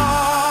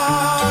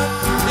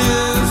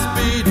is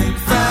beating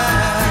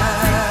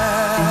fast.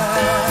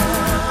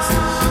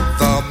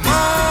 The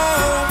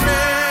moment's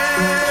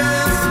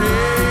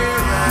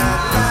here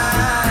at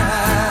last.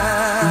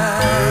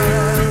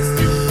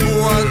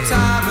 What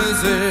time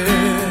is it?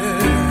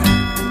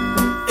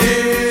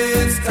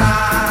 It's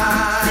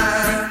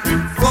time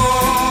for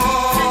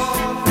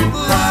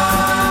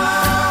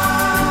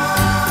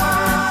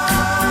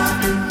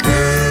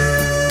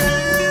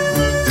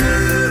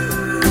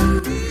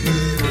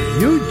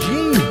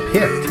Eugene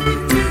Pitt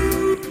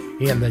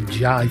and the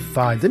Jive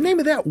 5. The name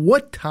of that,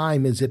 What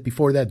Time Is It?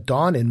 Before that,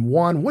 Dawn and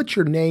Juan, What's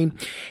Your Name?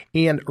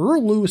 And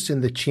Earl Lewis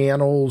and the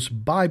Channels,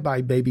 Bye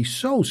Bye Baby.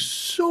 So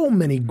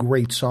many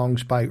great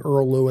songs by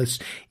Earl Lewis.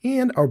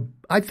 And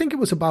I think it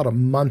was about a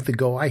month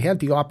ago, I had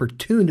the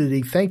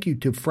opportunity, thank you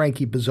to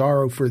Frankie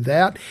Bizzaro for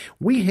that.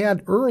 We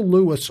had Earl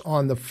Lewis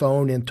on the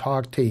phone and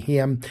talked to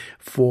him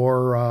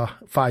for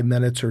 5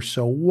 minutes or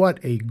so. What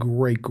a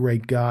great,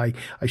 great guy.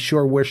 I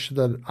sure wish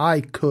that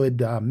I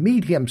could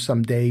meet him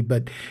someday,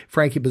 but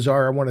Frankie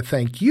Bizzaro, I want to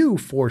thank you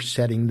for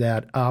setting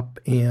that up,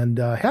 and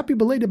happy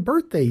belated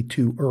birthday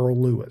to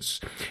Earl Lewis.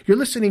 You're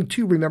listening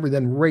to Remember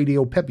Then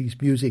Radio, Pepe's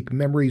Music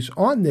Memories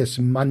on this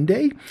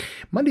Monday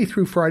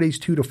through Fridays,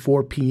 2 to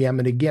 4 p.m.,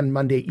 and again,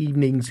 Monday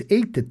evenings,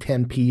 8 to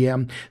 10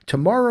 p.m.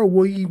 Tomorrow,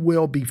 we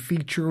will be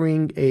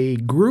featuring a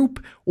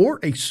group or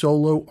a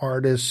solo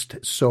artist,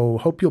 so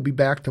hope you'll be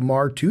back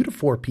tomorrow, 2 to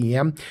 4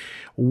 p.m.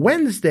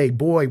 Wednesday,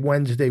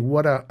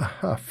 what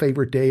a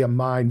favorite day of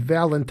mine,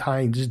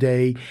 Valentine's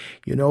Day.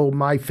 You know,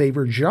 my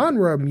favorite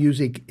genre of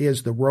music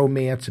is the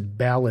romance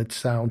ballad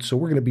sound, so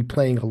we're going to be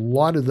playing a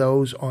lot of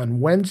those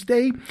on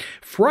Wednesday.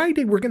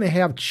 Friday, we're going to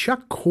have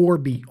Chuck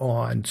Corby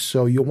on,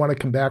 so you'll want to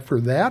come back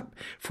for that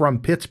from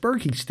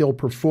Pittsburgh. He's still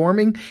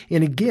performing.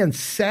 And again,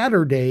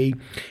 Saturday,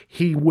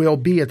 he will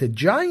be at the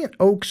Giant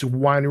Oaks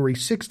Winery,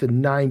 6 to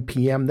 9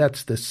 p.m.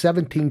 That's the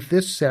 17th,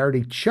 this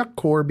Saturday. Chuck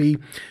Corby,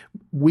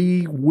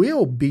 we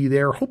will be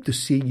there. Hope to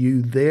see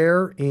you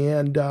there.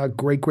 And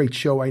great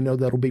show. I know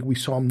that'll be. We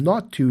saw him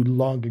not too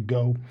long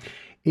ago.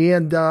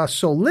 And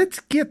so let's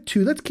keep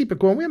it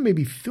going. We have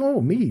maybe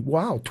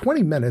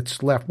 20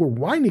 minutes left. We're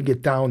winding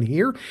it down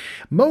here.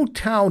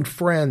 Motown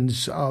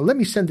friends, let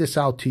me send this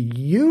out to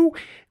you.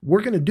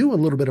 We're going to do a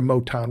little bit of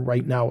Motown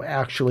right now,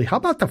 actually. How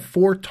about the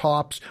Four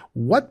Tops,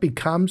 What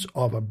Becomes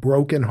of a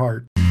Broken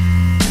Heart?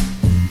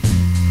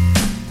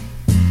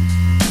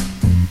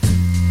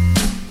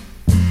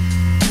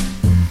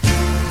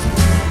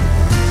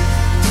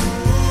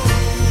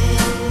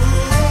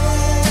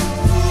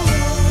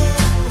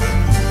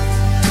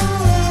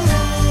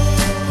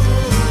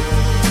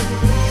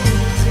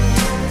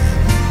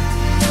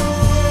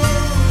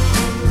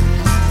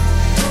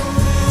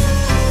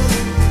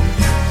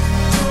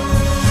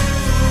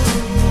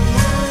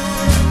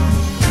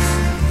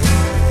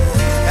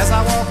 As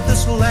I walk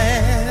this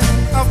land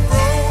of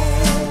broken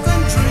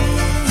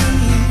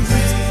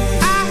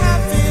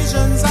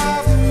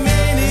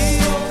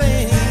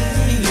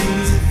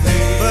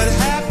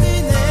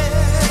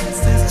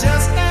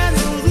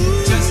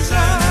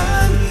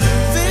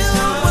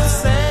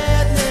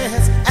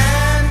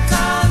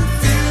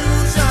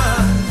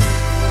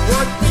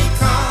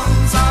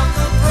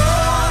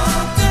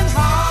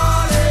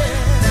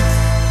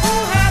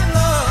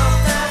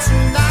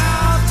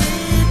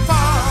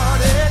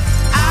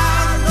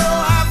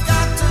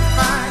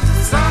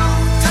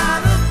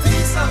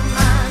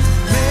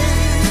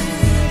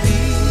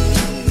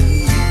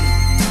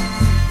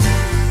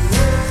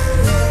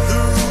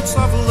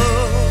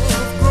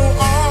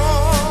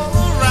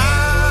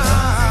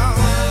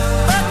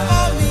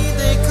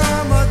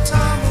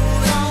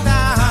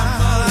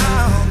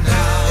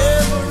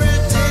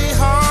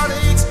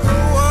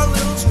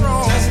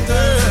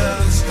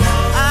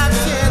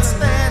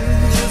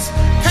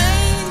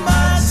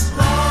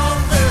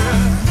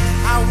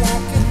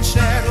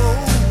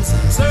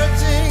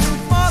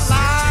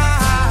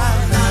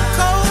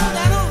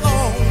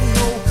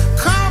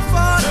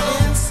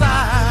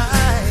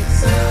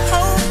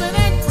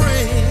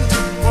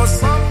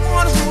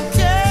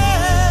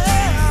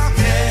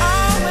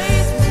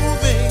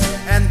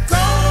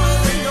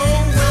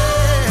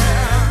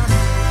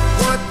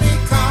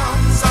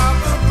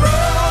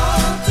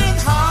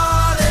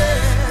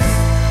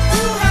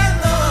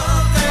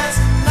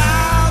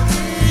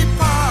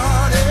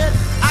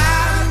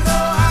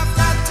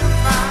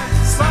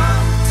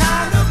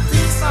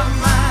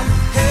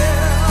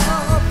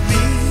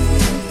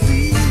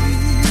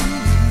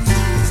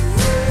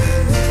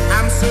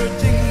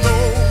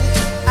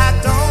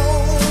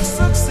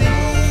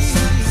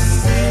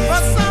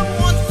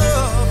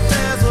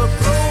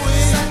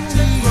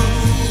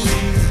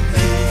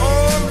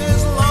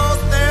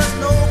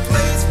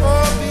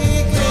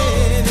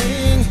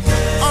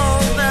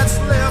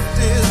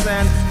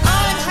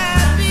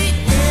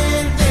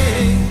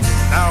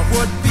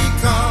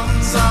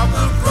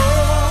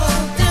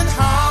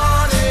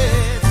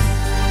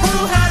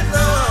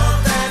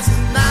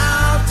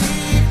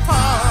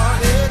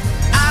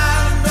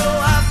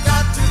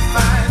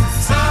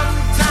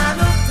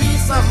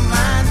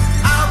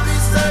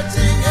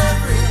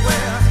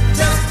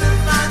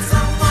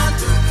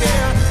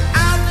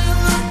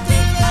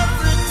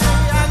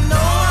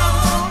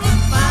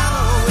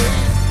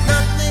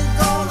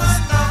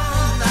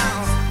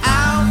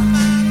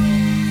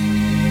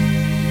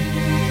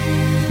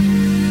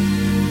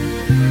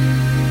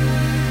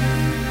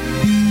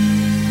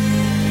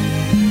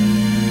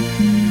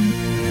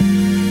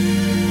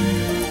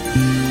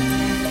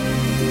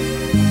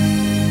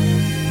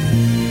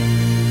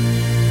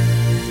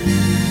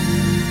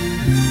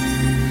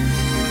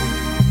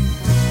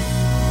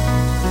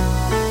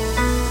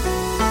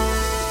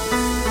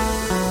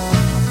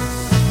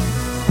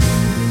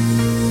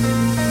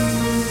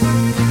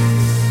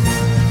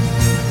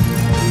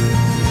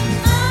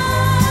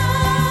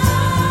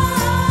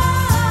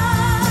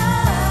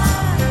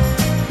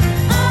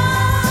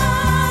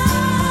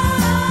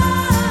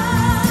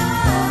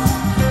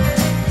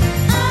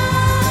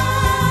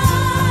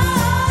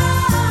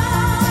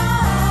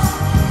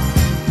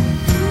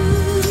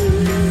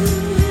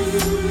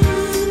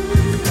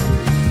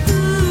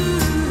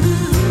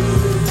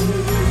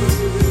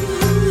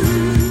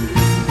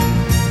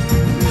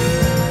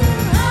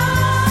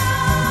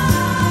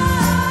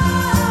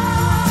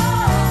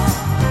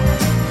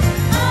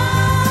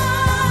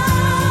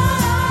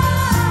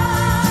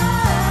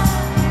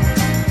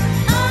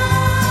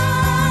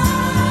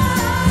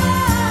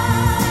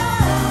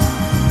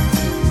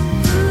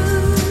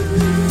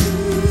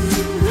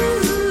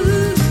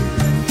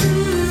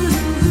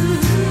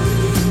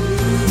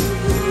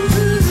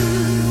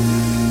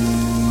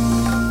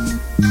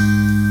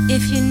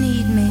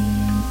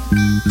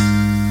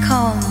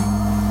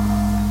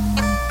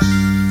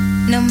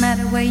No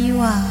matter where you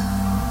are,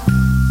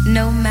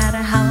 no matter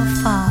how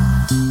far,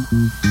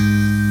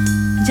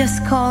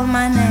 just call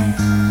my name.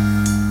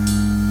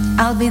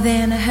 I'll be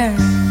there in a hurry.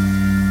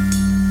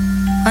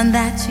 On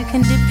that you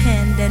can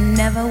depend and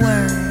never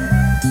worry.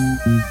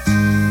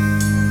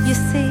 You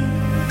see,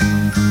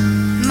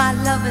 my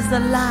love is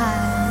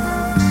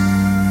alive.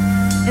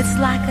 It's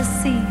like a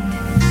seed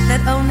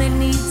that only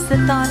needs the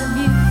thought of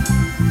you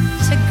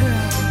to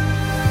grow.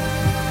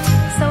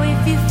 So if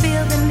you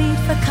feel the need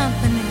for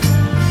company,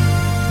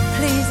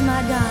 please,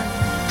 my darling,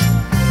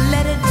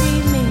 let it be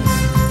me.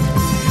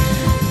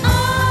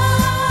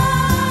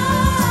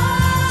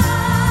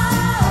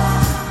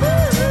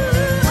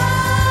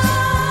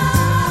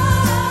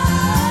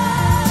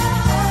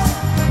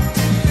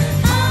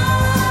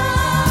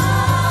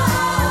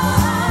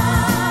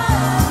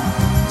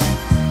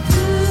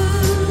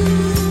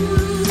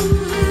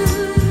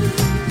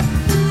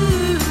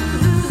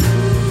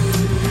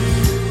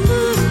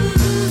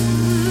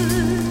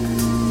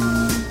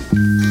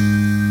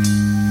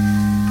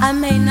 I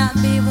may not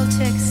be able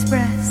to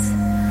express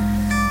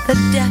the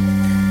depth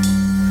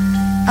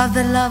of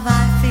the love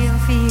I feel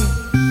for you,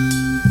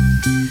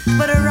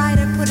 but a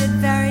writer put it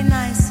very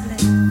nicely.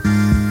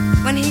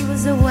 When he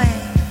was away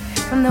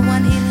from the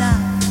one he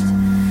loved,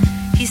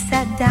 he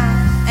sat down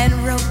and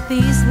wrote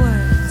these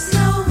words.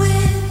 No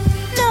wind,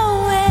 no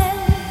wind,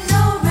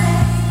 no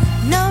rain,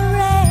 no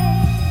rain.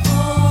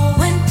 Oh,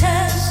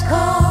 winter's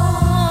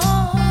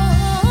cold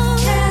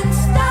can't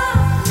stop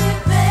me,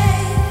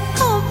 babe.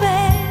 Oh,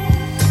 babe.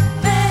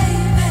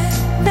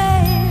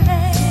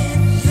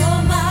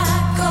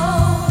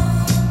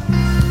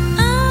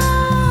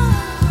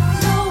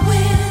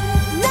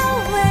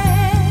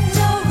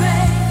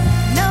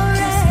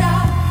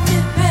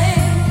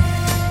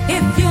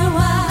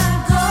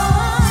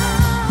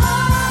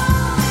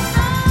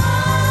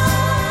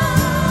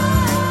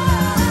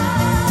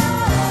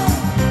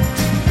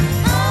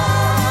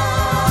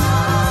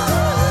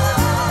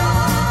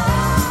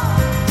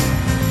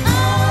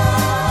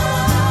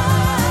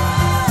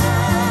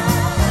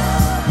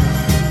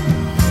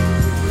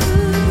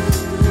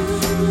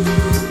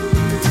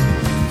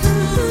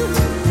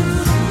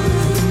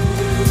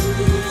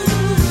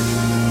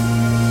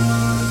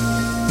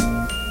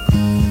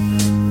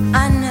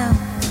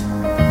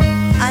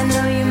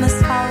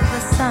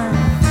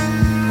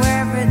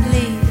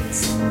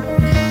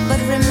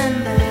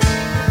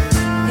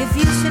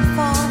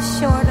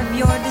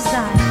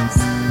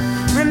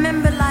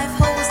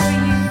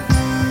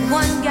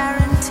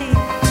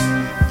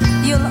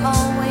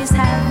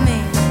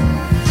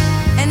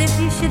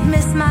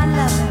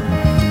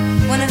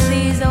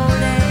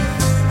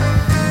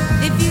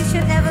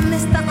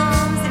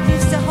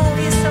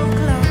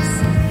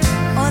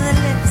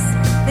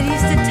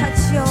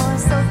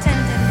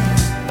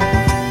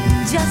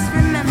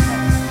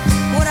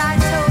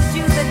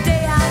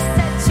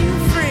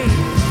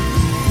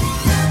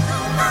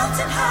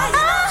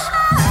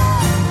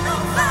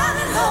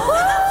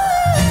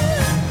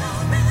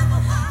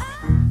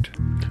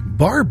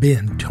 Barb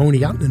and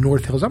Tony out in the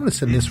North Hills. I'm going to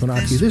send this one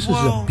out to you. This is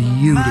a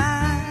beauty.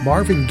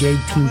 Marvin Gaye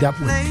teamed up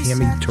with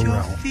Tammy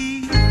Terrell.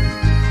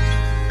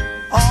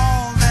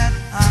 All that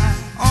I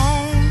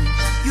own,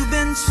 you've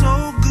been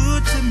so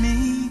good to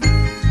me.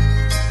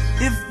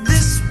 If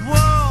this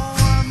world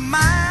were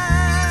mine,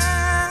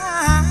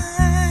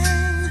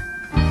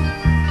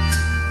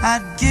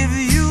 I'd give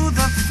you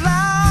the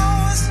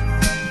flowers,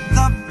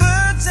 the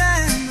birds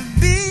and the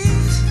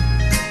bees.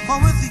 For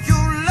with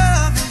your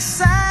love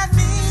inside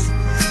me,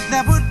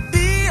 that would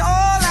be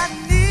all I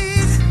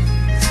need.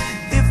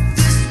 If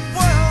this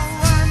world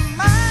were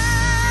mine,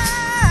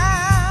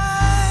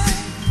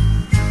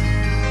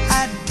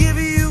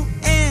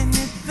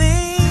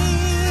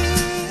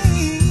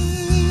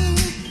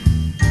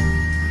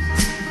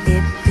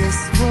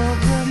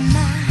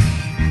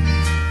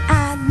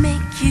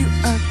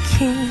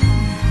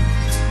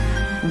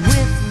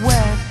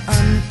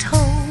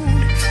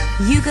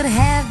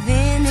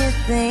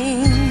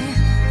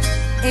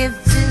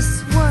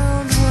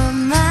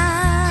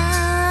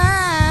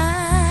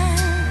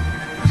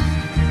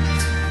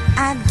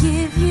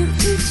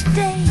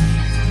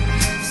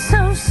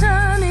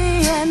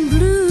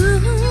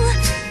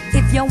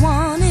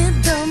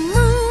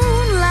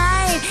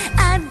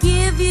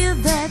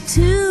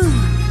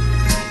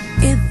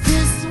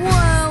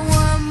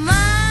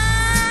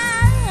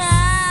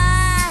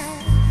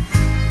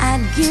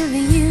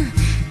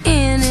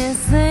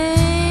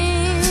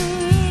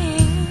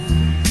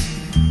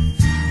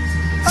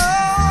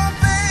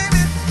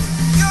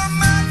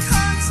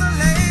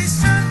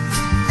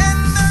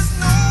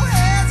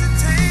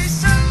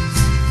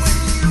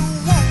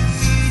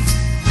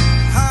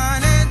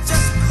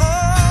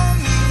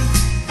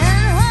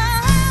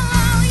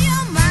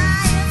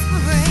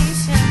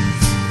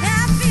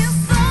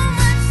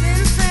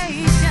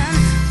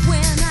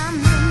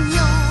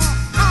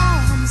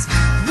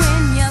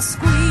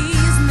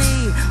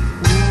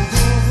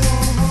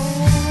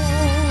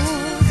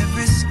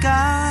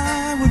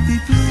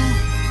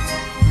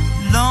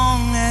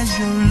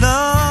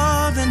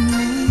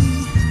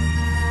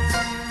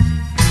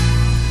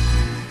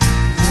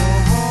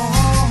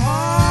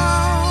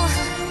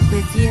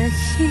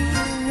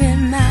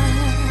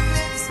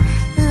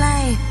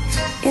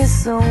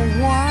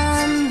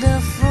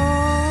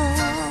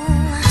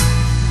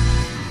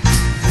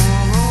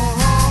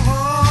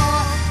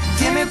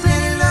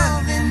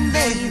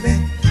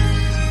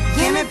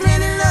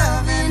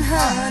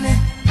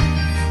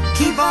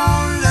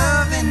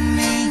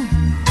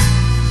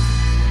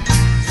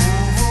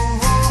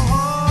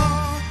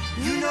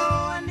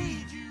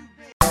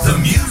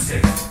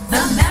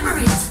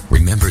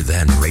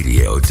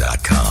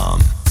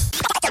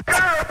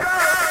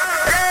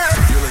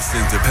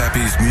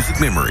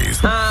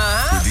 Memories with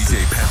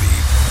DJ Peppy,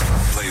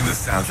 playing the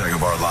soundtrack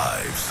of our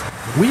lives.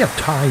 We have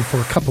time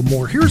for a couple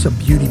more. Here's a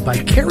beauty by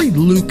Carrie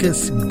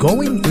Lucas,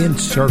 Going in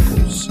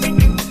Circles.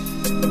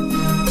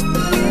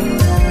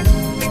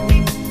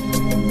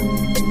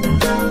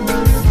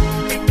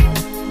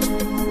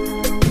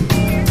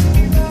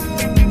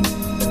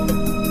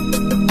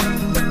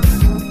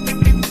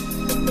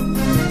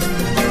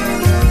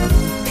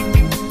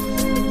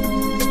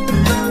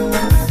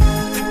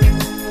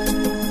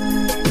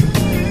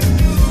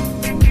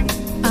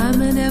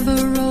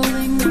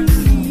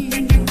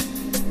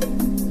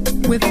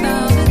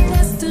 Without a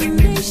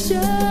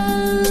destination,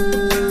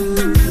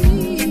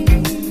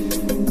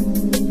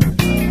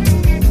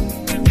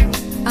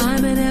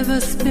 I'm an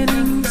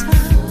ever-spinning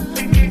top,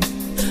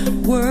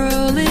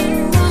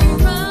 whirling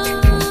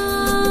around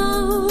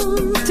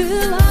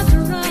till I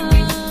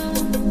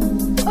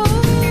drown.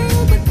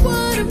 Oh, but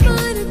what am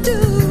I to do?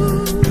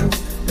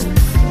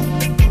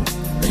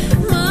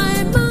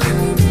 My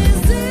mind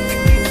is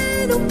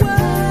in a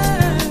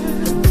whirl.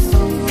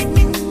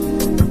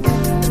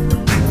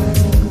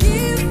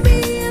 Give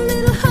me a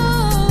little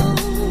hope,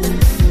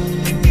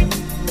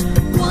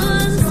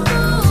 one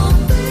small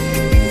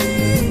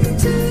thing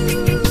to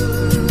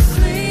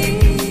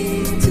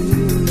cling to.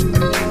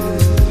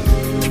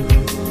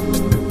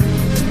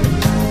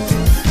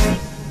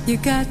 You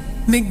got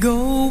me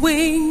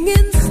going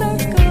in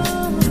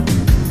circles.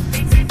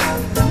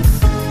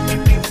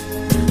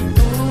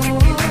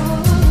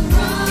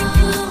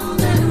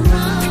 Round and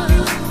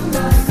round I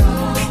go.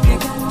 You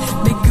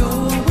got me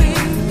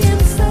going in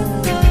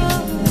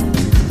circles.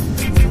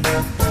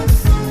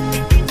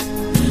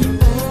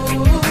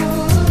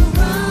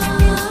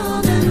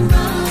 Round and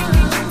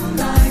round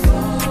I go.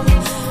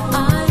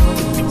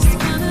 I'm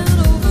spinning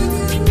over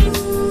you.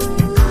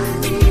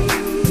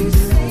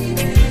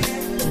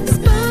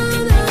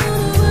 Spinning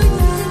over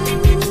you.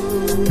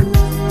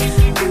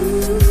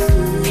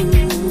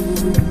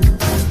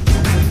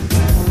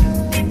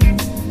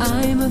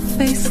 I'm a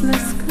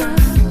faceless clock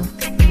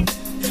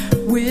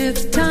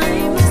with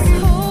timeless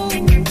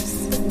hopes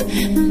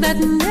that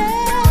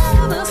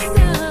never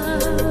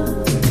stop.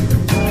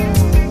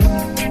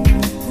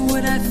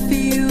 Would I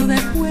feel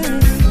that way?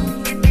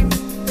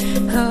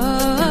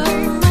 Oh,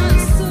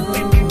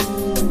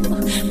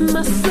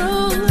 my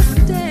soul will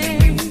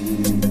stay.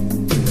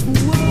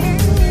 Whoa,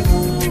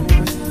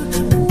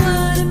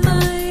 what am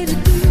I to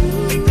do?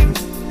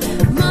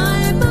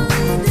 My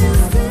mind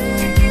is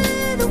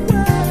in a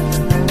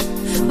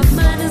whirl. My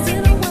mind is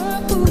in a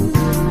whirlpool.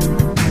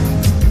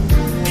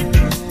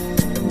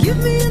 Give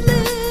me a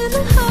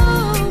little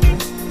hope,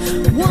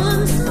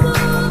 one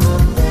small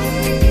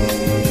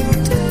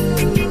thing to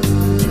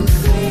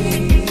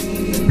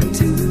cling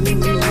to.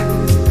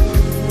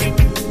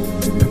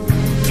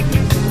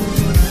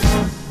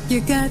 You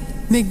got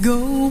me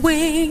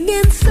going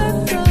in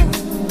circles.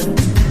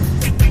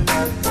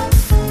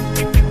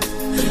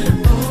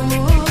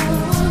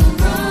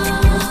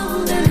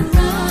 Round and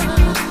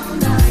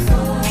round I go.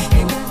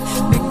 You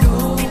got me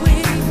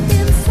going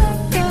in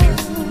circles.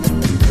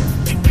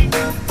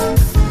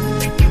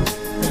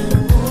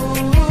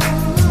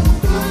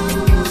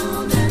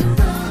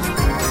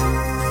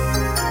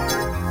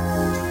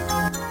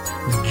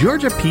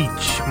 Georgia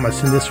Peach, I'm going to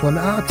send this one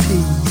out to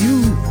you,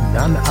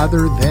 none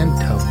other than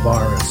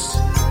Tavares.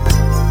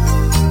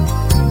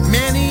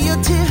 Many a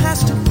tear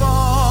has to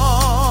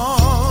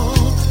fall,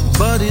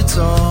 but it's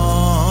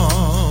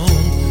all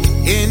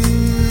in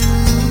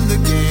the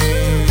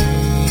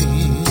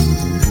game.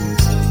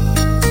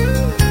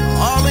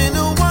 All in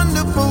a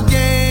wonderful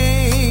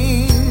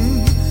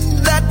game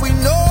that we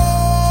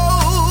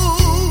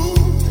know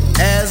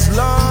as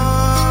love.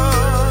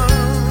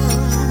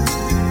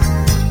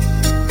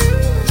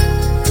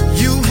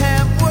 You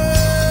have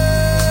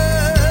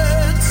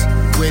words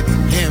with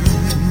him,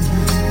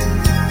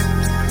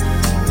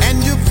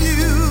 and your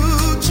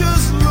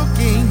future's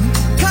looking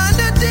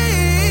kinda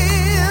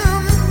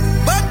dim.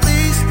 But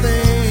these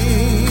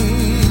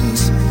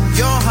things,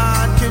 your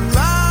heart can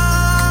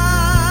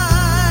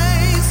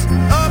rise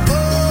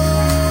above.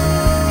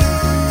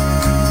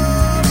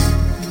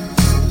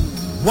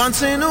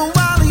 Once in a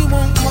while he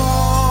won't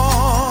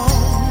call,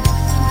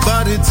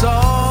 but it's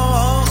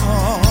all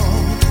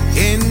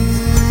in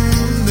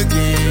the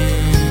game.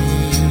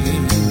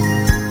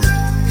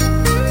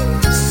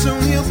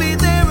 Soon he'll be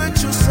there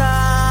at your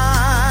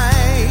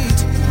side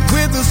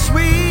with a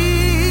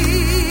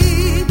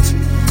sweet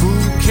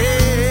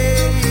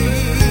bouquet,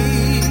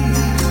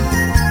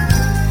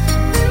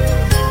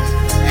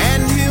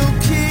 and he'll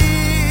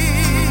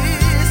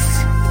kiss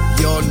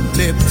your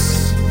lips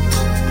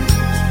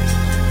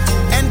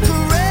and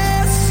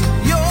caress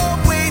your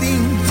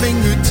waiting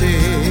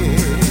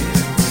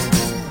fingertips.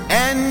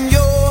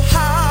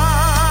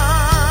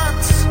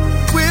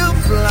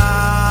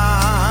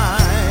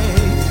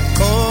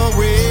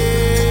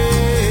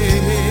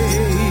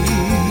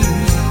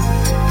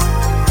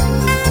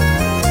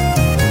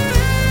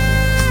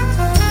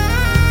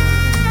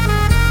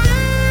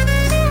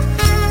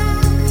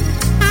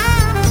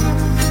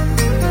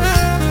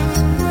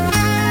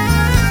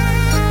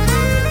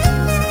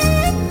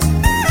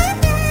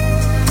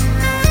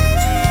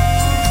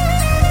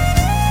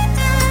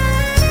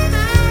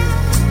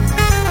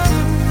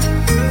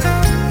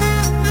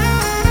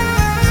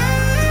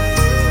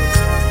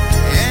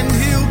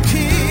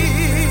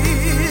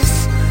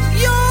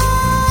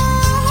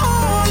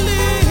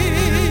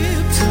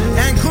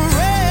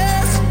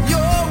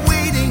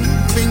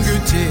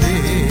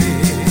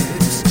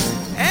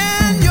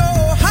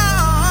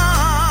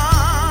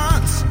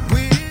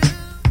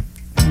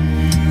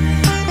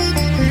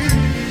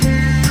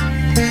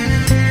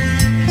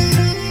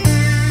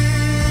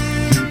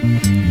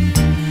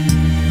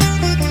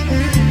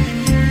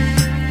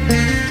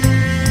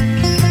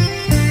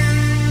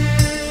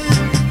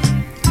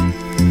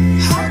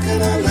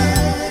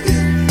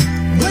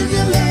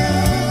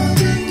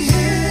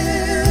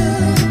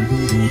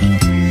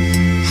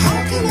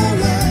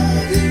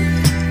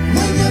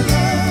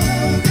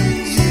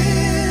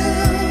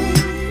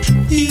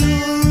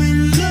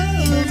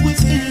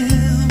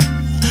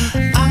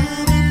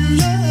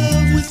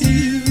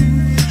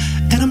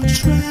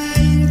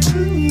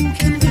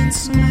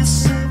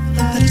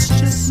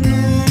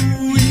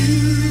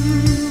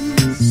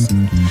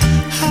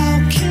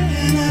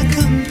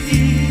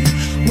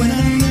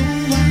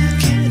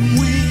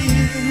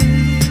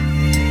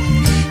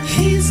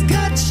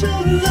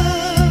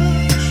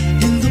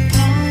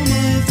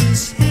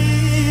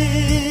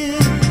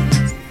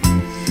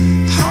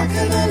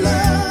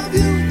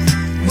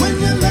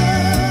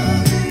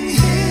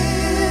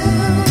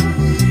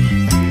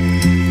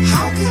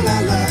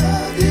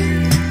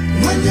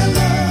 you're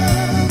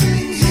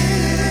loving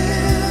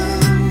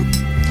him.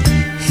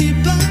 He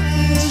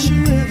buys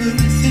you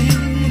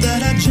everything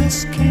that I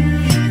just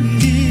can't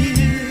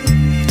give.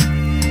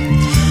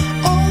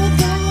 All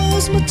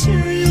those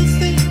material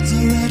things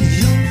are at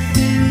your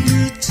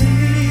fingertips.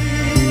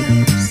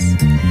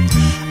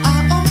 I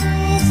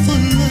offer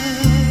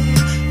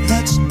love,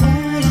 that's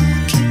all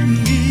I can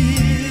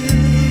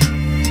give.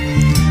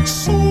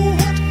 So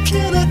what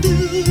can I do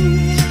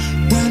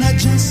when I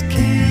just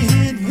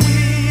can't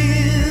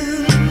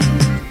win?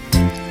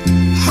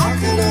 How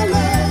can I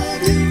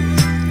love you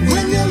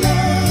when you're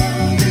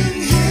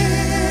loving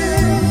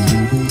him?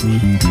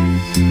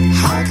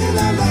 How can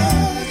I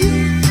love you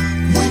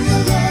when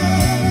you're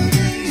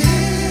loving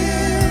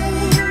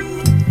him?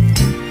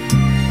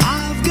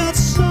 I've got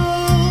so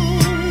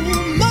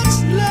much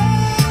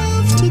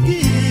love to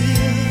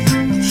give,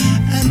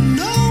 and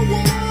no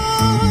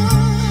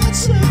one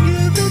to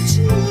give it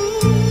to.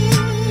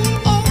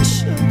 Oh,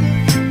 sugar.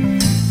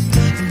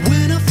 And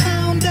when I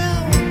found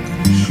out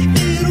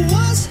it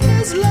was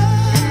his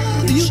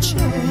love you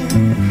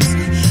chose,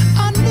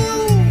 I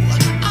knew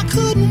I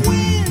couldn't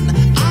win,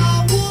 I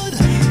would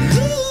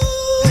lose.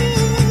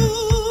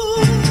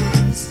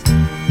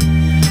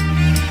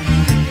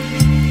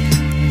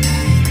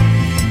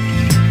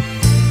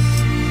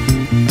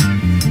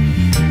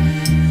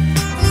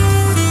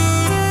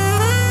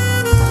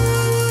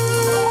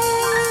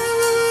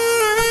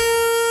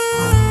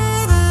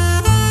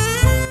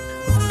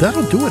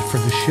 That'll do it for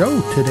the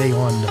show today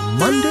on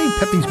Monday.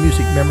 Pepe's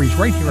Music Memories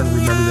right here on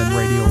Remember Then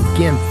Radio.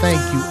 Again, thank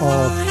you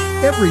all,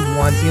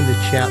 everyone in the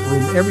chat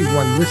room,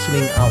 everyone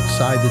listening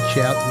outside the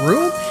chat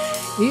room.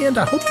 And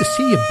I hope to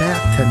see you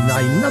back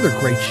tonight. Another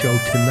great show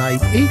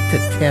tonight, 8 to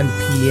 10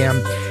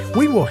 p.m.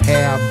 We will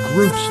have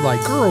groups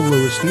like Earl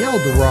Lewis, the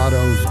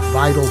Eldorados,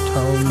 Vital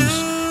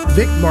Tones,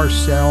 Vic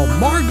Marcel,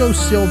 Margot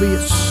Sylvia,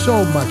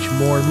 so much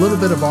more. A little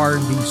bit of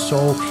R&B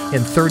soul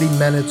and 30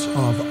 minutes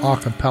of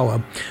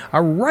acapella.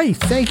 All right,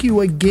 thank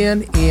you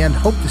again, and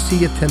hope to see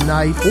you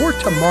tonight or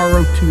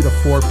tomorrow 2 to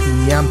 4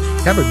 p.m.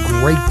 Have a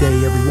great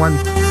day, everyone.